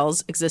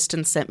Marcel's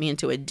existence sent me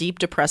into a deep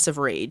depressive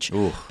rage.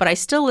 Ooh. But I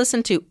still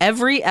listen to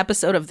every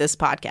episode of this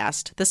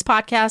podcast. This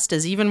podcast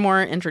is even more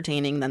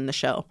entertaining than the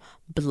show.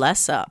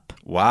 Bless up.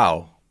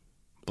 Wow.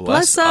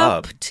 Bless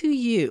up to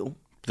you.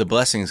 The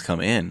blessings come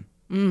in,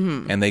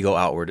 and they go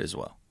outward as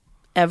well.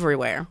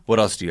 Everywhere. What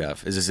else do you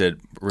have? Is this a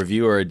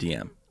review or a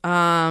DM?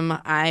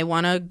 I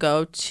want to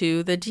go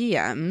to the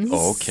DMs.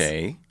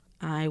 Okay.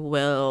 I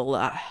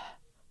will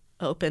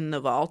open the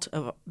vault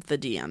of the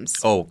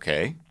DMs.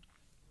 Okay.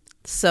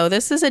 So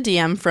this is a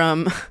DM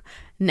from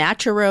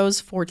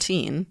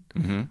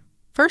Naturos14.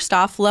 First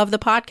off, love the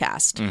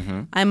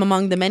podcast. I'm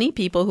among the many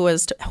people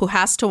who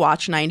has to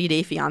watch 90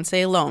 Day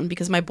Fiancé alone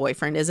because my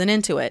boyfriend isn't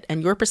into it,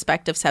 and your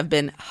perspectives have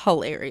been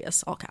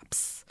hilarious, all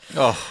caps.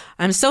 Oh.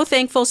 I'm so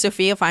thankful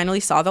Sophia finally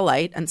saw the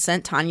light and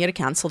sent Tanya to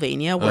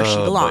Pennsylvania where she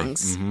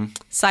belongs.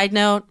 Side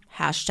note,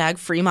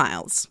 #free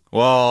miles.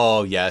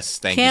 Whoa, yes.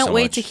 Thank you so much. Can't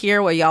wait to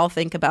hear what y'all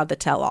think about the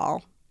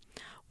tell-all.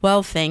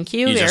 Well, thank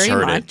you very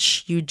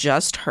much. You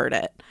just heard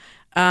it.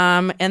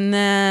 And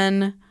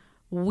then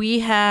we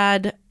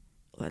had,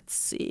 let's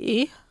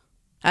see.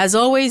 As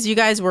always, you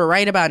guys were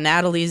right about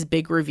Natalie's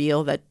big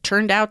reveal that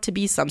turned out to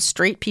be some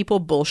straight people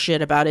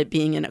bullshit about it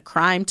being a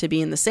crime to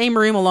be in the same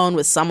room alone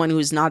with someone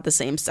who's not the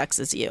same sex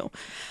as you.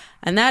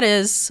 And that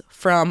is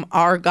from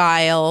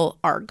Argyle.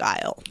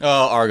 Oh,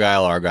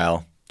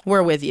 Argyle.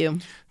 We're with you.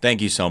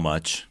 Thank you so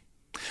much.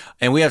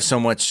 And we have so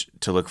much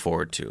to look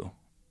forward to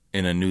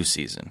in a new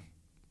season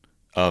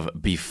of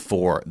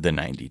Before the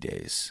 90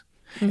 Days.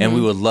 Mm-hmm. And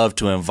we would love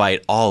to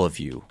invite all of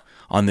you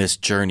on this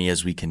journey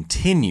as we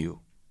continue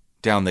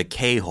down the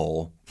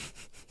K-hole,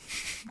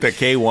 the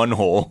K1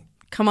 hole.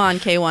 Come on,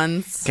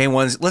 K1s.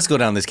 K1s, let's go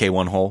down this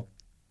K1 hole.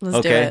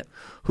 Let's do it.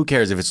 Who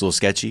cares if it's a little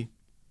sketchy?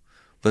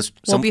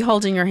 We'll be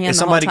holding your hand Is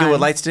the whole time. somebody good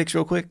with light sticks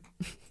real quick?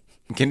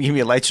 Can you give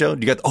me a light show?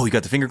 You got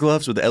the finger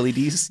gloves with the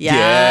LEDs?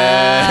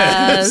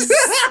 Yes.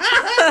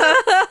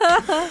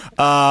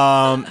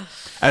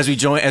 As we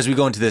go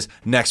into this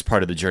next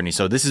part of the journey.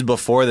 So this is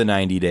before the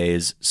 90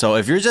 days. So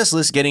if you're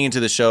just getting into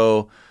the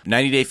show,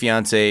 90 Day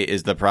Fiancé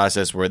is the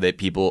process where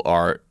people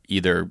are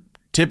either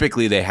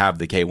typically they have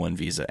the K1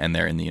 visa and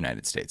they're in the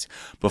United States.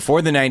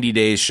 Before the 90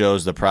 days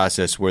shows the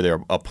process where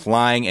they're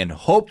applying and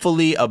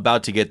hopefully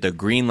about to get the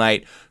green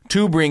light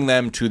to bring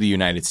them to the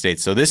United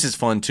States. So this is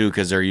fun too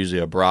because they're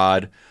usually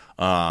abroad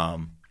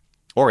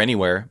or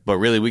anywhere, but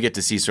really we get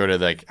to see sort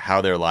of like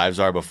how their lives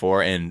are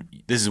before, and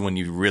this is when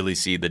you really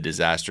see the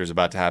disasters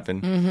about to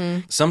happen. Mm-hmm.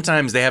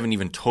 Sometimes they haven't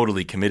even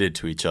totally committed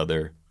to each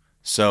other,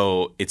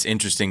 so it's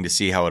interesting to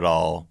see how it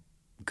all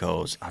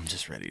goes. I'm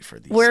just ready for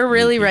these. We're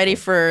really ready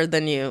for the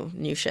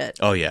new shit.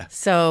 Oh yeah.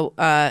 So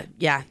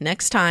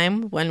next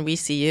time when we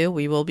see you,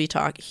 we will be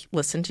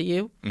listen to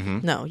you.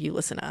 Mm-hmm. No, you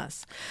listen to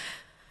us.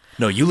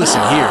 No, you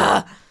listen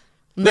here.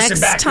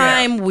 Next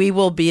time we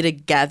will be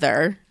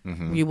together.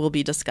 Mm-hmm. We will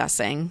be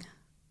discussing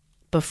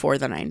Before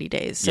the 90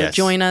 Days. So Yes.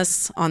 join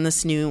us on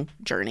this new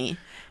journey.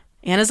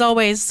 And as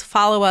always,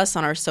 follow us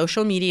on our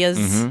social medias,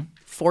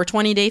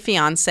 420 Day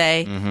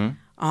Fiancé,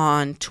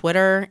 on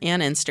Twitter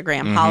and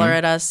Instagram. Holler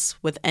at us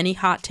with any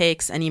hot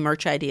takes, any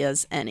merch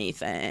ideas,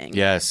 anything.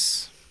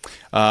 Yes.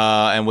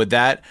 And with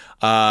that,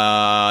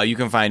 you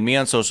can find me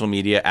on social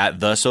media at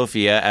The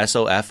Sophia,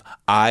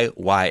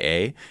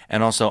 SOFIYA,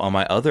 and also on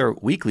my other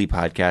weekly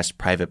podcast,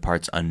 Private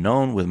Parts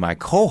Unknown, with my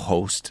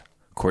co-host,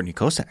 Courtney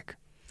Kosak.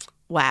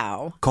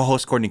 Wow.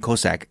 Co-host Courtney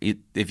Kosak.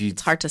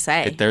 It's hard to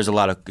say. It's a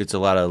lot of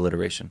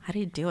alliteration. How do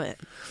you do it?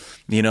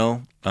 You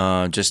know,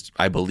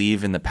 I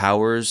believe in the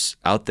powers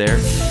out there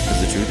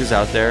because the truth is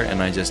out there,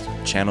 and I just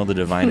channel the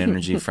divine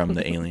energy from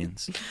the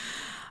aliens.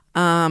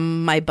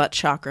 My butt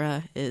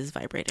chakra is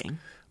vibrating.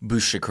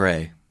 Bouche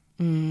chakra.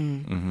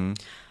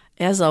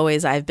 As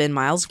always, I've been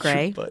Miles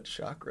Gray. Your butt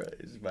chakra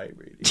is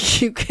vibrating.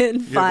 You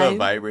can You have a find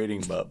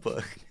vibrating butt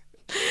plug.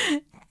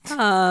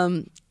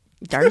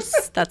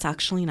 Darce. That's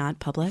actually not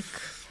public.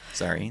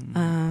 Sorry.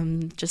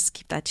 Just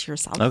keep that to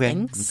yourself. Okay,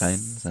 Thanks. fine.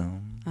 So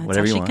It's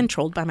whatever you actually want.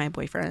 controlled by my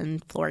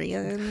boyfriend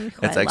Florian.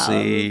 Who It's I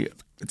actually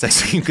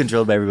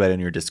controlled by everybody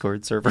on your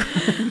Discord server.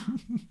 love.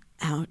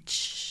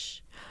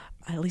 Ouch.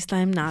 At least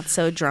I'm not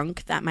so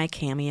drunk that my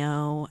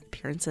cameo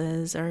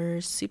appearances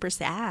are super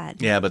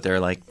sad. Yeah, but they're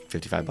like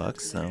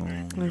 $55, so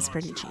It's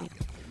pretty cheap.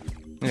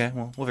 okay.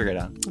 Well, we'll figure it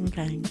out.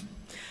 Okay.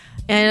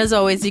 And as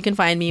always, you can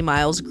find me,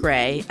 Miles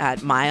Gray,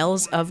 at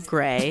Miles of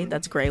Gray.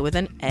 That's Gray with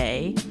an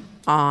A,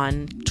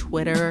 on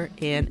Twitter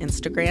and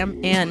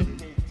Instagram.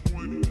 And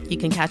you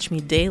can catch me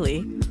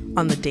daily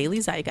on the Daily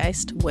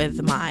Zeitgeist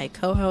with my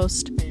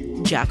co-host,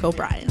 Jack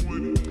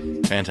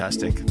O'Brien.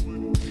 Fantastic.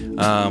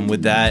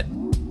 With that,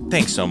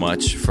 thanks so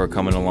much for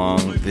coming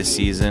along this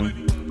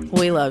season.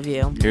 We love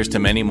you. Here's to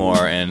many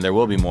more, and there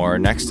will be more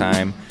next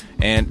time.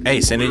 And hey,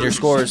 send in your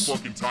scores.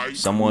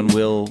 Someone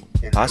will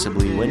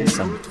possibly win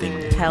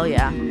something. Hell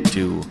yeah.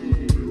 To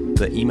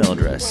the email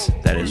address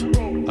that is,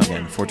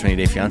 again,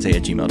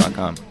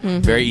 420dayfiance@gmail.com.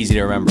 Very easy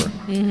to remember.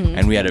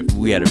 And we had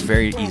a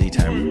very easy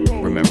time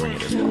remembering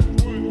it as well.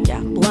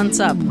 Yeah. Blunts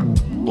up.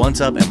 Blunts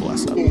up and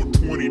bless up.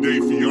 420 Day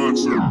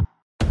Fiancé.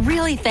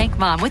 Really thank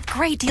Mom with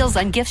great deals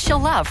on gifts she'll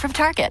love from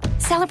Target.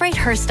 Celebrate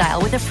her style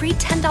with a free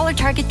 $10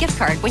 Target gift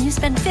card when you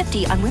spend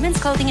 $50 on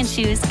women's clothing and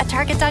shoes at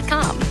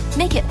Target.com.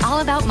 Make it all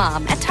about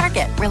Mom at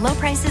Target, where low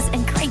prices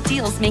and great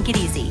deals make it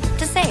easy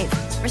to save.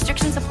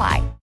 Restrictions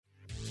apply.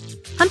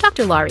 I'm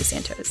Dr. Laurie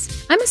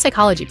Santos. I'm a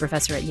psychology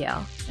professor at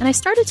Yale, and I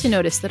started to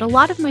notice that a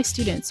lot of my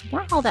students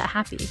weren't all that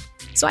happy.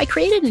 So I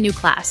created a new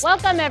class.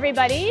 Welcome,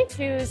 everybody,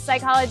 to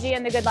Psychology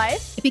and the Good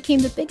Life. It became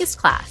the biggest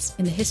class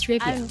in the history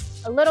of Yale. I'm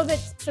a little bit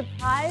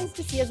surprised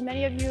to see as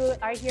many of you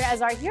are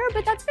here,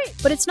 but that's great.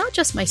 But it's not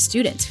just my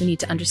students who need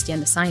to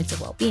understand the science of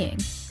well-being.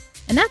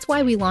 And that's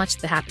why we launched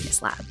the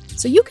Happiness Lab,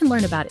 so you can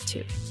learn about it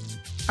too.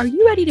 Are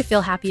you ready to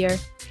feel happier?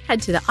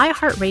 Head to the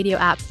iHeartRadio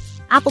app,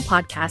 Apple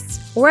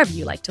Podcasts, or wherever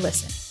you like to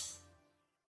listen.